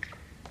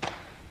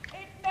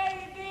 It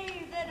may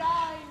be that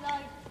I,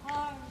 like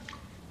her,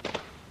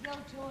 go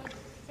to a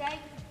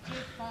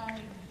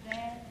sanctified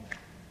bed.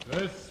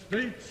 Her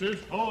speech is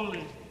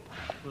holy,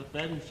 but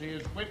then she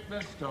is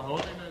witness to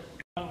holiness.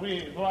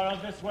 We who are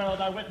of this world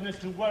are witness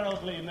to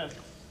worldliness.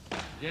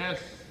 Yes,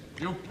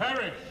 you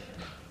perish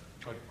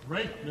But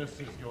greatness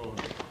is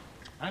yours,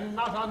 and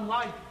not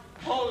unlike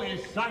holy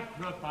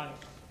sacrifice.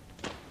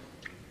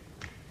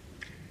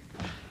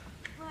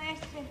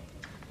 Esse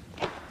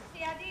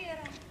a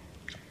dire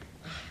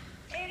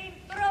e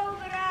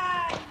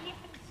rimprovera gli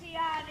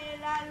anziani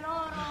la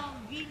loro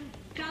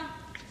vinta.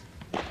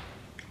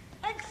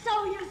 And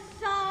so you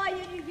sigh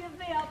and you give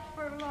me up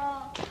for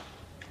lost.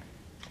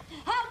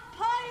 How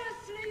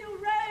piously you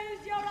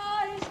raise your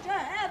eyes to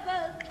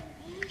heaven,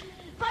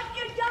 but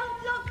you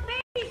don't look me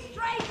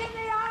straight in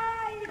the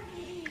eye,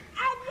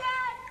 and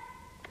yet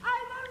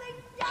I've only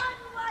done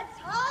what's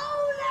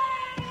holy.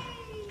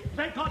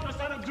 They caught the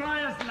son of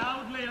Dryas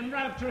loudly and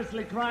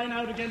rapturously crying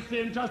out against the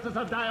injustice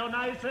of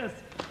Dionysus,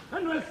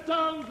 and with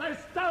stones they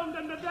stoned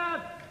him to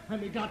death,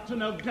 and he got to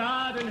know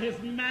God in his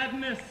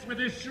madness with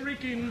his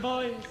shrieking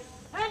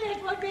voice. And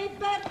it would be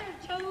better,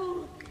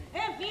 too,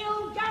 if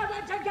you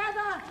gathered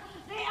together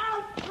the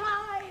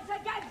outcries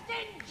against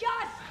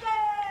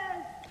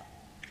injustice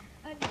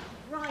and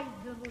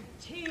dried them with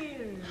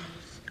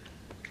tears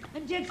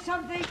and did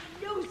something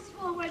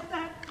useful with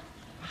them.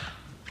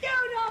 You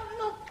don't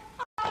look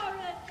far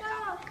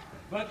enough.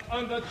 But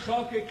on the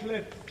chalky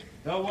cliffs,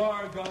 the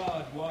war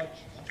god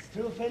watched.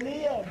 Two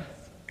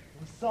Phoenicians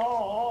who saw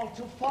all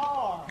too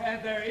far.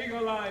 Had their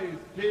eagle eyes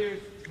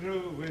pierced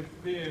through with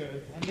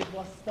spears. And it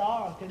was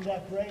dark in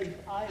their great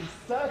eyes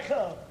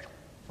circle.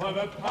 For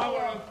the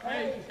power of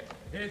fate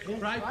is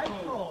frightful.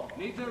 frightful.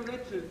 Neither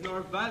riches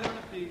nor valor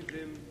appease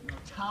him. No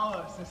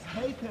towers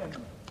escape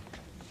him.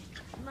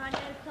 Ma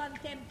nel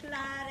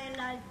contemplare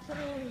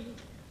l'altrui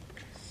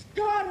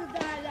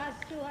scorda la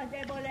sua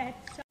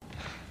debolezza.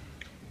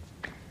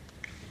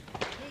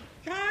 I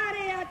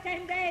cari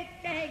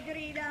attendette e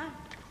grida,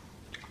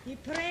 i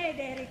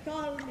prede e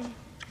ricolmi,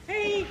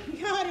 e i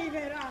cari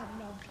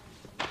verranno,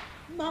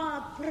 ma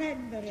a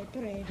prendere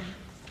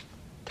prede.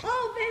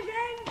 Oh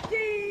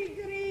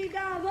viventi,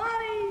 grida,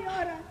 voi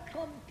ora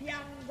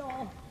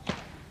compiango,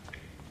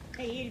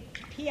 e il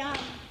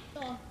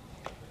pianto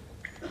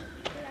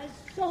la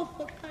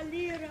soffoca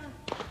l'ira.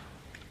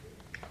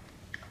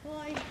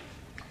 Poi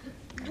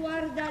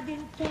guarda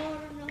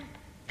d'intorno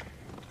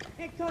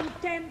e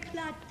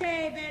contempla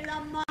Tebe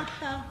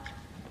l'amata,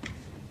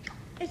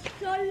 e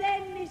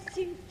solenne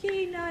si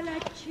inchina la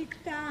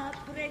città a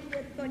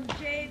prender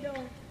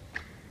congedo,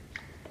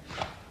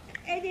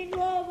 e di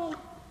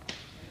nuovo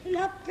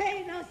la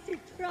pena si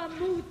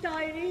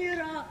tramuta in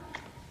ira.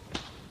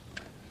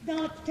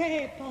 Da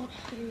te,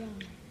 patria,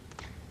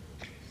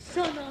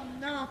 sono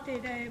nate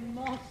le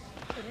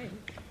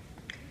mostre,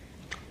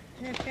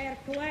 e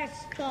per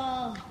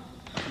questo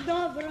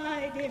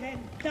dovrai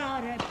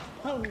diventare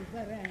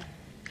polvere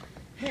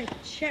e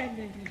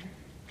cenere.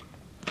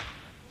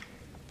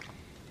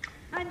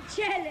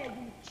 Ancelle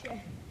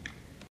dice,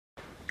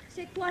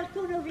 se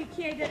qualcuno vi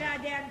chiederà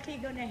di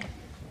Antigone,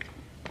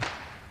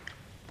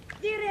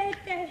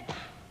 direte,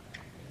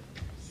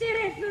 si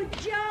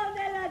rifugiò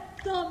nella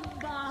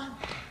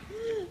tomba.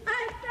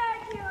 I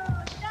beg you,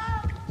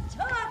 don't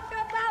talk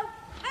about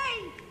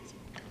hate.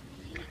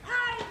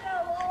 I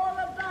know all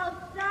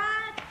about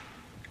that.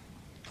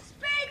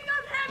 Speak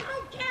of him who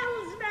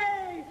kills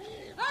me,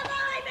 and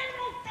I'm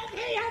innocent.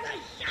 He has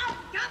a shout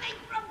coming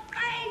from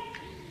fate,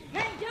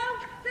 and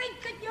don't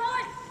think that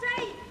you're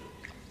safe.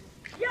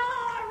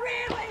 You're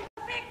really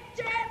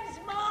victims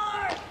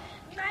more.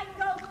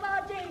 Mango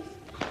bodies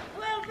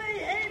will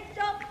be heaped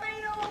up for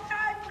you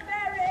and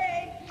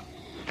buried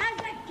as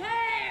a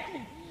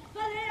cairn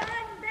for the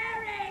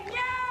unburied.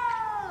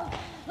 You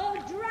who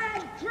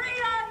drag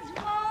Creon's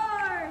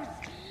wars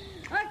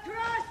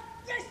across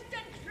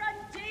distant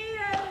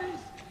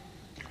frontiers.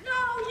 No,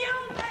 you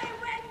may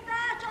win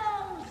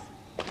battles.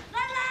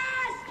 The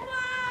last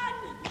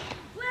one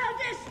will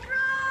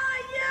destroy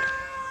you.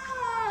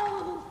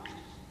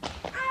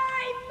 I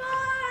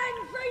mourn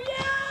for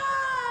you,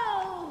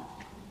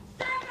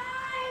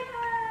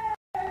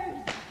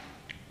 survivors.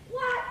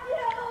 What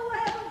you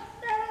will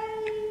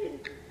see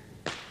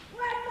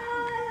when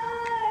my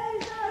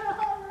eyes are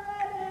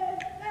already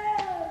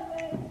filled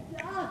with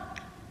dust.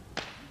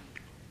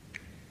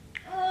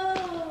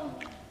 Oh,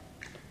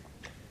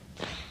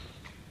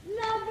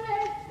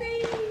 lovely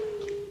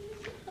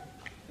thieves,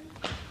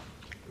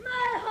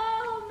 my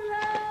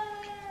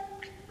homeland,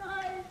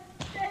 my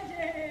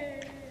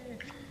city,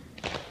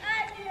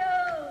 and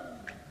you,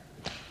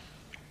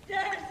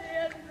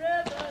 Dacian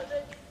river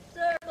that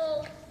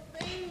circles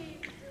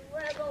thieves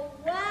where the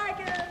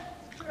wagons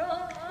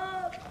draw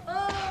up.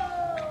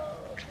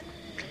 Oh,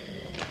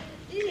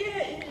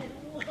 you.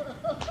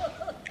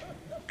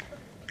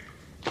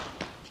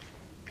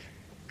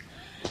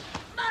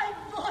 My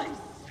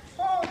voice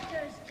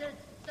falters to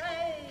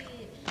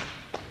say,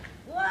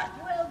 what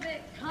will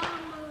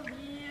become of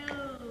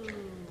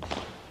you?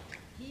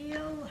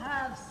 You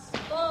have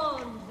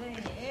spawned the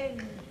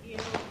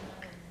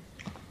inhuman.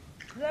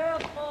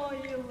 Therefore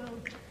you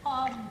will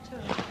come to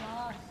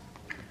dust.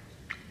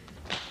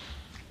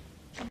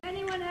 If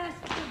anyone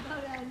asks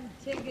about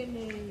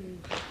Antigone,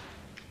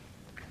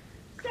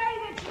 say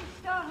that you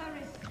saw her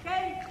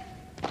escape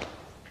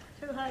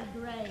to her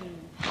grave.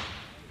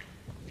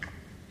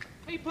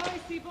 E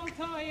poi si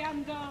voltò e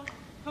andò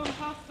con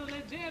passo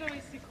leggero e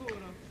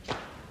sicuro.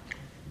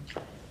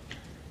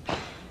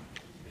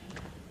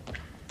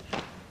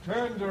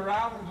 Turned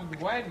around and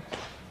went.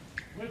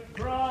 With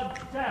broad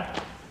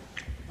steps.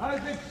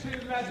 As if she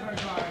led her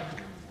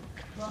guard.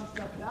 From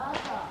the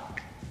plaza.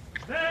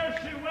 There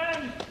she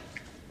went.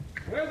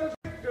 Where the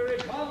victory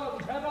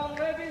columns had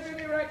already been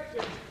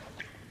erected.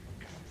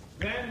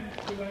 Then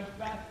she went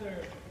faster.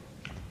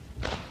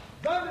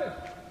 Done it!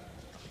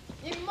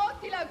 In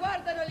molti la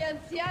guardano gli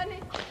anziani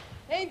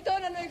e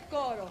intonano il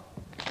coro.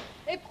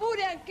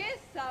 Eppure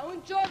anch'essa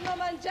un giorno ha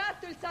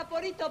mangiato il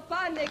saporito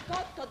pane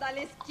cotto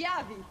dalle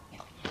schiavi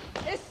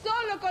e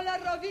solo con la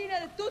rovina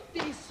di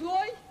tutti i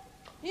suoi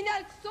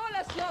innalzò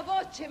la sua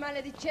voce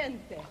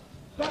maledicente.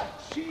 But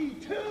she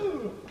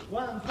too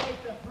once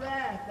ate the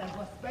bread that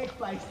was baked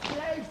by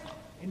slaves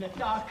in the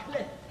dark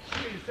cliff.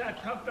 She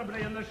sat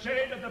comfortably in the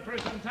shade of the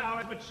prison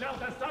tower with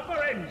shelter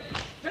suffering,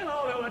 till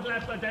all who had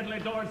left the deadly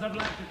doors of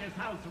Atlanticus'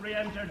 house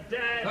re-entered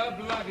dead.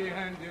 The bloody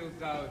hand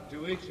deals out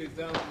to each his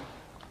own,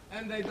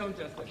 and they don't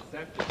just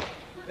accept it,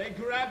 they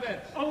grab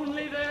it.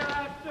 Only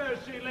thereafter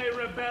she lay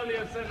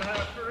rebellious in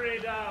her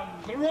freedom.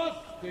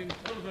 Thrust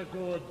into the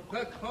good.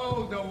 The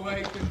cold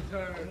awakened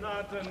her.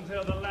 Not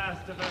until the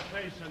last of her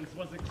patience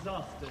was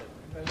exhausted.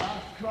 The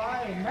last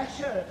cry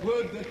measured.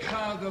 Would the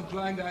child of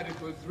blind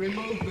Oedipus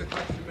remove the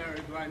customary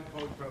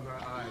blindfold from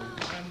her eyes?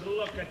 And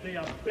look at the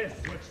abyss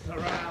which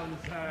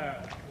surrounds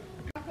her.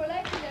 Ma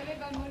colei che li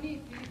aveva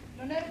ammoniti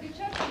non era di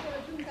certo ancora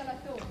giunta alla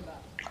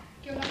tomba,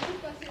 che una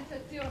cupa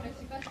sensazione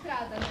si fa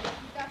strada nella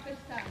città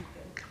festante.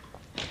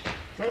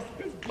 Just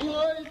as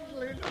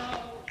blindly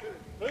now,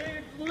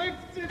 they've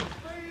lifted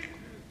feet.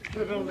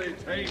 It'll they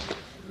take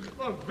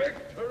a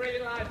victory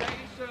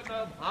libation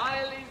of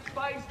highly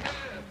spiced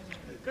herbs,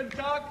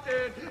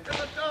 concocted in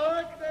the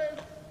darkness,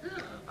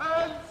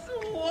 and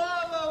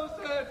swallows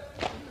it,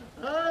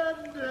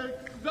 and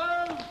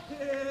exalts.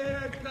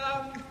 Here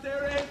comes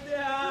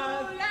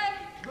Tiresias,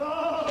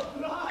 the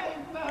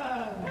blind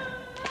man,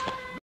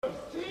 the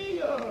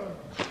seer,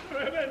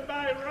 Driven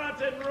by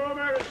rotten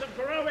rumors of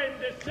growing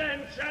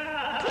dissension.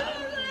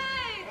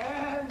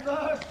 and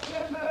the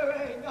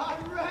simmering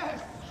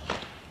unrest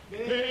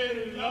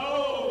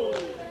Below.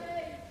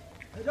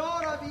 Ed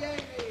ora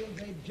viene il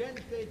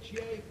veggente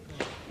cieco,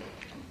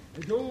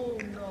 ed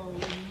uno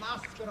in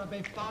maschera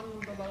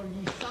beffandolo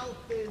gli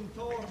salta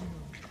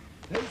intorno,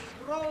 e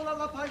scrolla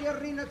la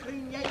paglierina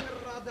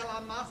criniera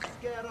della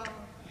maschera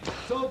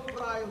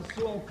sopra il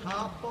suo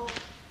capo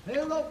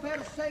e lo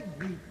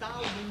perseguita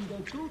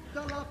lungo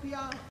tutta la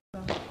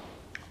piazza.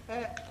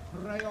 E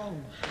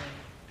trionfa,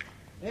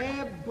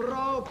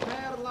 ebbro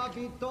per la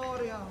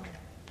vittoria.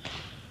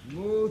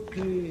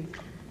 Muti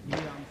gli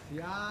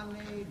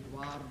anziani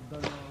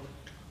guardano.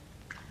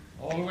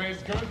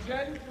 always go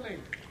gently,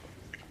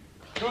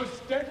 go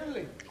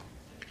steadily,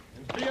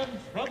 and be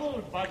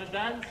untroubled by the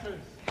dancers.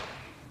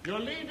 You're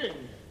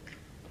leading.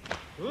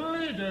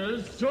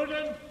 Leaders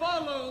shouldn't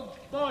follow,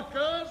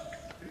 Bacchus.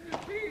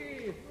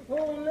 He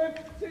who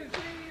lifts his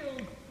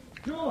heels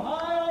too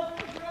high off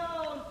the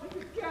ground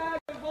can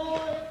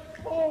avoid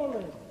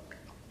falling.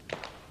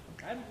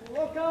 And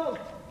look out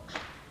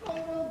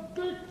for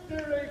the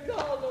victory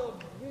column.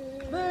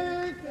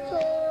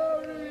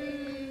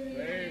 Victory!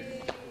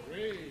 They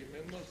scream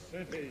in the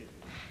city,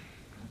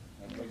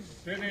 and the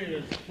city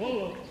is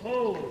full of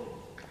cold.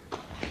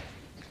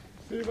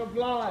 See the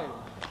blind,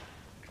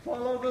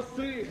 follow the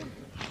seeing,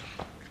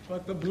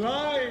 but the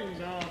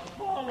blind are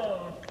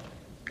followed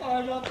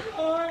by the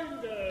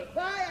blinder.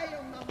 Why are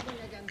you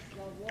mumbling against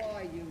the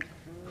war, you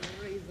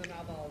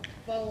treasonable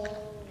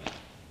fool?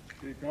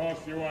 Because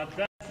you are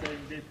dancing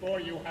before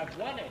you have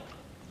won it,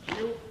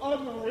 you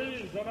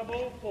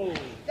unreasonable fool.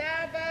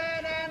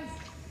 Stubborn and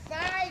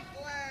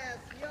sightless!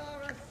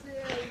 You're a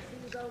seer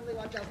who sees only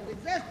what doesn't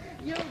exist.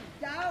 You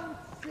don't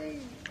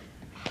see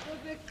the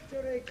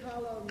victory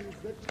columns,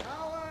 the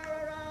tower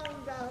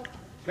around us.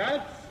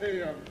 That's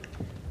him.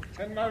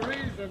 And my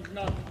reason's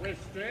not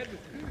twisted.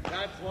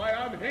 That's why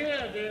I'm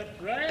here, dear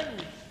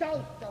friend.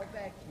 Stolto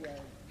vecchio,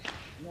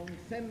 non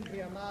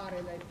sembri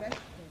amare le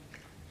feste,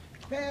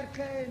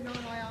 perché non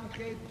hai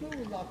anche tu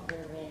la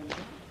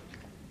corona?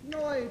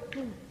 Noi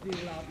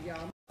tutti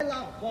l'abbiamo, e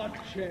la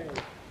voce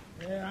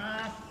è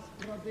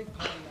aspro di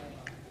collera.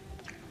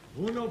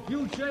 Uno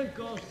più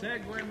cieco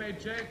segue me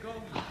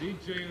cieco,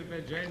 dice il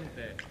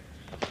veggente,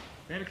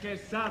 perché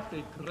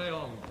sappi,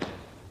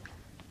 Creonte,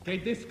 che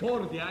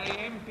discordia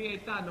e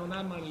impietà non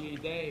amano gli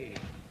dei.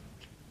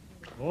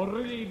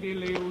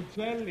 Orribili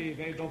uccelli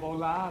vedo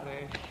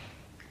volare,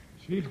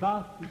 ci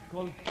batti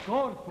col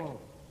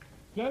corpo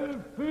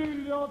del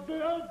figlio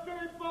del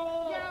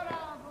tipo. Get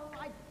out of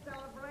light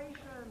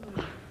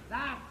celebration.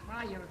 That's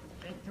why you're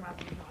sick to us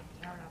so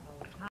terrible.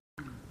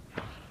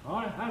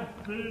 I have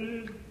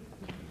seen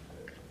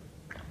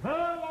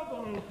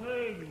terrible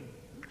things.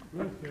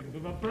 Listen to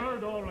the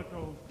bird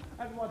oracles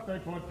and what they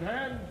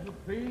portend to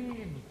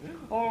Thebes,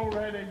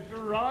 already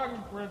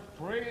drunk with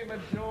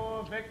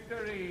premature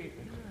victory.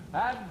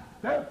 and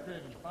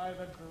deafened by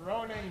the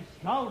droning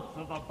shouts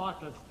of the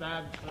Bacchus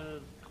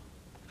dancers.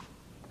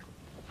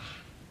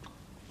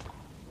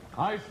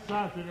 I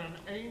sat in an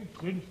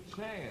ancient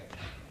chair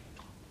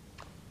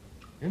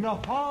in a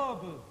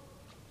harbor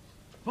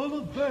full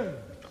of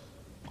birds,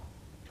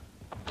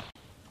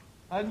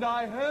 and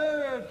I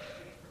heard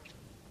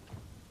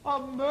a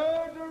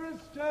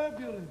murderous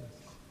turbulence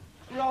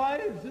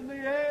rise in the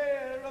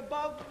air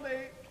above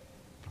me,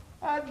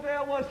 and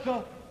there was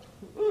the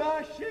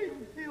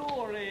lashing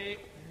fury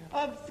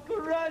of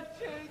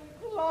scratching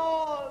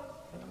claws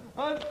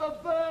as the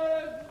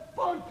birds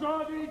punched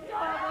on each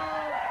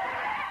other.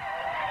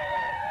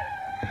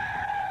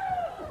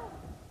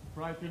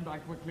 Frightened, I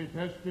quickly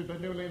tested the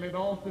newly lit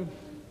altars,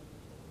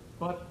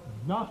 but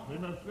not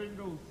in a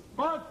single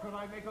spot could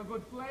I make a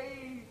good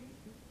flame.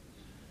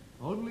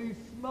 Only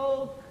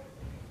smoke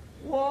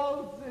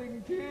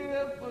waltzing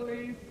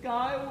tearfully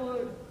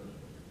skyward,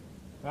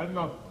 and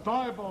the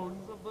thigh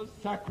bones of the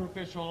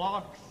sacrificial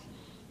ox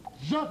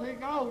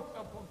jutting out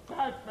of the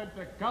parchment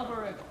to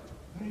cover it.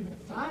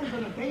 Signs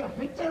of a day of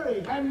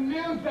victory. And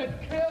news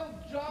that killed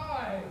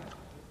joy.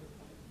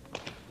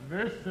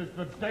 This is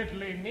the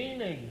deadly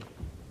meaning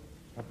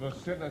of the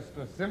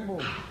sinister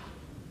symbols.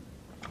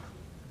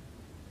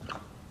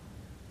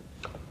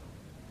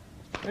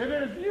 It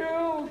is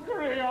you,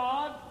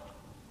 Creon,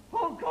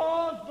 who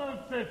caused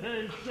the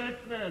city's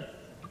sickness,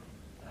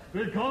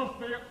 because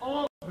the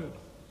altars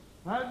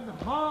and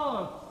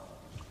hearts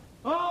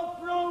are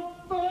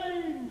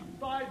profaned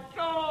by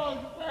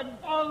dogs and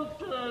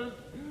vultures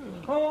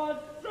who are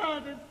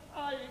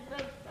satisfying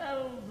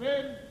themselves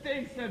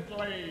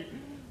indecently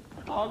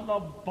on the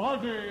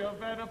body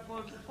of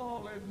Oedipus'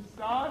 fallen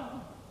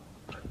son.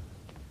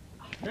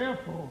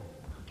 Therefore,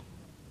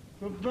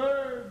 the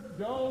birds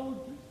don't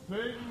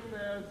sing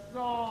their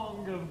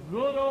song of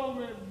good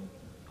omen,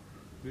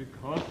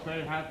 because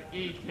they have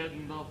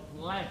eaten the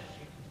flesh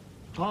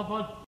of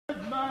a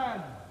dead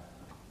man.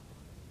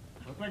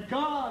 But the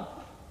gods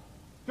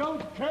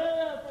don't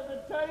care for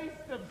the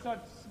taste of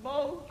such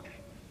smoke.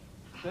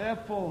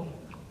 Therefore,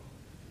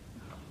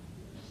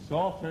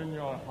 soften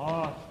your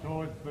heart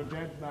towards the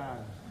dead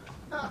man.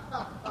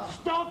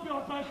 Stop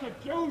your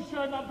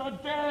persecution of the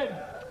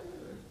dead.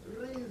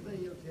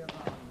 Rise, you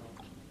tyranno.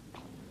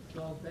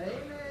 So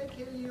bene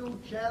che gli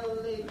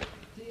uccelli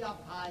ti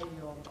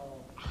appaiono.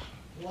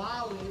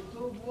 Quale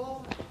tu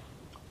vuoi?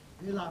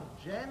 E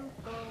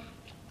l'argento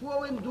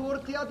può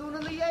indurti ad una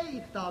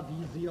lieta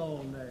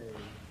visione.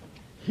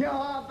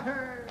 Your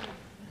birds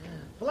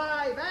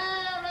fly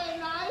very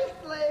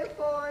nicely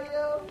for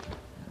you,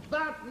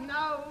 but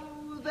know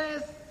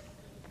this,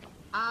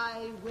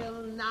 I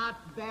will not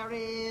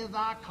bury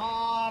the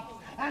corpse,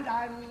 and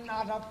I'm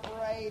not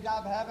afraid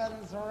of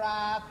heaven's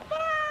wrath.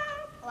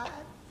 But let's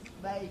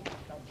make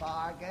the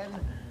bargain.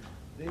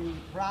 The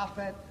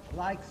prophet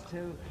likes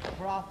to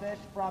profit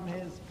from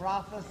his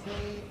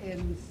prophecy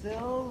in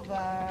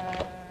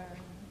silver.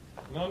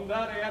 Non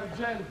dare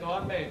argento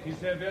a me, ti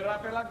servirà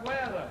per la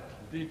guerra,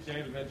 dice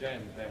il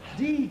reggente.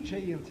 Dice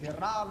il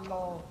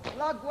tiranno,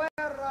 la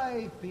guerra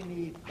è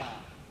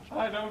finita.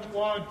 I don't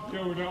want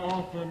you to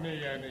offer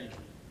me any,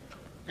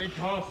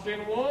 because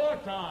in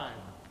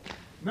wartime,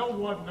 no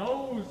one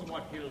knows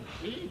what he'll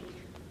keep,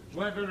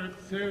 whether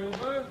it's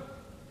silver,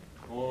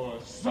 or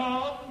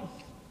sons,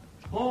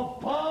 or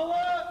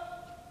power.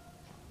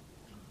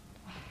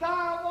 The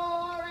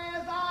war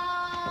is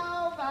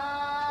over!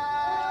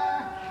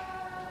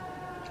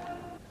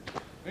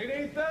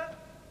 Finita?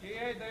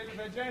 Chiede il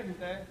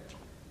reggente.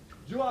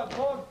 Giù al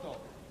porto,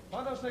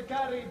 fanno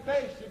seccare i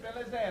pesci per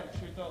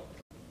l'esercito,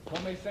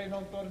 come se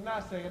non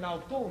tornasse in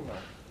autunno.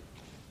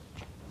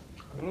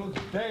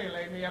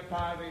 Crudele mi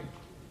appari.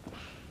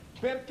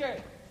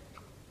 Perché?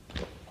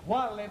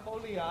 Quale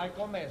follia hai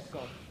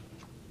commesso?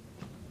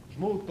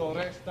 Muto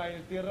resta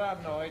il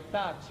tiranno e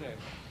tace,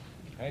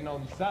 e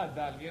non sa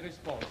dargli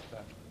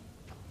risposta.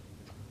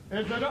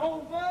 Is it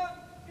over?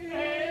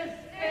 Is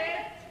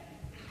it?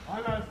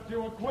 I'll ask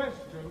you a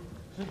question,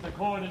 since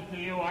according to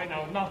you I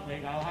know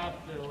nothing, I'll have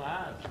to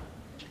ask.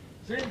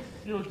 Since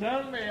you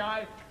tell me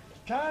I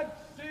can't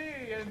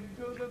see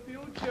into the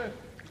future,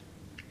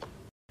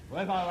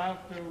 well, I'll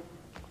have to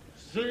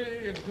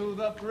see into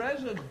the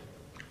present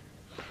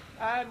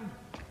and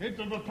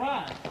into the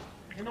past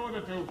in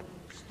order to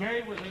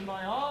stay within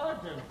my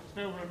heart and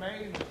still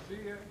remain a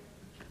seer.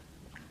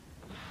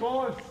 Of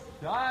course,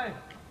 I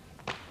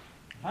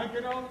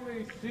can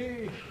only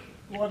see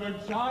what a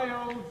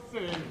child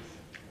sees.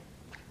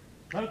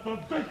 That the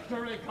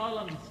victory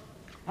columns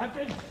have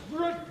been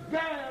stripped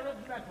bare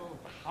of metal.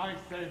 I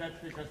say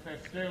that's because they're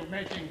still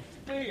making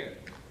spears.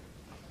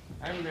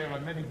 And there are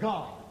many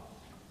guards.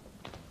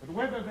 But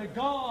whether they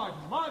guard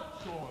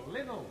much or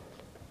little,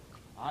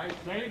 I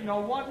say no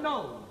one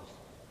knows.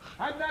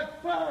 And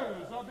that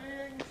furs are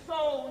being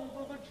sown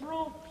for the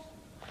troops,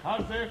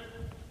 as if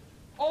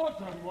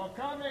autumn were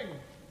coming.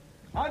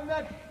 And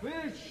that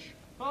fish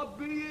are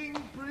being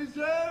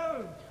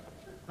preserved,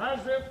 as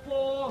if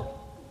for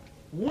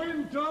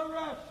winter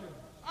rations.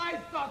 I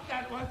thought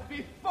that was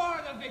before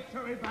the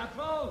victory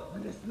battle.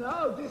 And it's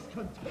now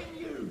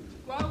discontinued.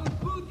 Will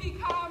booty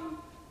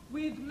come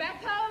with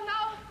metal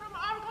now from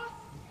Argos?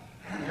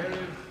 There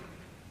is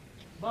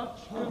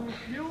much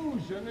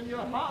confusion in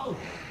your house.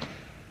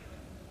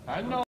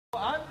 And no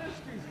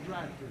amnesty's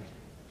granted,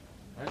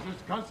 as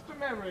is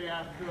customary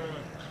after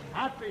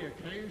happy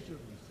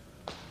occasions.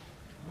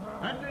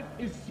 And it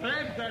is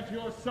said that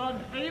your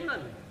son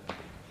Hanon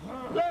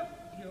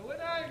left you in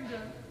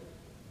anger.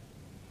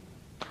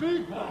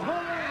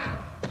 Because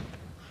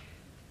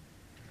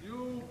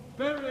you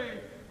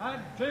bury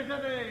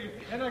Antigone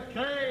in a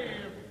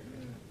cave.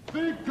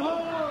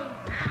 Because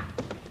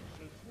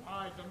she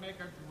tried to make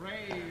a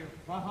grave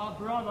for her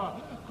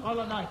brother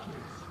Colonakis.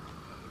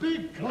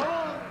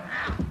 Because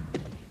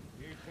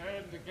he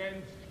turned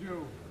against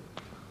you.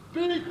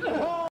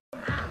 Because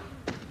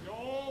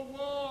your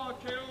war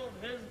killed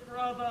his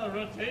brother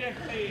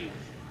Retiacles.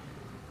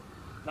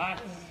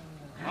 That's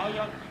how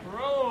you're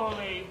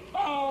cruelly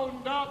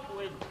bound up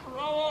with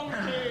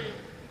cruelty.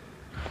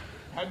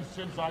 And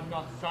since I'm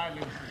not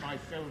silenced by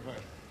silver,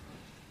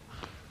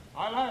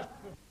 I'll ask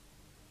the...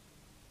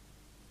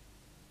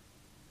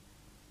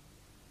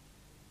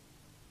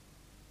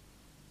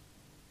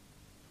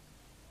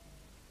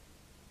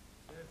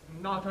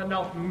 There's not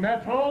enough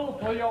metal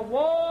for your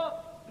war?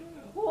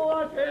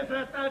 What is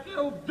it that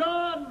you've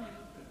done?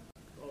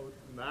 Both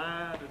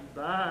mad and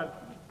bad.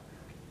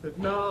 But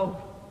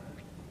now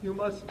you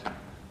must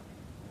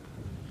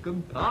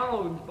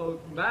compound both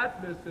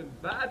madness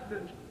and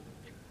badness.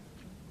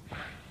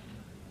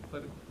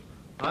 But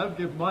I'll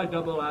give my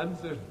double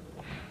answer.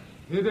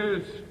 It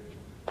is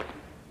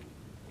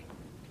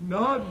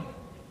none.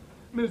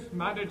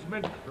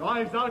 Mismanagement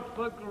cries out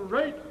for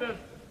greatness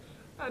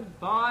and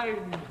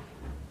binds.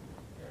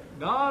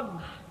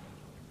 None.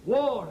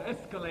 War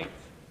escalates,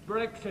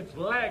 breaks its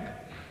leg.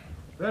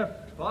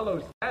 Theft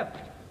follows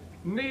theft.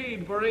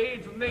 Need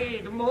breeds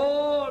need.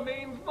 More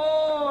means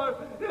more.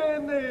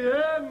 In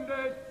the end,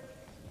 it's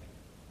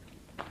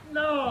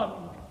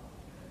none.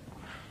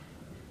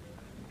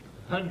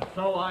 And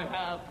so I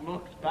have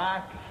looked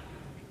back.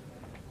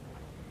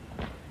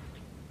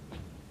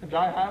 And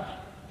I have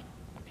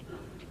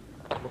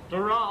looked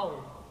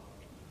around.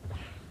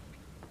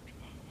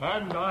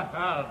 And I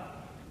have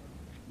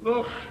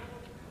looked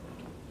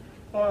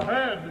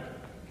ahead.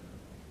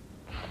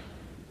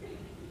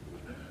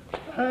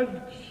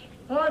 And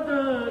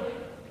shuddered.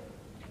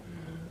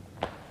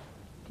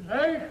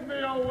 Take me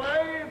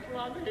away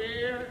from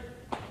here.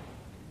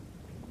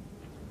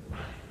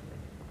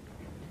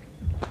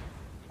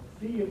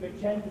 Sì,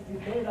 invecente si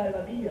svela e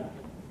va via.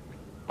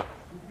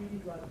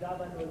 Stupidi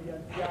guardavano gli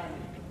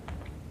anziani.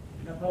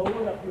 La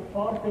paura più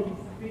forte li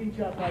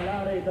spinge a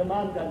parlare e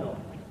domandano.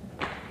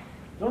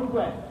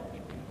 Dunque,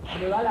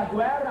 come va la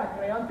guerra,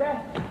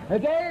 Creonte?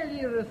 Ed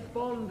egli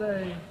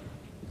risponde,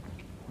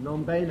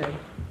 non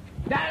bene.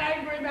 That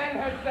angry man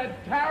has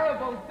said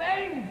terrible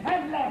things.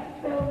 And left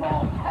still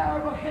more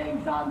terrible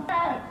things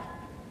unsaid.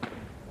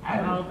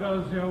 How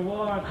goes your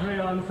war,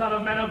 Creon, son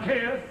of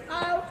Menocius?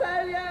 I'll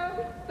tell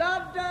you,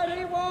 the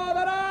dirty war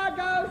that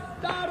Argo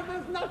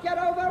started is not yet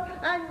over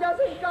and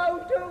doesn't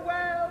go too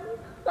well.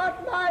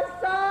 But my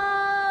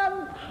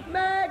son,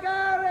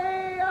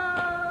 Megaria,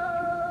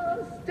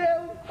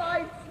 still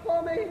fights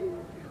for me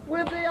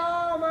with the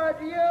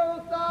armored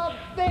youth of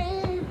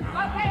thieves.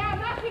 But they are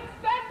not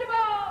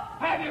expendable!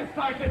 Have you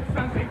started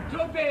something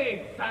too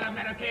big, son of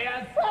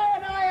Menocius?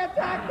 When I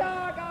attacked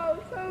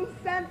Argos, who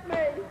sent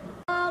me?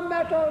 Our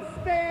metal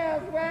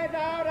spears went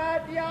out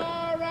at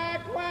your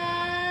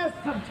request.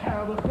 Some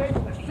terrible things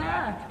were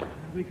said.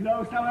 We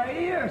closed our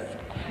ears,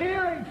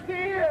 hearing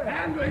fear.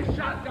 And we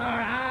shut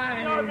our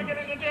eyes. You're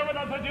beginning to deal with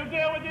us as you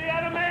deal with the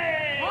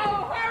enemy.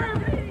 Oh,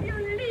 hurry, you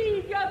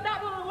lead your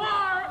double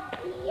war!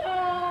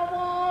 Your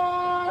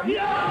war!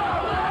 Your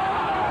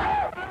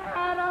war!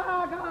 And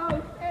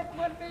Argos, it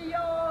would be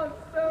yours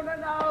soon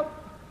enough.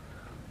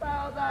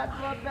 So that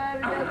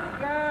rebellious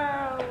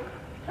girl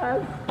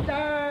has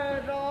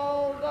stirred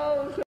all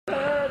those who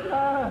heard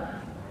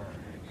her.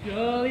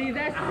 Surely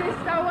the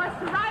sister was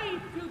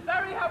right to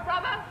bury her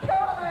brother.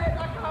 Surely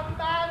the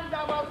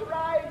commander was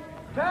right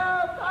to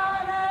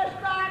punish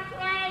the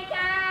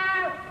traitor.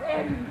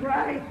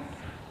 Ingrates.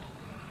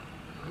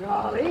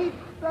 You'll eat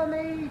the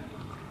meat,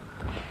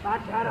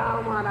 but you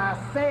don't want to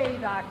see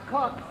the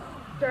cook's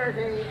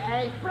dirty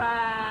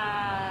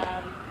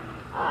apron.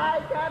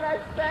 I can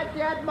expect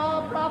yet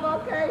more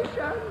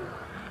provocation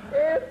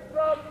if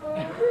the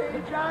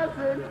booty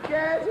doesn't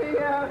get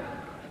here.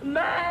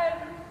 Man,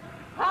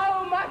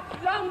 how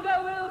much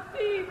longer will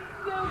Thebes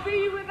still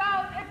be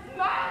without its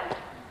man?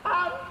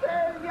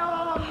 Until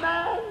your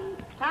men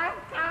have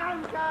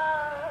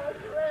conquered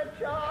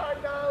rich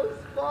Argos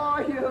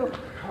for you.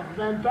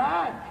 Then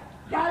back,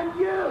 and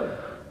you,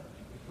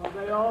 for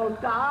they all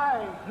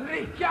die.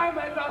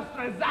 Richiama il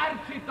nostro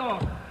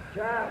esercito.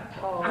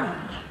 Certo,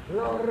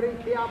 lo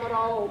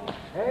richiamerò,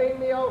 e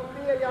mio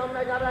figlio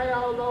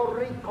Megareo lo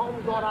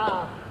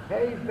ricondurrà,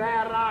 e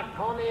verrà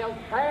con il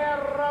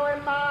ferro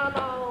in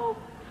mano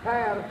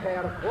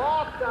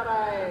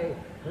percuotere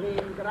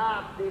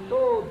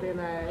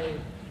l'ingratitudine.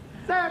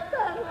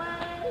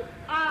 Certainly,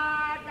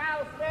 our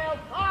house will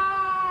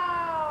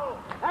fall,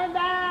 and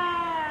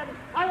then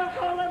I will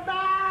call him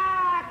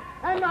back,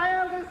 and my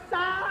eldest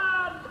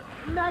son,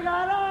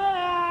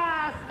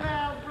 Megarius,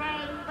 will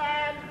bring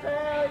them to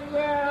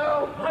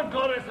you.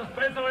 Ancora è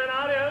sospeso in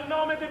aria il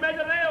nome di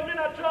Megadeo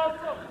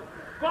minaccioso.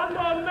 Quando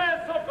ho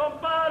messo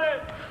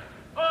compare,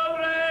 oh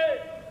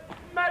re,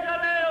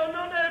 Megadeo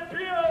non è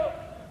più,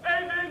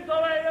 e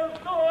vinto è il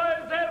tuo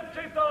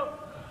esercito,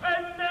 e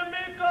il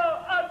nemico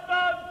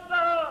avanza.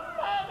 The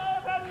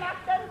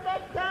reluctant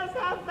victors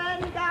have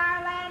been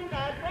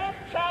garlanded with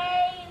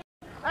chains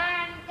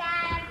and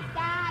danced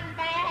on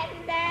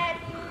bended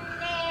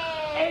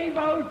knees.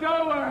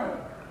 Evildoer!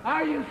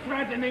 Are you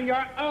threatening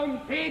your own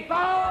people?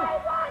 I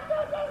want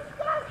to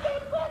discuss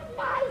it with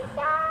my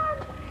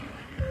son.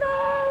 No,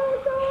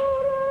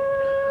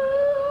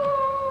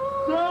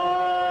 Sir!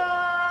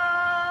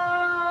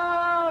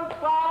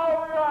 Bow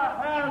your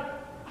head!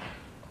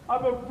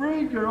 I'm a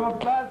bringer of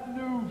bad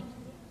news.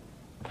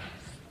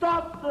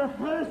 Stop the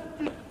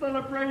hasty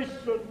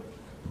celebration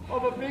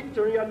of a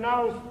victory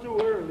announced too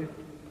early.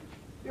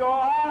 Your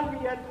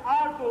army at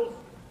Argos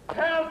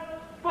has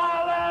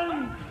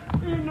fallen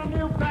in a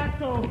new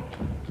battle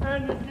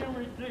and is in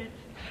retreat.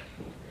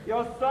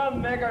 Your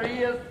son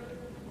Megarius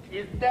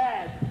is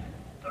dead.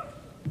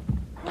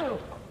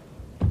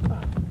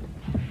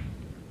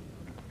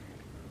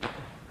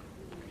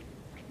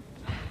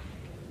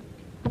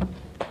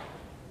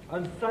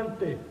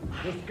 Ansante,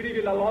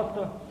 descrive la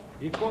lotta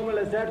e come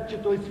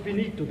l'esercito è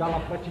sfinito dalla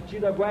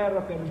fratricida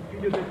guerra per il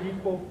figlio di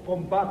Edipo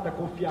combatta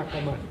con fiacca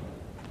mano.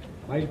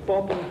 Ma il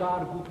popolo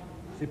d'Argo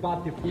si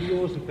batte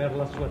furioso per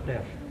la sua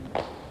terra.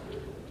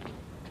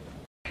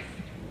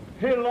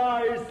 He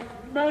lies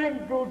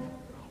mangled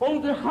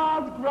on the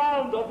hard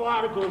ground of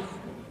Argos.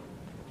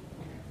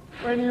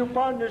 When you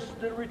punished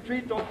the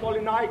retreat of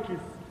Polynices,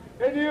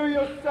 and you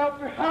yourself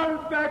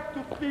hurried back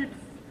to Thebes,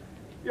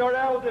 your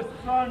eldest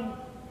son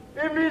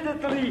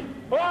immediately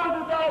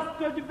ordered us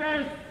to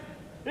advance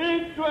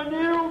into a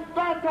new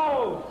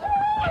battle.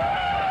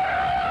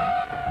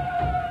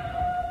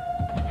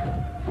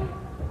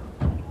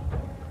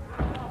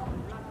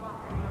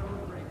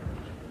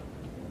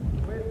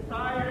 With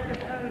tired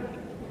hands,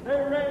 they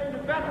raised the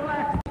battle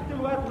axe to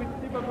us with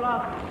silver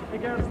blood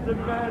against the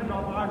men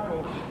of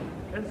Argos.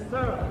 And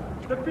sir,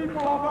 the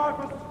people of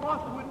Argos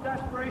fought with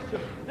desperation.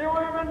 The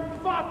women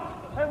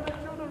fought, and the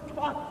children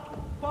fought.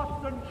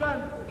 Pots and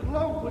pans,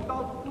 loaves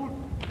without food,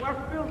 were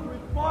filled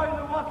with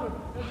boiling water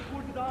and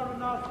poured down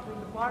on us from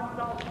the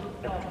farmhouse to the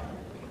south.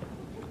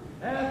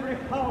 Every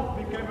house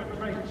became a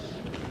trench,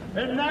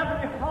 and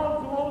every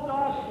house rolled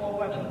out for a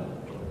weapon.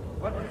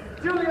 But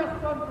still your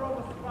son drove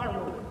us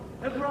farther,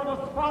 and drove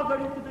us farther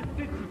into the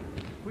city,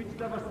 which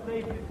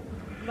devastated,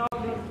 now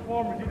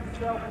transformed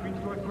itself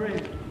into a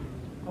grave.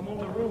 Among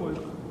the ruins,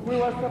 we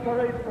were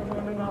separated from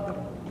one another.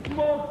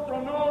 Smoke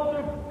from all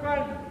the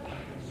kinds.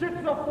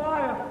 Ships of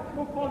fire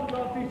were followed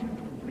our vision,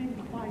 fleeing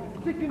the fire,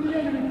 seeking the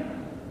enemy.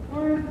 We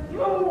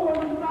slew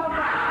one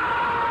another.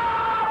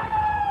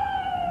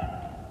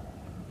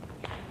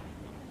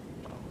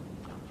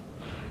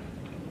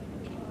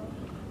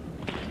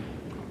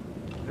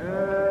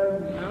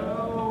 And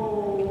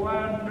no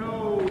one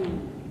knows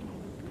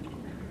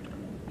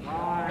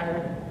by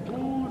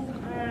whose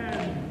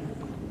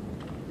hands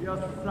your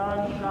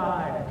son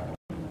died.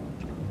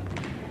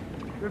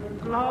 The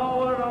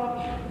flower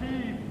of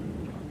peace.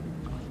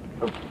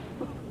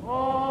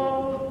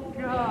 Oh,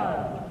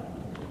 God!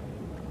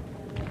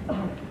 I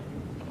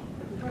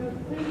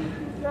think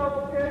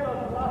yourself gave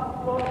us last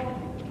thought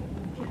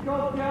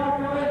because the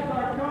arguments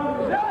are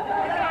coming.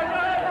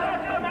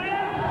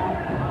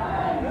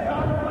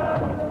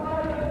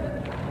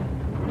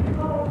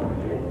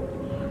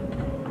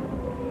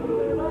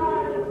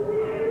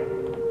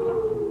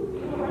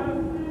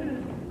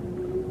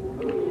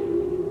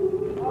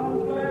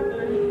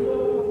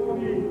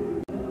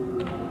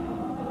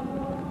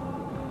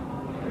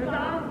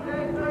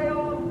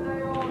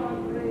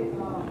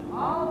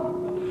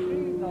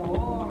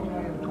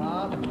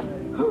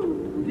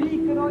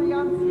 Dicono gli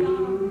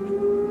anziani,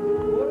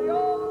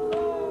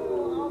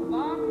 curioso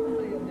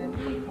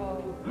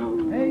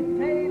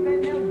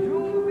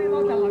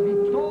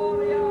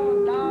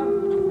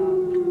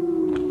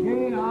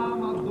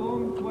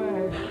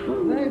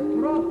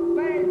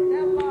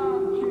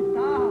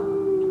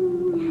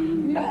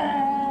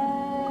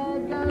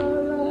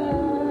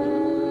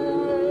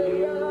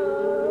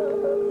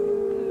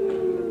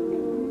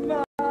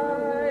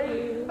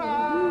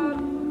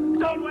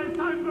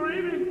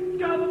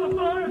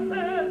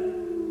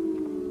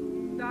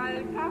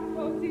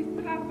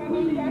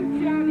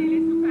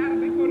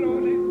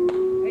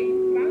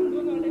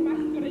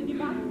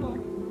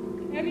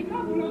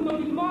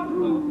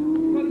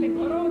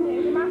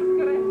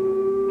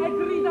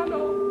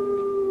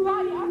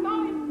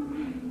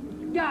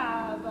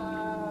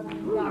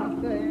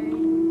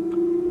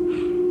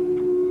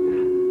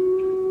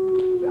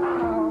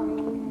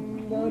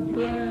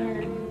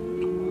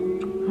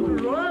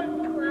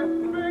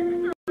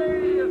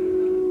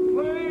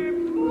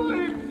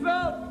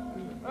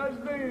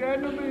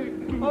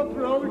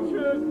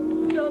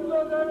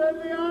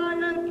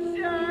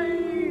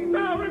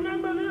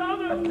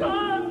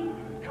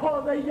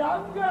the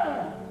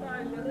younger.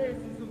 Ma il re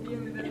si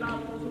sovviene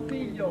dell'altro suo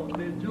figlio,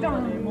 del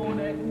giovane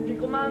Emone, che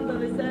comanda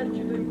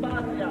l'esercito in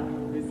patria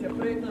e si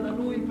affretta da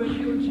lui per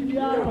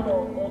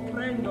conciliarlo,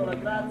 offrendo la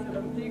grazia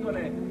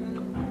d'Antigone.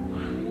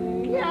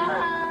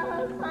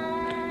 Yes,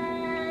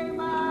 Haman,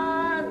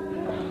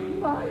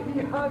 my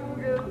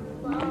youngest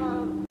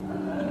son,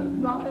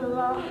 my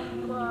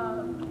loved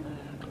one,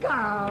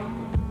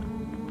 come.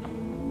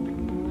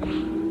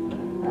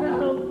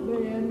 Help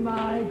me in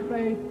my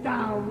great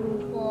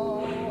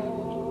downfall.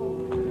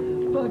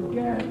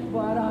 Forget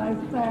what I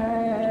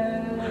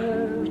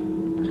said,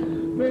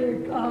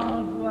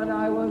 because when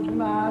I was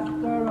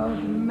master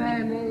of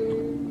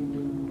many,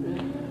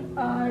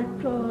 I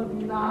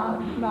could not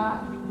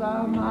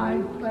master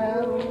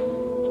myself.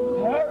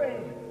 Hurry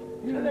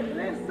to the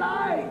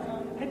cliffside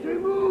and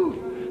remove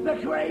the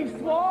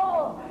grave's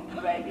wall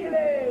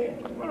quickly.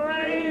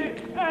 Brave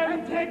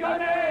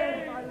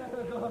Antigone!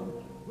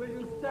 Will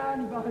you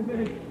stand by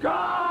me?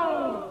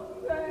 Go!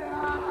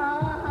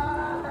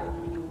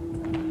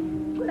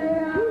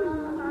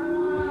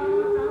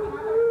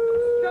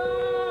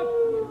 Stop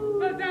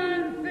the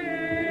dancing!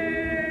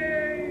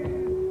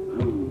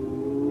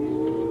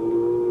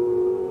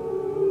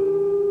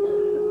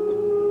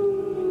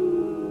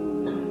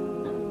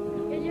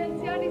 E gli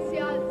anziani si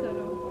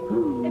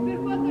alzano e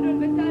percuotono il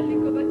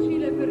metallico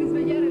bacile per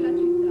risvegliare la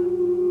città.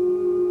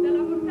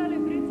 Dalla mortale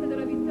ebbrezza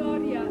della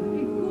vittoria,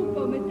 il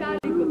cupo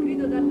metallico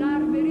grido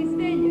d'allarme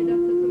risveglia i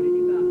danzatori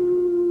di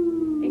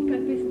Bacco e il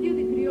calpestio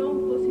di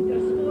trionfo si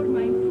trasforma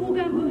in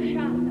fuga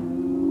angosciata.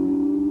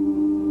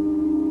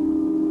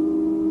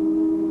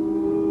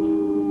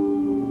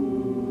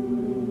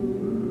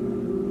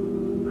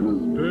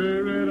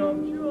 Spirit of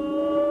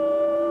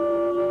joy,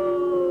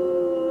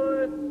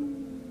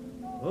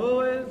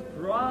 who is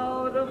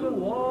proud of the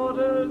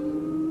waters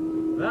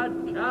that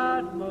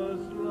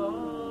Cadmus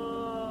loved?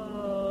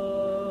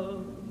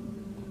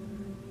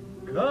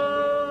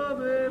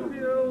 Come if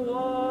you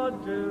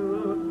want to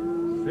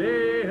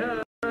see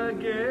her.